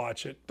 Just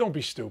watch it. Don't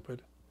be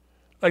stupid.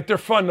 Like, they're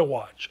fun to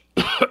watch.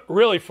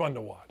 Really fun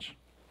to watch.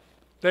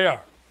 They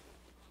are.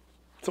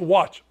 So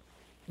watch.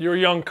 You're a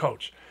young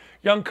coach.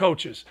 Young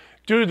coaches,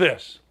 do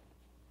this.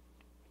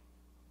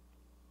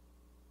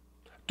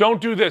 Don't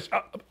do this.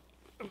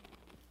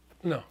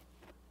 No.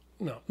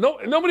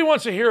 Nobody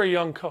wants to hear a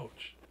young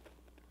coach.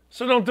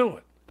 So don't do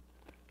it.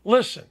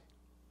 Listen.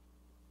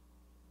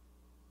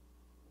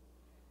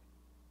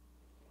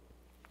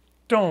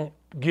 Don't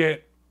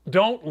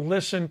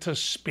listen to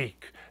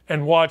speak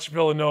and watch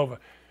Villanova.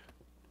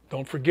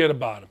 Don't forget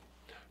about him.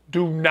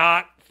 Do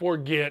not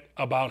forget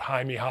about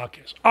Jaime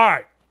Jaquez. All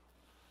right.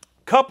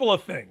 Couple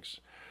of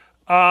things.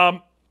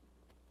 One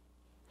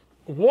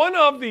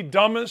of the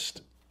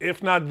dumbest,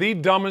 if not the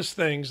dumbest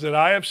things that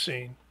I have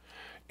seen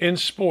in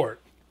sport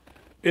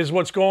is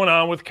what's going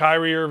on with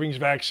Kyrie Irving's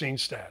vaccine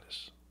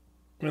status.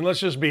 I mean,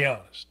 let's just be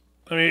honest.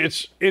 I mean,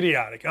 it's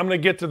idiotic. I'm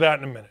going to get to that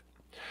in a minute.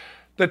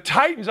 The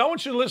Titans, I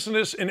want you to listen to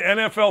this in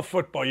NFL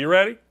football. You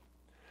ready?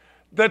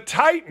 The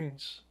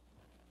Titans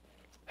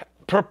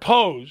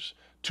propose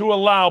to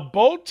allow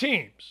both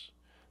teams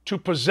to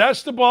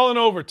possess the ball in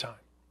overtime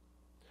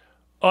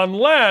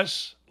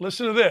unless,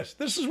 listen to this,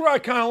 this is where I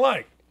kind of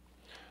like,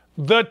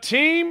 the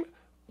team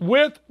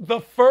with the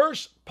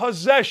first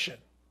possession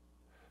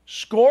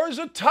scores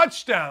a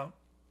touchdown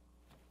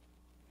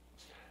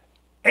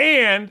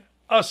and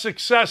a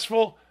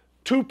successful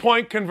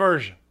 2-point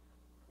conversion.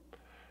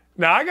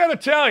 Now, I got to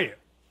tell you,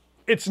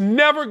 it's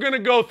never going to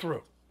go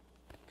through.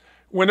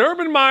 When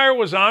Urban Meyer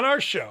was on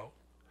our show,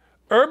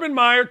 Urban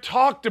Meyer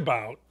talked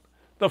about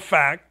the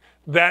fact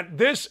that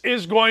this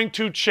is going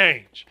to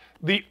change.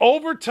 The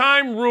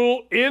overtime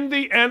rule in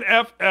the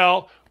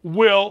NFL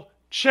will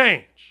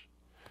change.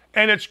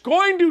 And it's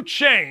going to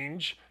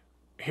change,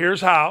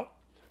 here's how,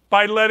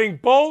 by letting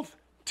both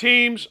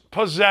teams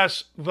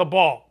possess the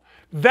ball.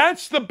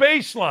 That's the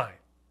baseline.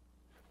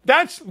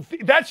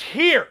 That's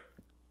here.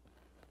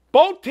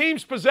 Both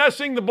teams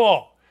possessing the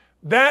ball.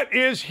 That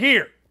is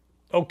here.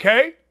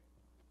 Okay?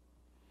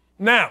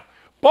 Now,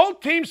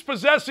 both teams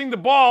possessing the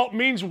ball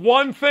means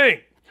one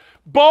thing.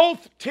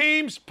 Both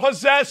teams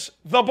possess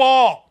the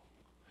ball.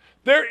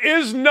 There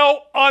is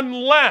no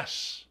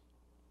unless.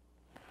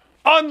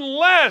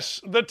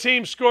 Unless the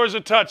team scores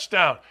a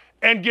touchdown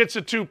and gets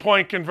a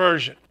 2-point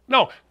conversion.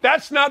 No,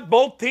 that's not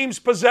both teams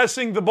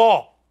possessing the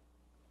ball.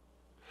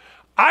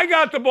 I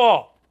got the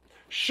ball.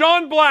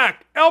 Sean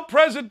Black, El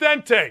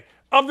Presidente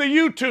of the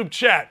YouTube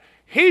chat,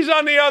 he's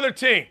on the other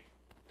team.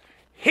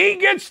 He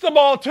gets the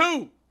ball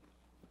too.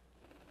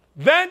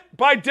 That,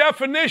 by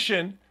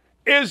definition,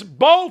 is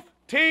both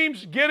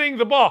teams getting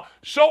the ball.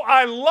 So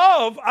I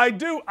love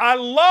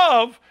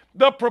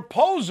the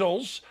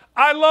proposals.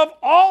 I love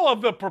all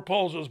of the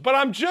proposals. But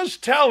I'm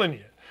just telling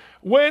you,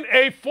 when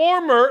a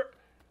former,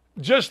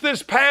 just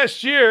this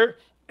past year,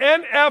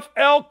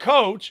 NFL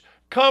coach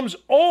comes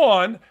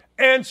on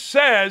and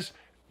says,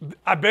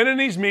 I've been in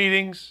these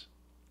meetings,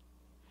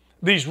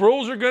 these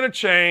rules are going to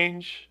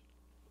change.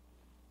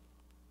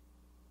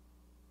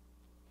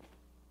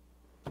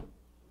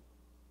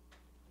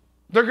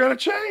 They're going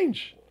to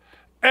change.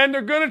 And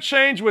they're going to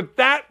change with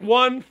that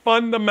one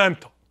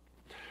fundamental.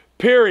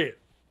 Period.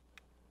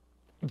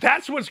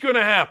 That's what's going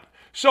to happen.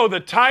 So the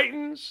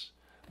Titans,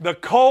 the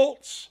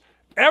Colts,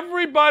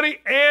 everybody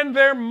and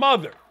their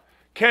mother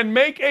can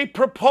make a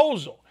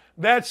proposal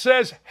that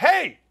says,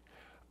 hey,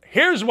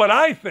 here's what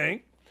I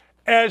think.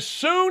 As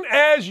soon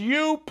as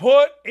you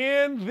put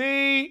in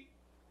the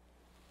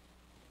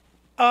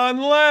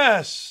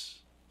unless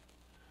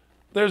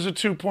there's a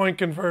 2-point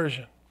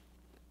conversion.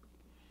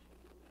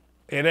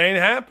 It ain't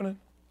happening.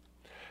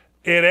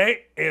 It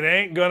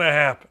ain't going to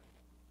happen.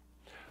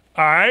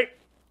 All right?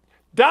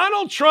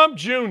 Donald Trump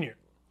Jr.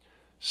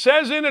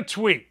 says in a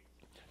tweet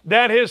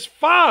that his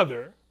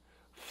father,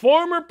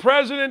 former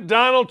President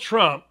Donald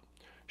Trump,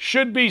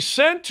 should be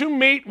sent to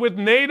meet with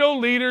NATO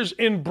leaders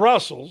in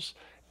Brussels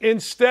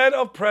instead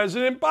of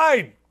President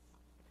Biden.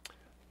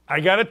 I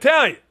got to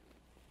tell you,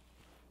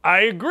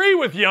 I agree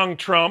with young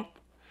Trump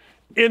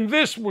in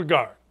this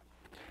regard.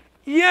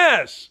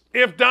 Yes,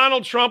 if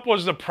Donald Trump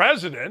was the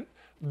president,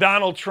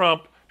 Donald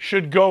Trump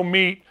should go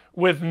meet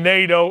with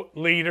NATO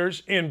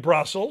leaders in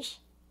Brussels.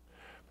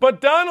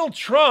 But Donald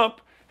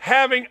Trump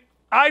having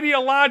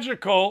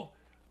ideological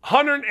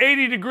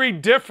 180-degree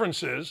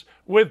differences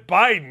with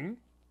Biden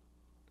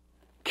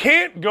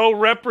can't go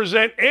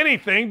represent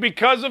anything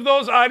because of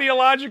those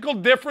ideological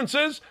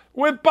differences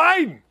with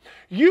Biden.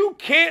 You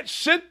can't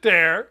sit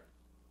there,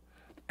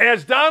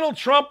 as Donald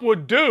Trump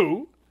would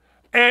do,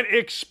 and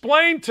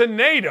explain to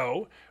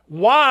NATO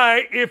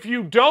why, if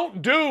you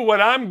don't do what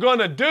I'm going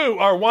to do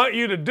or want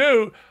you to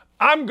do,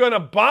 I'm going to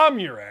bomb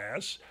your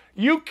ass.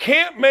 You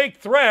can't make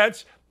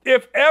threats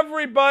if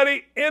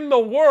everybody in the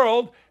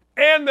world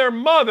and their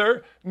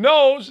mother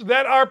knows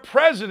that our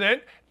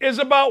president is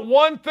about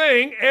one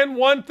thing and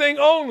one thing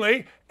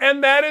only,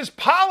 and that is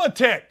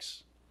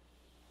politics.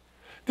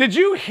 Did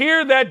you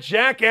hear that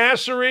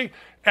jackassery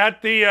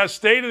at the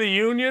State of the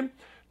Union?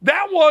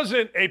 That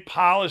wasn't a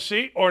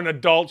policy or an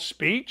adult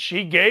speech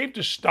he gave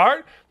to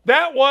start.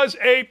 That was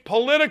a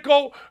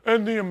political,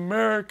 and the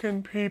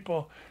American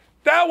people.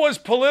 That was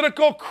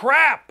political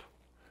crap.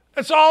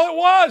 That's all it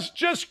was,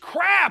 just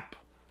crap.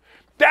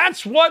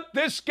 That's what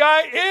this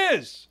guy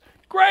is.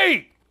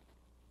 Great.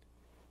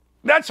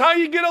 That's how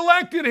you get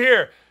elected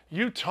here.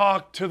 You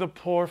talk to the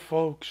poor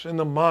folks and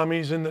the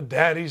mommies and the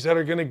daddies that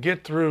are going to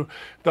get through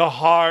the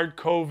hard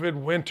COVID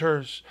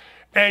winters.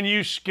 And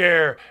you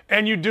scare,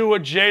 and you do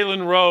what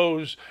Jalen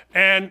Rose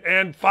and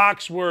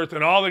Foxworth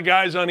and all the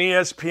guys on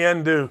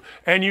ESPN do.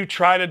 And you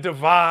try to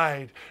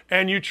divide,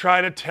 and you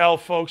try to tell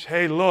folks,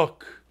 hey,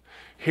 look,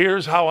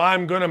 here's how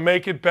I'm going to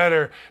make it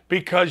better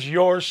because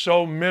you're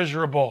so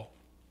miserable.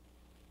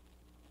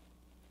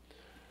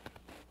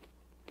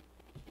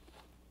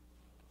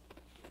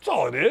 That's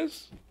all it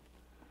is.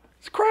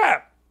 It's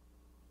crap.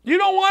 You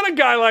don't want a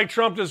guy like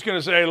Trump that's going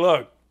to say,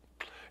 look,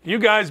 you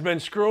guys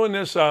been screwing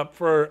this up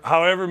for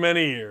however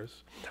many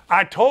years.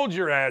 I told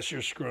your ass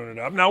you're screwing it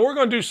up. Now we're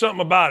going to do something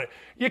about it.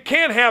 You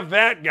can't have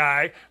that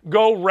guy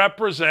go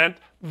represent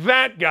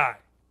that guy.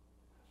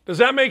 Does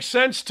that make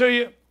sense to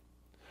you?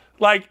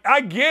 Like,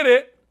 I get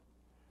it,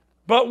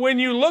 but when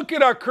you look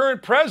at our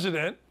current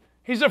president,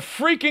 he's a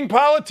freaking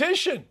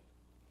politician.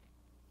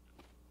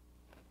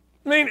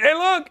 I mean, and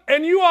look,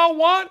 and you all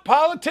want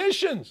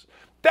politicians.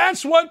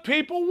 That's what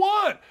people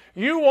want.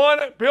 You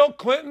want Bill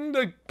Clinton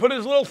to put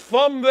his little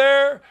thumb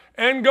there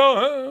and go,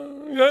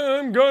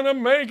 I'm going to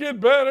make it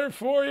better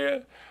for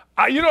you.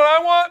 You know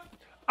what I want?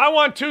 I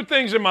want two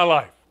things in my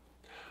life.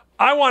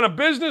 I want a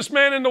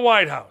businessman in the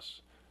White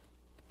House.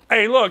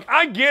 Hey, look,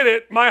 I get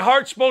it. My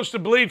heart's supposed to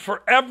bleed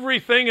for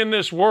everything in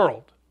this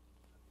world.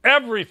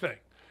 Everything.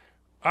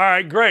 All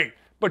right, great.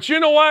 But you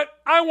know what?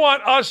 I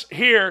want us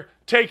here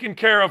taken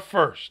care of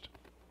first.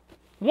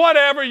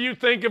 Whatever you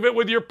think of it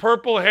with your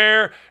purple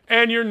hair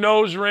and your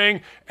nose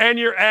ring and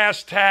your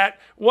ass tat,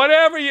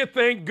 whatever you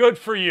think, good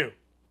for you.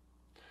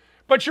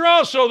 But you're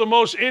also the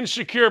most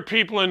insecure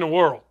people in the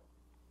world.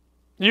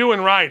 You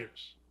and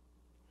writers.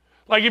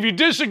 Like if you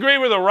disagree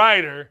with a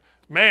writer,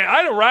 man,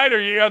 I had a writer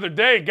the other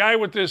day, a guy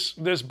with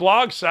this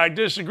blog site,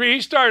 disagree.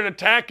 He started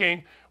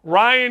attacking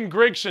Ryan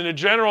Grigson, the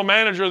general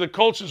manager of the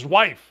Colts'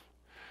 wife.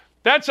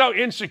 That's how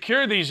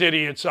insecure these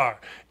idiots are.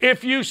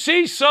 If you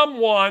see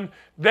someone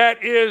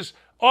that is,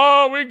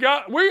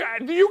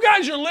 you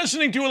guys are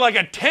listening to like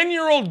a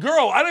 10-year-old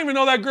girl. I don't even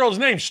know that girl's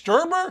name.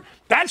 Sturber?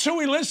 That's who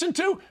we listen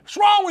to? What's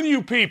wrong with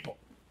you people?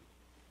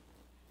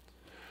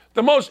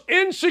 The most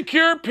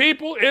insecure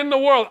people in the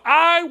world.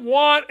 I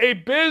want a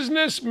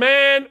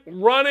businessman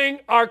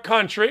running our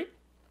country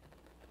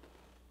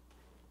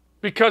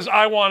because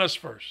I want us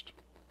first.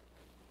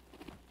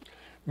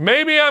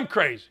 Maybe I'm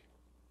crazy.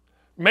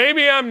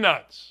 Maybe I'm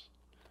nuts.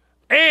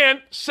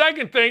 And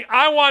second thing,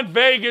 I want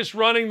Vegas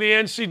running the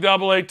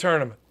NCAA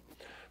tournament.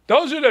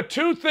 Those are the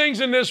two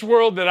things in this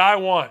world that I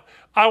want.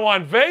 I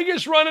want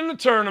Vegas running the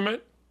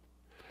tournament,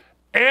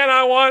 and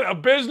I want a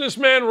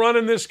businessman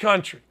running this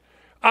country.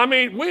 I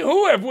mean,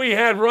 who have we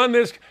had run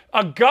this?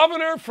 A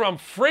governor from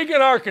friggin'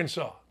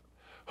 Arkansas.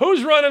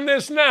 Who's running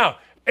this now?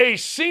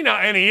 AC now,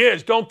 and he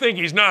is. Don't think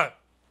he's not.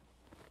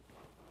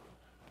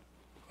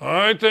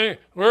 I think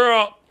we're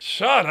all,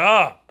 shut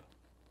up.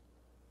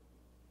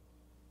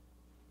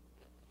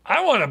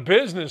 I want a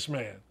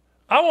businessman.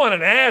 I want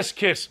an ass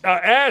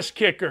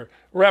kicker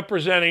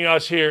representing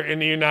us here in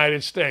the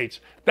United States.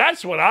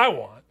 That's what I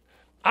want.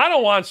 I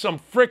don't want some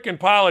frickin'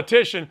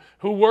 politician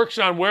who works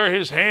on where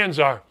his hands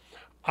are.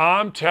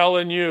 I'm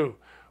telling you,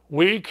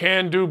 we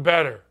can do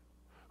better.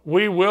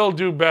 We will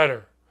do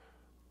better.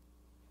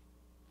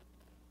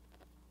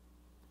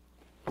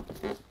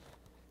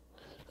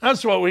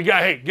 That's what we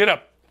got. Hey, get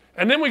up.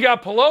 And then we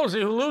got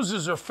Pelosi who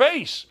loses her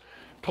face.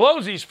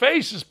 Pelosi's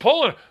face is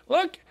pulling.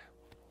 Look.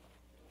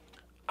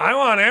 I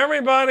want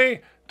everybody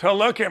to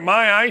look at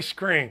my ice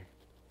cream.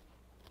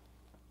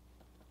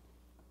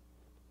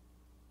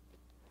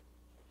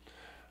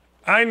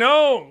 I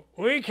know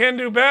we can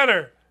do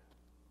better,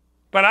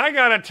 but I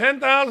got a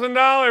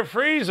 $10,000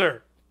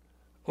 freezer.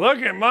 Look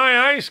at my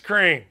ice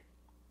cream.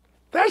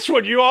 That's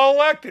what you all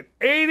elected.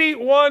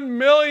 81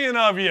 million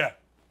of you.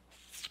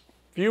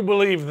 If you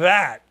believe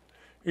that,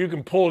 you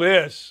can pull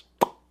this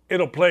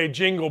it'll play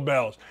Jingle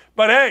Bells.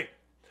 But hey,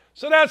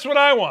 so that's what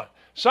I want.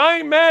 So I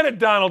ain't mad at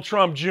Donald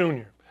Trump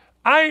Jr.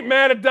 I ain't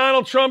mad at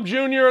Donald Trump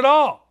Jr. at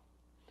all.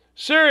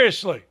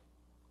 Seriously.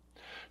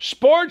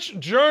 Sports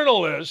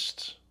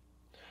journalist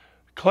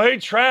Clay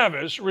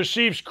Travis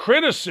receives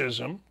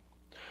criticism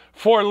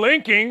for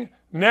linking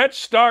Nets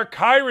star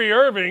Kyrie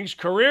Irving's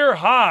career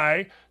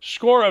high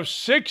score of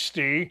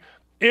 60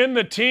 in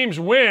the team's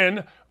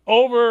win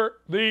over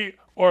the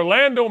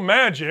Orlando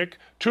Magic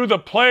to the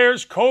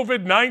player's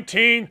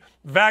COVID-19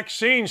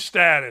 vaccine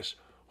status.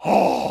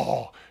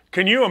 Oh,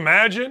 can you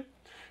imagine?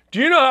 Do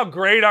you know how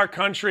great our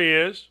country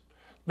is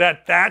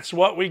that that's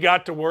what we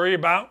got to worry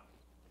about?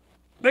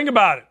 Think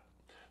about it.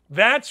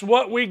 That's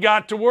what we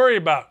got to worry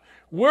about.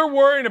 We're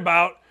worried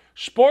about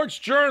sports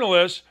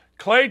journalist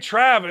Clay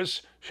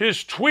Travis,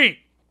 his tweet.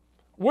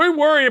 We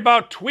worry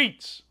about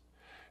tweets.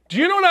 Do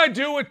you know what I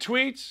do with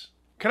tweets?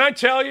 Can I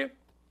tell you?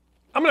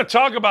 I'm going to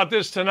talk about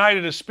this tonight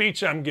at a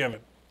speech I'm giving.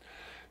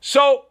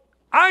 So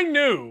I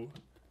knew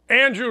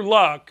Andrew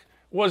Luck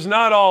was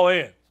not all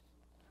in.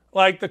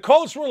 Like the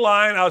Colts were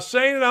lying. I was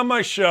saying it on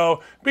my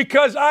show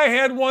because I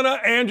had one of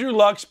Andrew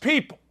Luck's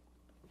people.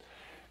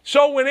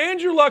 So when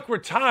Andrew Luck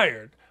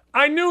retired,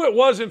 I knew it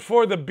wasn't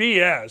for the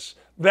BS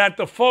that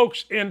the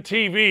folks in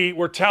TV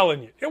were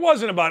telling you. It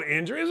wasn't about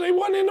injuries. He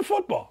wasn't into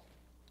football.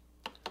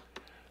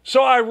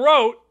 So I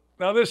wrote,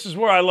 now this is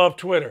where I love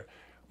Twitter.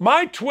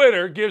 My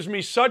Twitter gives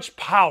me such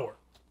power.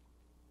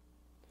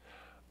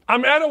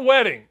 I'm at a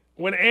wedding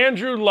when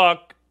Andrew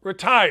Luck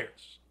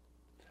retires.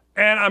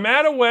 And I'm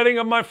at a wedding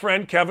of my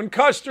friend Kevin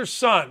Custer's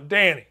son,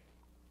 Danny.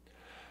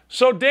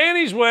 So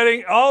Danny's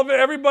wedding,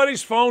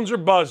 everybody's phones are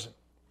buzzing.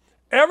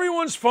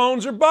 Everyone's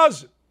phones are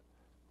buzzing.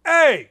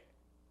 Hey,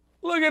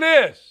 look at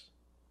this.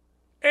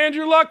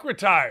 Andrew Luck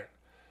retired.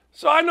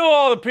 So I know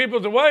all the people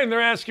at the wedding, they're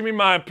asking me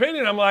my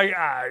opinion. I'm like,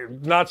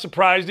 I'm not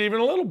surprised even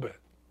a little bit.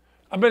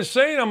 I've been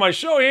saying on my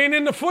show, he ain't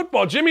into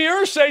football. Jimmy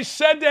Irsay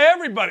said to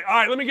everybody. All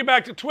right, let me get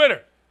back to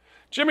Twitter.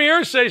 Jimmy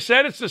Irsay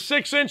said it's the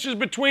 6 inches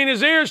between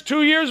his ears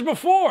 2 years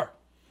before.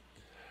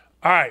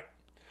 All right.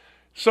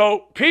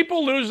 So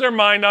people lose their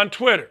mind on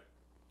Twitter,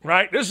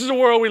 right? This is the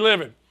world we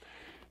live in.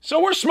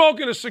 So we're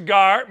smoking a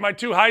cigar, my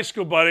two high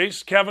school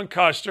buddies, Kevin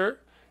Custer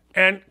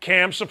and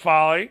Cam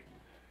Safali.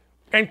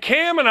 And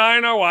Cam and I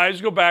and our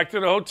wives go back to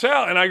the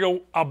hotel. And I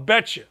go, I'll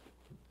bet you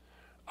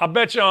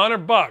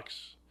 $100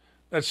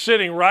 that's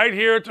sitting right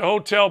here at the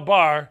hotel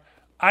bar,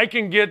 I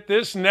can get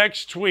this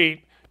next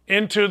tweet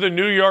into the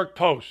New York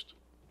Post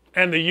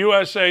and the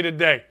USA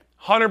Today.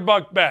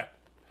 $100 bet.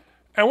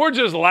 And we're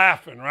just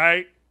laughing,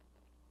 right?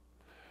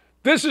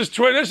 This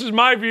is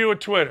my view of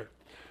Twitter.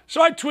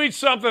 So I tweet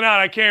something out.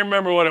 I can't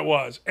remember what it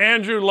was.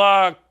 Andrew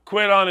Luck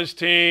quit on his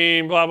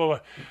team, blah, blah, blah.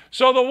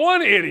 So the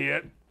one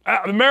idiot,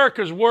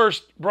 America's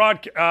worst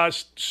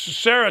broadcast,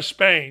 Sarah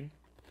Spain,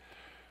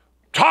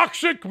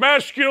 toxic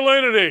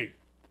masculinity.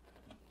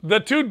 The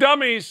two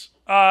dummies,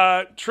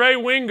 Trey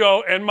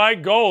Wingo and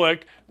Mike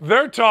Golick,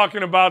 they're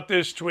talking about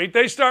this tweet.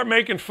 They start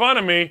making fun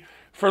of me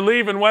for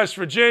leaving West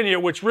Virginia,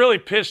 which really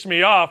pissed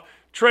me off.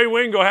 Trey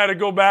Wingo had to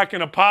go back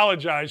and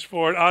apologize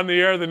for it on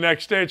the air the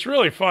next day. It's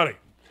really funny.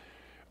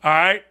 All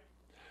right?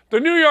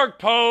 The New York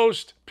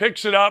Post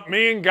picks it up.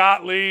 Me and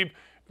Gottlieb.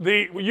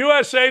 The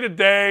USA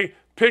Today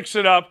picks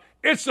it up.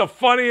 It's the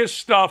funniest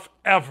stuff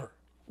ever.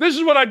 This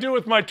is what I do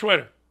with my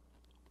Twitter.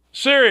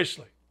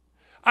 Seriously.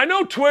 I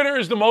know Twitter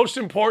is the most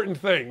important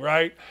thing,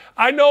 right?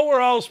 I know we're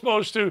all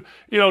supposed to,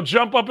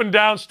 jump up and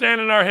down, stand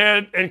in our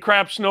head, and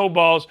crap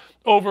snowballs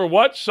over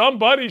what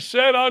somebody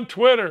said on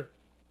Twitter.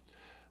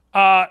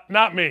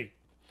 Not me.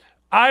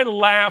 I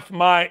laugh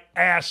my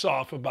ass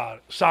off about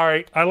it.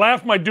 Sorry. I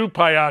laugh my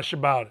dupayash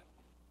about it.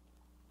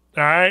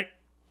 All right?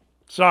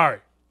 Sorry.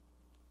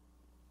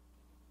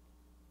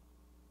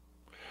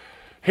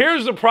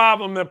 Here's the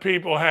problem that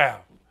people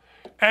have.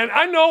 And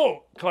I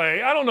know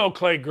Clay. I don't know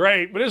Clay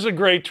great, but it's a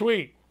great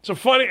tweet. It's a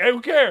funny,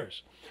 who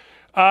cares?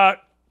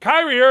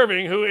 Kyrie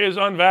Irving, who is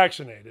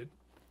unvaccinated,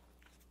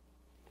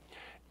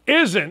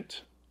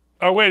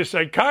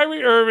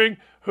 Kyrie Irving,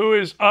 who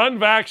is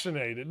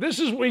unvaccinated,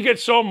 we get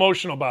so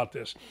emotional about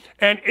this,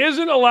 and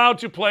isn't allowed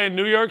to play in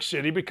New York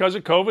City because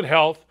of COVID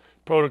health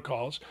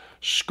protocols,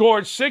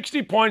 scored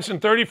 60 points in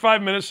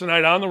 35 minutes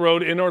tonight on the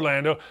road in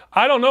Orlando.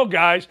 I don't know,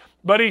 guys,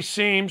 but he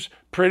seems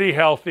pretty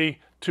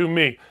healthy to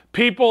me.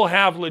 People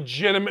have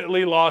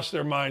legitimately lost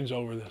their minds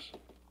over this.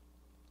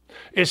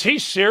 Is he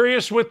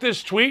serious with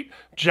this tweet?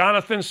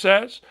 Jonathan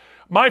says.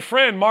 My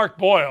friend Mark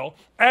Boyle,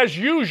 as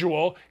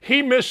usual,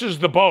 he misses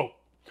the boat.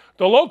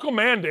 The local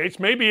mandates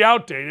may be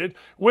outdated,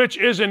 which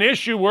is an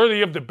issue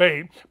worthy of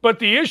debate, but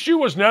the issue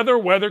was never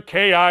whether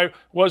KI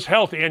was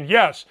healthy. And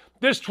yes,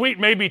 this tweet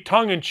may be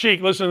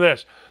tongue-in-cheek, listen to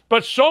this,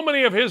 but so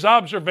many of his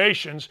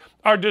observations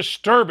are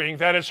disturbing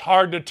that it's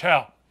hard to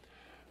tell.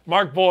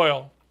 Mark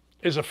Boyle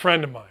is a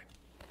friend of mine.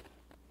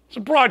 He's a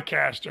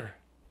broadcaster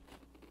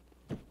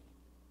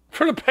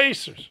for the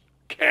Pacers.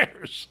 Who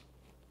cares?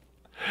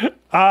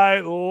 I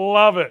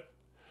love it.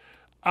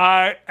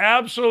 I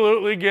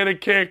absolutely get a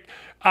kick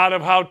out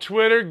of how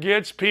Twitter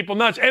gets people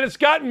nuts. And it's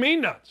gotten me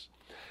nuts.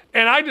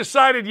 And I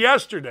decided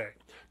yesterday,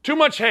 too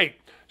much hate.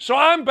 So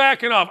I'm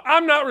backing off.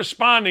 I'm not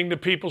responding to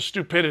people's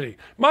stupidity.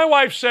 My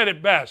wife said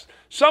it best.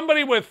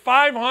 Somebody with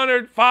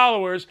 500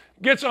 followers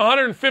gets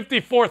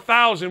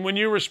 154,000 when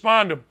you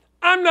respond to them.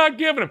 I'm not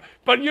giving them.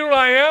 But you know what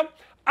I am?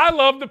 I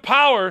love the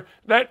power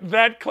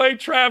that Clay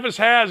Travis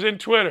has in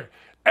Twitter.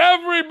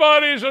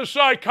 Everybody's a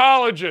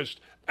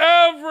psychologist.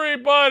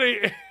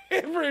 Everybody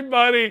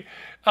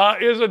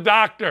is a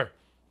doctor.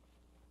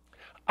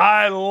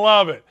 I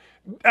love it.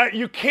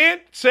 You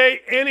can't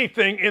say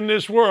anything in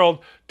this world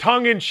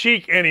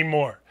tongue-in-cheek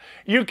anymore.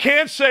 You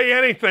can't say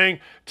anything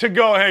to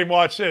go, hey,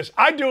 watch this.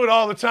 I do it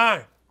all the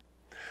time.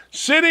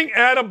 Sitting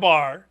at a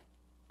bar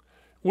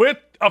with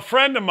a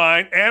friend of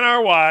mine and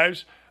our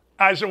wives,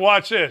 I said,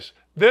 watch this.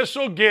 This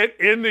will get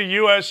in the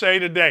USA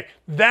Today.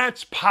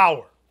 That's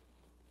power.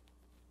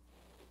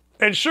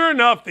 And sure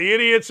enough, the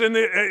idiots in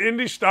the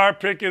Indy Star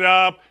pick it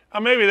up.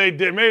 Maybe they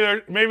did.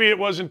 Maybe it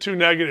wasn't too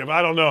negative.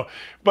 I don't know.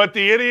 But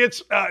the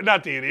idiots,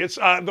 not the idiots,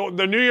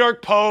 the New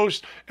York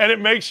Post, and it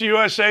makes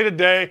USA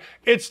Today.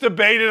 It's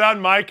debated on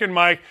Mike and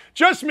Mike.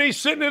 Just me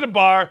sitting at a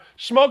bar,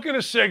 smoking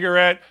a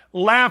cigarette,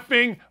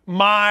 laughing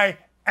my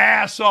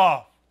ass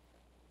off.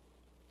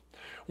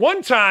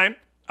 One time,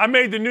 I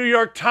made the New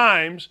York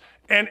Times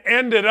and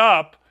ended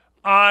up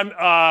on,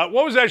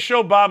 what was that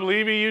show Bob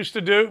Levy used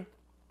to do?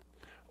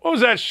 What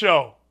was that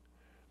show?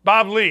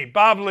 Bob Lee.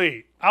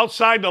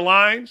 Outside the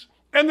Lines.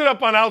 Ended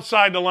up on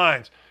Outside the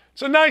Lines.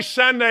 It's a nice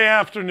Sunday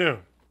afternoon.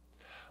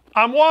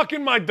 I'm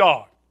walking my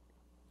dog.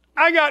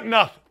 I got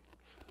nothing.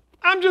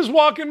 I'm just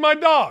walking my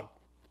dog.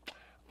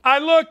 I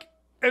look,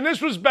 and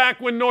this was back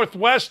when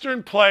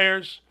Northwestern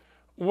players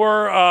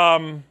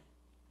were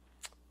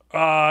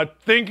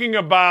thinking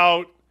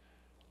about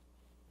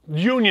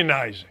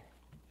unionizing.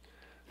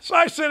 So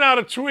I sent out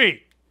a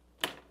tweet.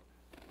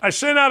 I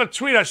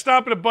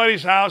stop at a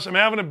buddy's house. I'm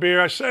having a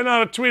beer. I send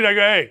out a tweet. I go,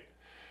 hey,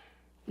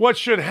 what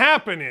should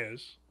happen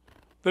is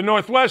the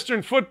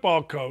Northwestern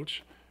football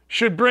coach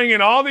should bring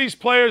in all these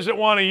players that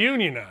want to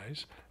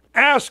unionize,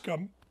 ask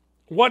them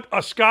what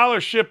a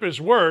scholarship is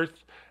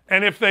worth,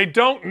 and if they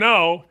don't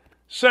know,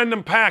 send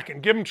them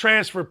packing, give them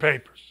transfer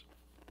papers.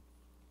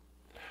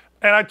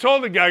 And I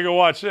told the guy, I go,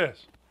 watch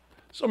this.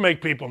 This will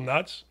make people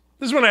nuts.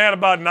 This is when I had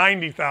about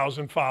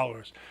 90,000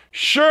 followers.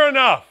 Sure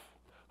enough,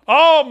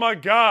 oh my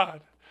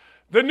God,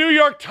 the New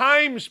York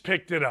Times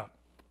picked it up.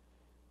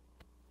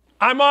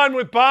 I'm on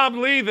with Bob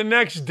Lee the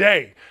next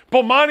day.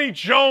 Bomani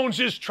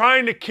Jones is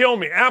trying to kill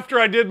me. After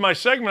I did my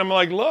segment, I'm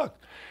like, look,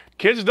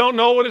 kids don't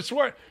know what it's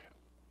worth.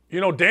 You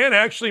know, Dan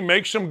actually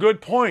makes some good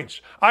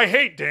points. I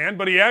hate Dan,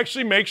 but he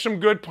actually makes some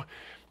good points.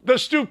 The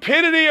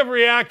stupidity of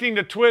reacting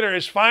to Twitter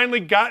has finally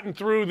gotten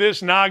through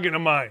this noggin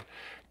of mine.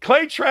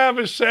 Clay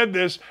Travis said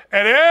this,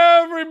 and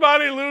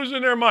everybody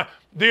losing their mind.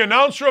 The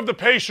announcer of the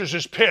Pacers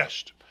is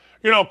pissed.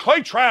 You know,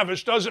 Clay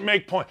Travis doesn't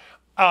make points.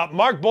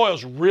 Mark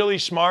Boyle's really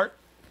smart,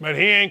 but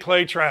he ain't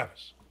Clay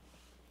Travis.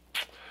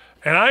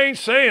 And I ain't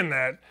saying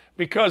that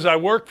because I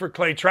work for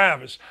Clay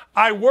Travis.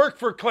 I work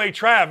for Clay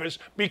Travis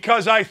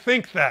because I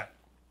think that.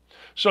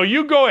 So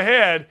you go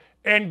ahead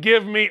and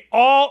give me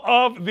all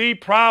of the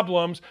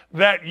problems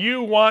that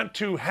you want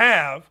to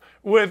have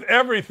with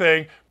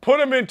everything. Put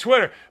them in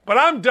Twitter. But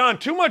I'm done.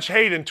 Too much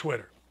hate in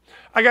Twitter.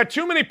 I got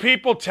too many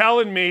people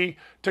telling me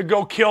to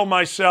go kill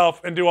myself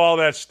and do all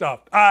that stuff.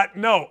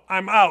 No,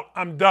 I'm out.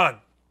 I'm done.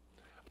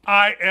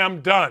 I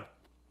am done.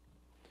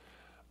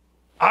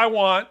 I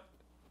want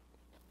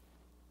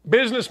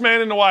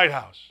businessman in the White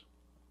House,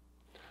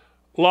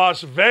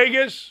 Las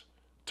Vegas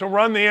to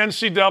run the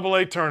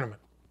NCAA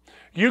tournament.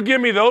 You give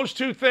me those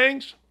two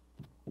things,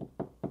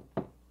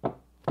 you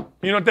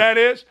know what that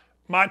is?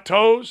 My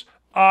toes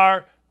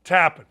are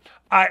tapping.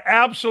 I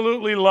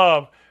absolutely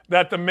love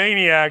that the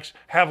maniacs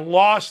have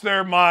lost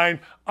their mind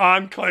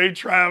on Clay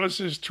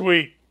Travis's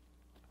tweet.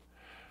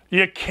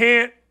 You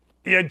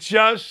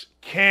just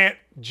can't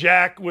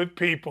jack with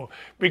people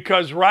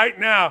because right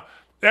now,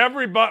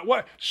 everybody,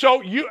 what? So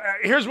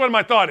here's what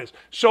my thought is.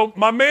 So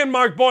my man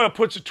Mark Boyle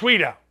puts a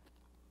tweet out.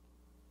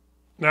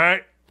 All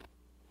right.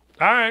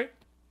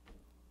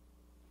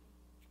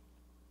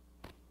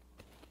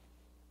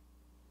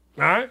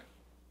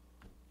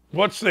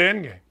 What's the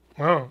end game?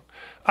 Oh,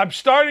 I'm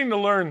starting to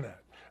learn that.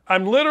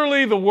 I'm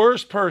literally the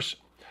worst person.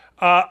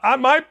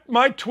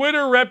 My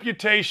Twitter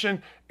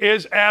reputation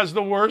is as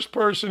the worst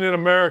person in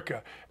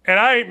America. And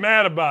I ain't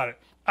mad about it.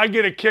 I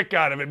get a kick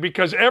out of it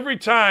because every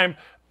time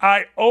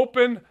I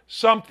open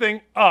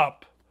something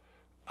up,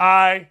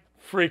 I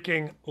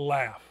freaking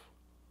laugh.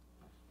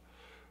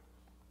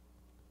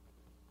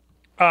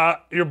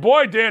 Your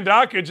boy Dan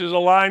Dakich is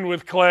aligned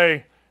with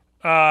Clay.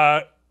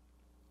 I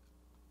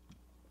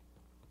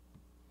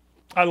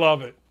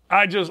love it.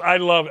 I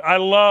love it. I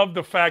love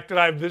the fact that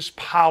I have this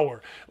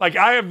power. Like,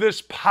 I have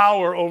this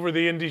power over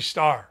the Indy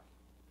Star.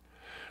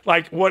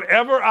 Like,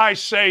 whatever I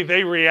say,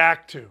 they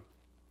react to.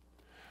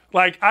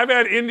 Like, I've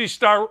had Indy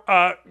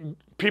Star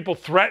people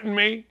threaten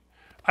me.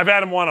 I've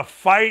had them want to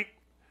fight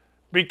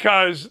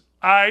because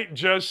I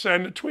just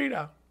send a tweet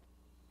out.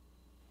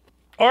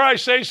 Or I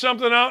say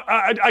something out.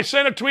 I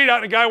sent a tweet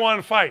out and a guy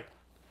wanted to fight.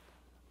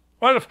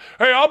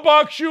 Hey, I'll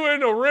box you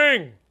in a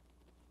ring.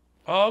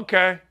 Oh,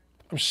 okay.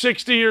 I'm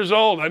 60 years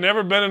old. I've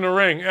never been in a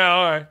ring. Yeah,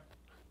 all right.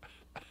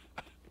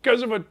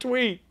 Because of a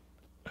tweet.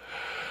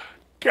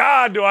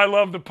 God, do I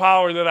love the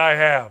power that I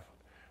have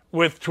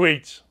with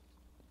tweets.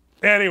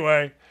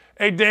 Anyway,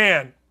 hey,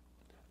 Dan,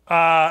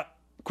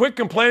 quit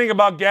complaining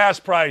about gas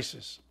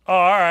prices. Oh,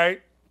 all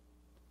right.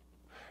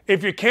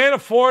 If you can't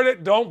afford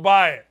it, don't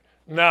buy it.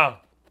 No.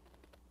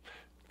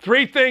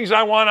 3 things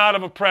I want out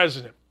of a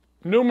president.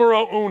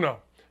 Numero uno,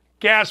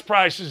 gas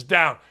prices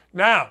down.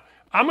 Now,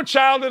 I'm a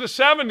child of the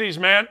 70s,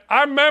 man.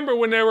 I remember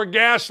when there were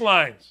gas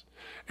lines.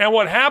 And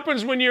what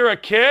happens when you're a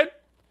kid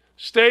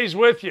stays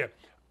with you.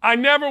 I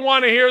never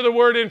want to hear the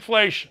word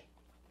inflation,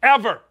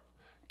 ever.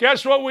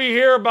 Guess what we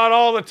hear about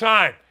all the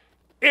time?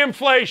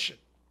 Inflation.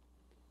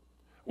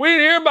 We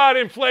didn't hear about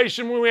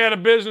inflation when we had a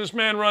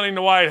businessman running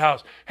the White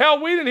House.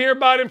 Hell, we didn't hear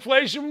about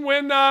inflation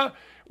when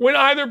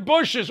either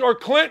Bush's or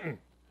Clinton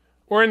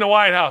were in the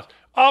White House.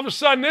 All of a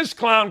sudden, this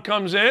clown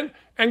comes in,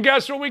 and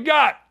guess what we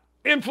got?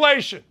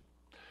 Inflation.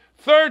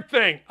 Third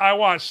thing I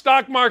want,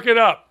 stock market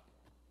up.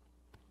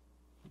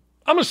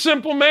 I'm a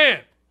simple man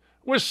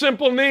with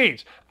simple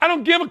needs. I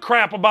don't give a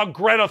crap about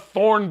Greta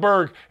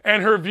Thunberg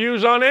and her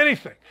views on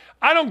anything.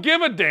 I don't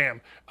give a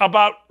damn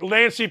about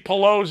Nancy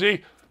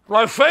Pelosi.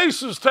 My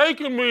face is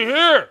taking me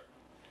here.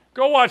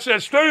 Go watch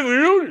that State of the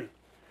Union.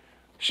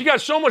 She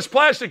got so much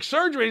plastic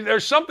surgery,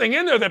 there's something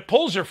in there that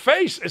pulls her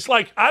face. It's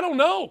like, I don't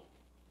know.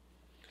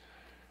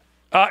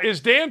 Is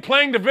Dan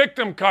playing the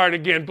victim card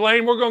again?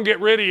 Blaine, we're going to get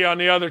rid of you on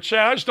the other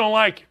chat. I just don't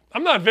like it.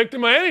 I'm not a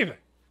victim of anything.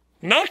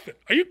 Nothing.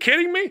 Are you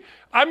kidding me?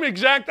 I'm the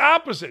exact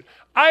opposite.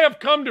 I have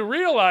come to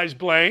realize,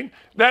 Blaine,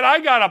 that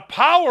I got a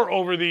power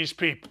over these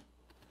people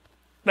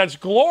that's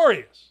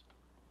glorious.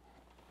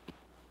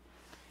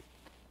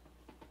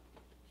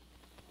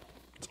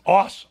 It's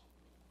awesome.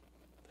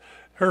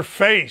 Her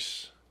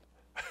face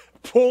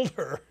pulled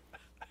her.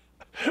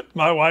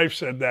 My wife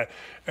said that.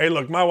 Hey,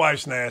 look, my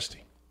wife's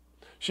nasty.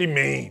 She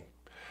mean.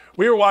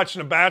 We were watching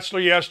The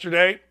Bachelor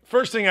yesterday.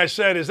 First thing I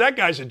said is, that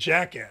guy's a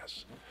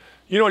jackass.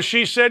 You know what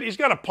she said? He's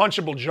got a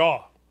punchable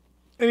jaw.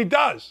 And he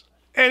does.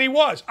 And he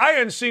was. I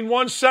hadn't seen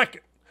 1 second.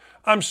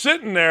 I'm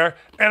sitting there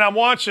and I'm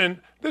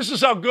watching. This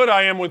is how good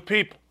I am with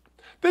people.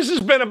 This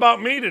has been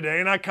about me today,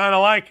 and I kind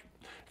of like it.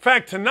 In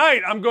fact,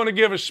 tonight I'm going to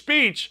give a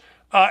speech,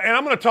 and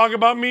I'm going to talk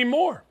about me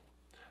more.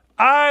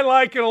 I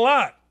like it a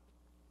lot.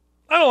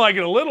 I don't like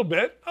it a little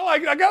bit. I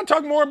got to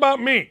talk more about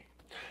me.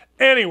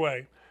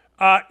 Anyway,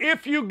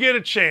 if you get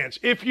a chance,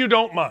 if you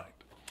don't mind,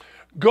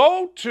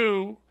 go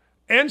to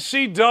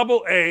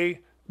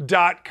ncaa.com,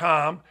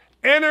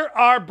 enter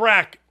our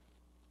bracket.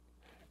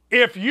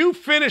 If you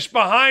finish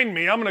behind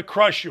me, I'm going to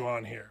crush you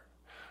on here.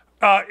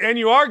 And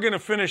you are going to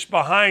finish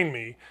behind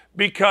me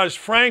because,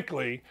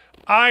 frankly,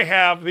 I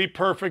have the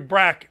perfect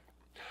bracket.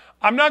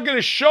 I'm not going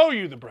to show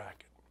you the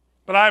bracket,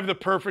 but I have the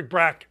perfect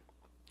bracket.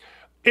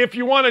 If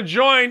you want to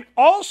join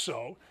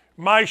also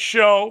my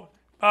show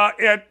at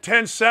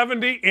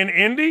 1070 in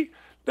Indy,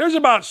 there's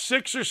about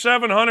 600 or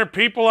 700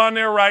 people on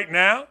there right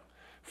now.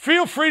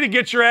 Feel free to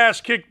get your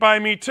ass kicked by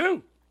me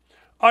too.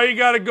 All you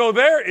got to go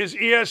there is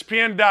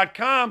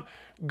ESPN.com,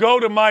 go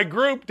to my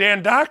group,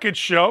 Dan Dakich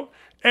Show,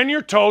 and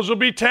your toes will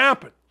be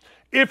tapping.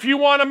 If you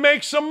want to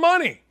make some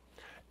money,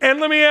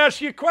 and let me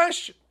ask you a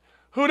question.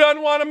 Who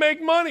doesn't want to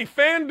make money?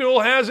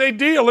 FanDuel has a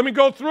deal. Let me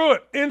go through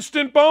it.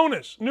 Instant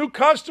bonus. New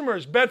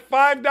customers bet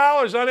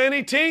 $5 on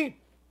any team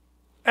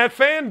at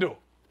FanDuel.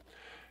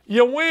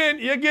 You win,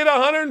 you get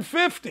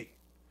 $150.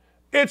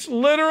 It's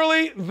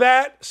literally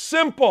that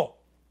simple.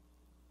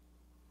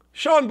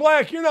 Sean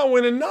Black, you're not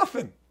winning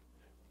nothing.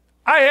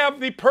 I have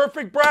the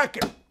perfect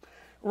bracket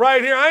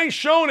right here. I ain't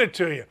showing it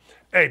to you.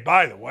 Hey,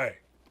 by the way,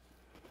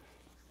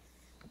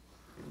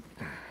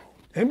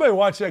 anybody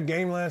watch that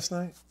game last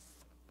night?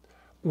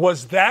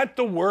 Was that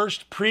the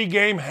worst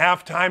pregame,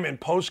 halftime, and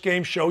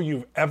postgame show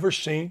you've ever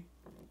seen?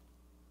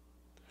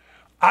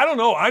 I don't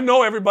know. I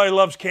know everybody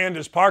loves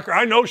Candace Parker.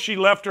 I know she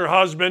left her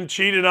husband,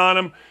 cheated on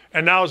him,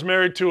 and now is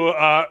married to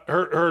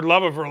her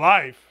love of her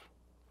life.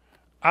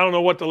 I don't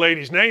know what the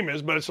lady's name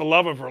is, but it's the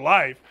love of her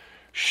life.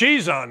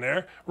 She's on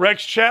there.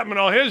 Rex Chapman,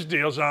 all his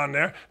deals on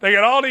there. They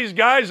got all these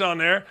guys on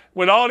there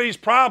with all these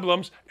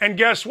problems, and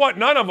guess what?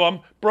 None of them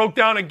broke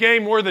down a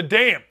game worth a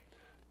damn.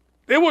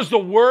 It was the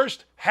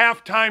worst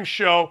halftime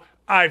show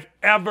I've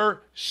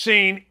ever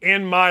seen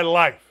in my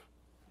life.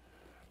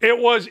 It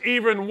was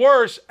even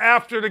worse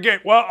after the game.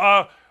 It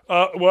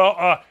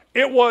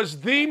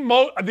was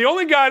the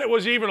only guy that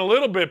was even a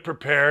little bit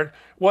prepared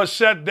was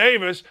Seth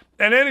Davis,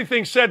 and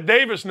anything Seth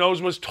Davis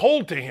knows was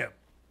told to him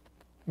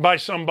by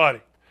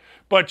somebody.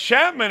 But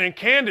Chapman and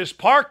Candace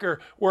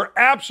Parker were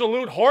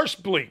absolute horse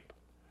bleep.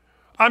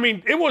 I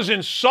mean, it was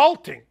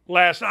insulting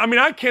last night. I mean,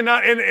 I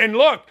cannot, and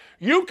look,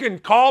 you can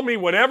call me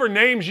whatever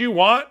names you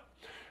want,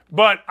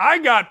 but I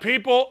got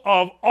people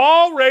of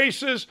all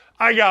races.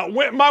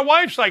 My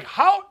wife's like,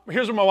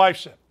 here's what my wife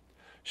said.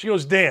 She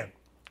goes, Dan,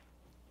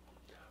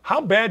 how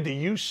bad do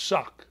you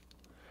suck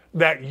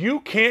that you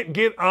can't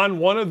get on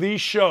one of these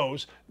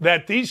shows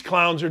that these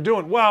clowns are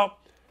doing. Well,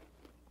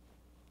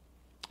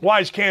 why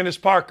is Candace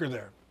Parker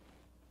there?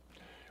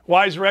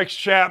 Why is Rex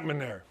Chapman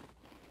there?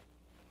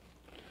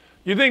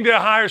 You think they'll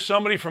hire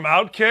somebody from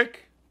Outkick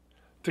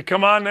to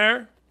come on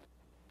there?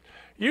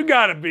 You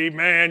got to be,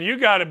 man, you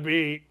got to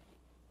be.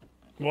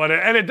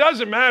 And it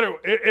doesn't matter.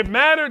 It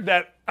mattered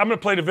that, I'm going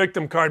to play the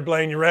victim card,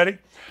 Blaine, you ready?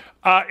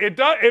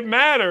 It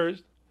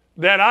matters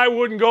that I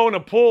wouldn't go in a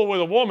pool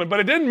with a woman, but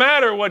it didn't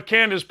matter what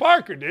Candace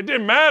Parker did. It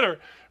didn't matter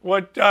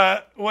what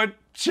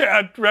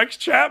Rex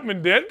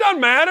Chapman did. It doesn't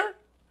matter.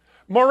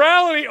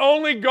 Morality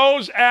only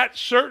goes at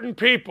certain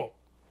people.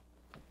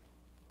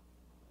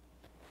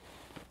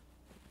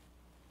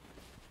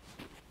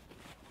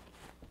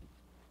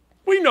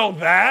 We know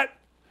that.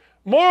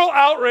 Moral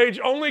outrage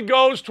only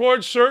goes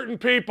towards certain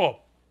people.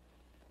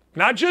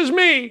 Not just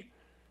me.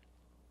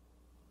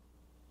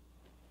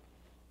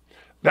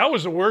 That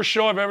was the worst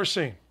show I've ever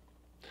seen.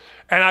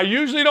 And I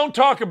usually don't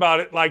talk about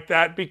it like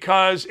that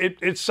because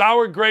it's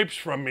sour grapes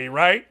from me,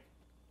 right?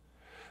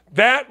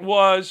 That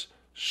was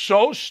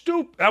so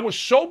stupid. That was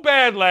so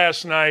bad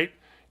last night.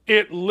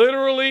 It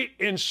literally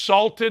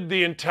insulted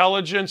the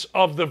intelligence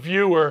of the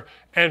viewer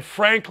and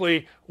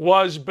frankly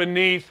was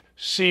beneath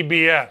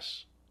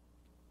CBS.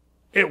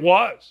 It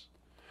was.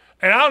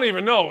 And I don't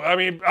even know. I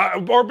mean,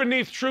 or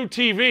beneath True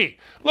TV.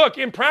 Look,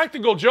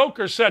 Impractical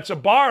Joker sets a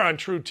bar on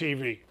True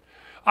TV.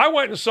 I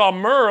went and saw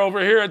Murr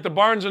over here at the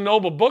Barnes &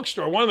 Noble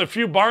bookstore, one of the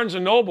few Barnes &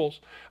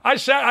 Nobles. I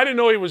didn't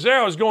know he was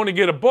there. I was going to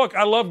get a book.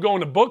 I love going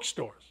to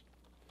bookstores.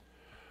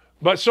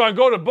 But so I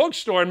go to the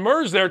bookstore and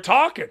Murr's there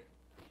talking.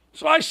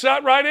 So I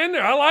sat right in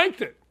there. I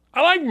liked it.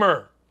 I like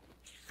Murr.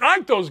 I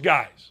like those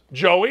guys.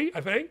 Joey,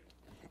 I think.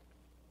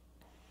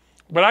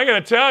 But I got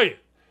to tell you,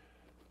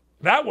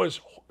 it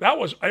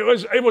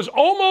was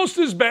almost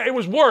as bad. It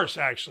was worse,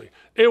 actually.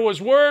 It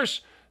was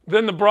worse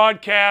than the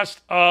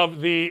broadcast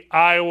of the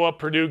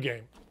Iowa-Purdue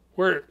game,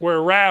 where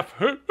Raph.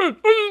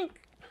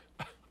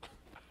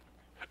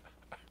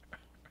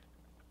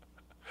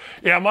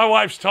 Yeah, my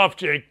wife's tough,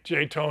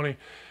 Jay Tony.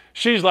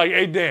 She's like,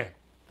 hey, Dan.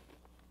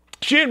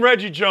 She and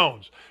Reggie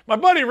Jones. My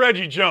buddy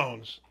Reggie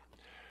Jones,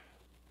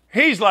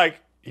 he's like,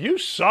 you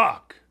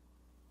suck.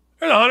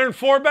 There's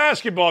 104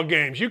 basketball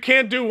games. You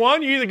can't do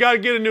one. You either got to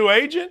get a new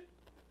agent,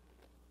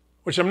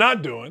 which I'm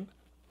not doing,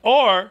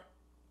 or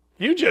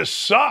you just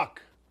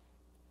suck.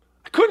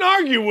 I couldn't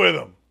argue with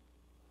him.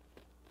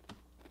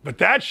 But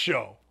that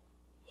show,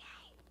 wow.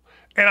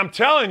 And I'm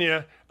telling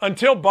you,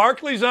 until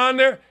Barkley's on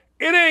there,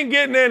 it ain't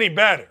getting any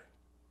better.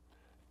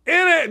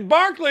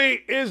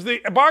 Barkley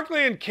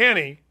and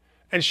Kenny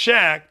and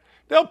Shaq,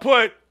 they'll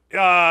put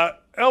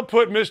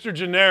Mr.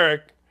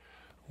 Generic,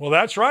 well,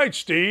 that's right,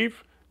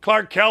 Steve,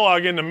 Clark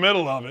Kellogg in the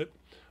middle of it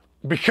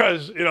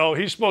because,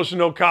 he's supposed to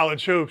know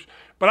college hoops.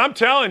 But I'm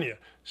telling you,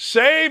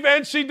 save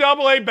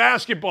NCAA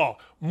basketball.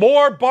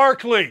 More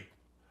Barkley.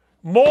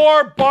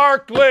 More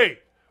Barkley.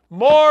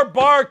 More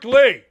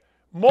Barkley.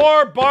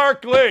 More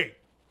Barkley.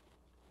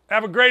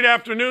 Have a great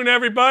afternoon,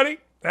 everybody.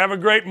 Have a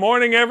great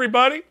morning,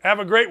 everybody. Have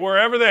a great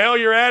wherever the hell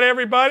you're at,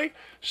 everybody.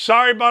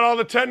 Sorry about all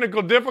the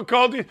technical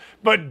difficulties,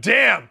 but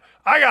damn,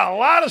 I got a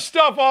lot of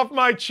stuff off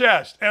my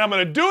chest. And I'm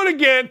going to do it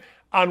again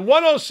on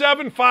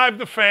 107.5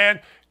 The Fan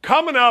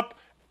coming up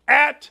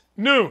at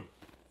noon.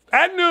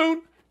 At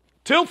noon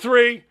till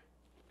 3.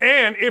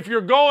 And if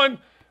you're going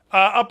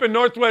up in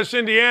Northwest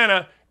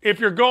Indiana, if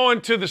you're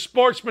going to the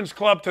Sportsman's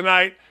Club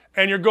tonight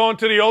and you're going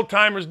to the Old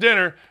Timers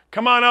Dinner,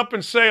 come on up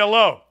and say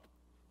hello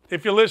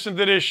if you listen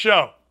to this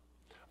show.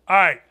 All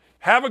right.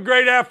 Have a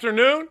great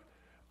afternoon.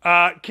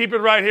 Keep it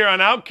right here on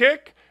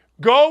Outkick.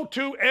 Go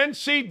to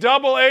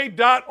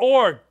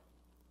ncaa.org.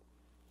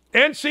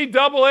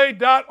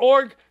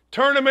 ncaa.org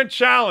Tournament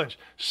Challenge.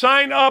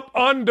 Sign up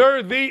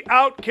under the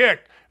Outkick.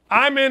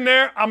 I'm in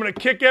there. I'm going to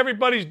kick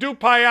everybody's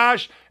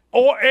dupayage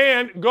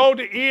and go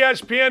to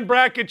ESPN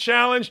Bracket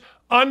Challenge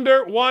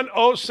under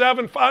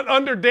 107.5,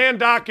 under Dan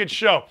Dakich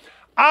Show.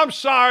 I'm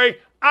sorry.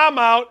 I'm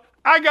out.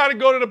 I got to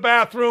go to the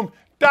bathroom.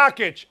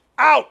 Dakich,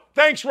 out.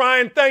 Thanks,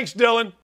 Ryan. Thanks, Dylan.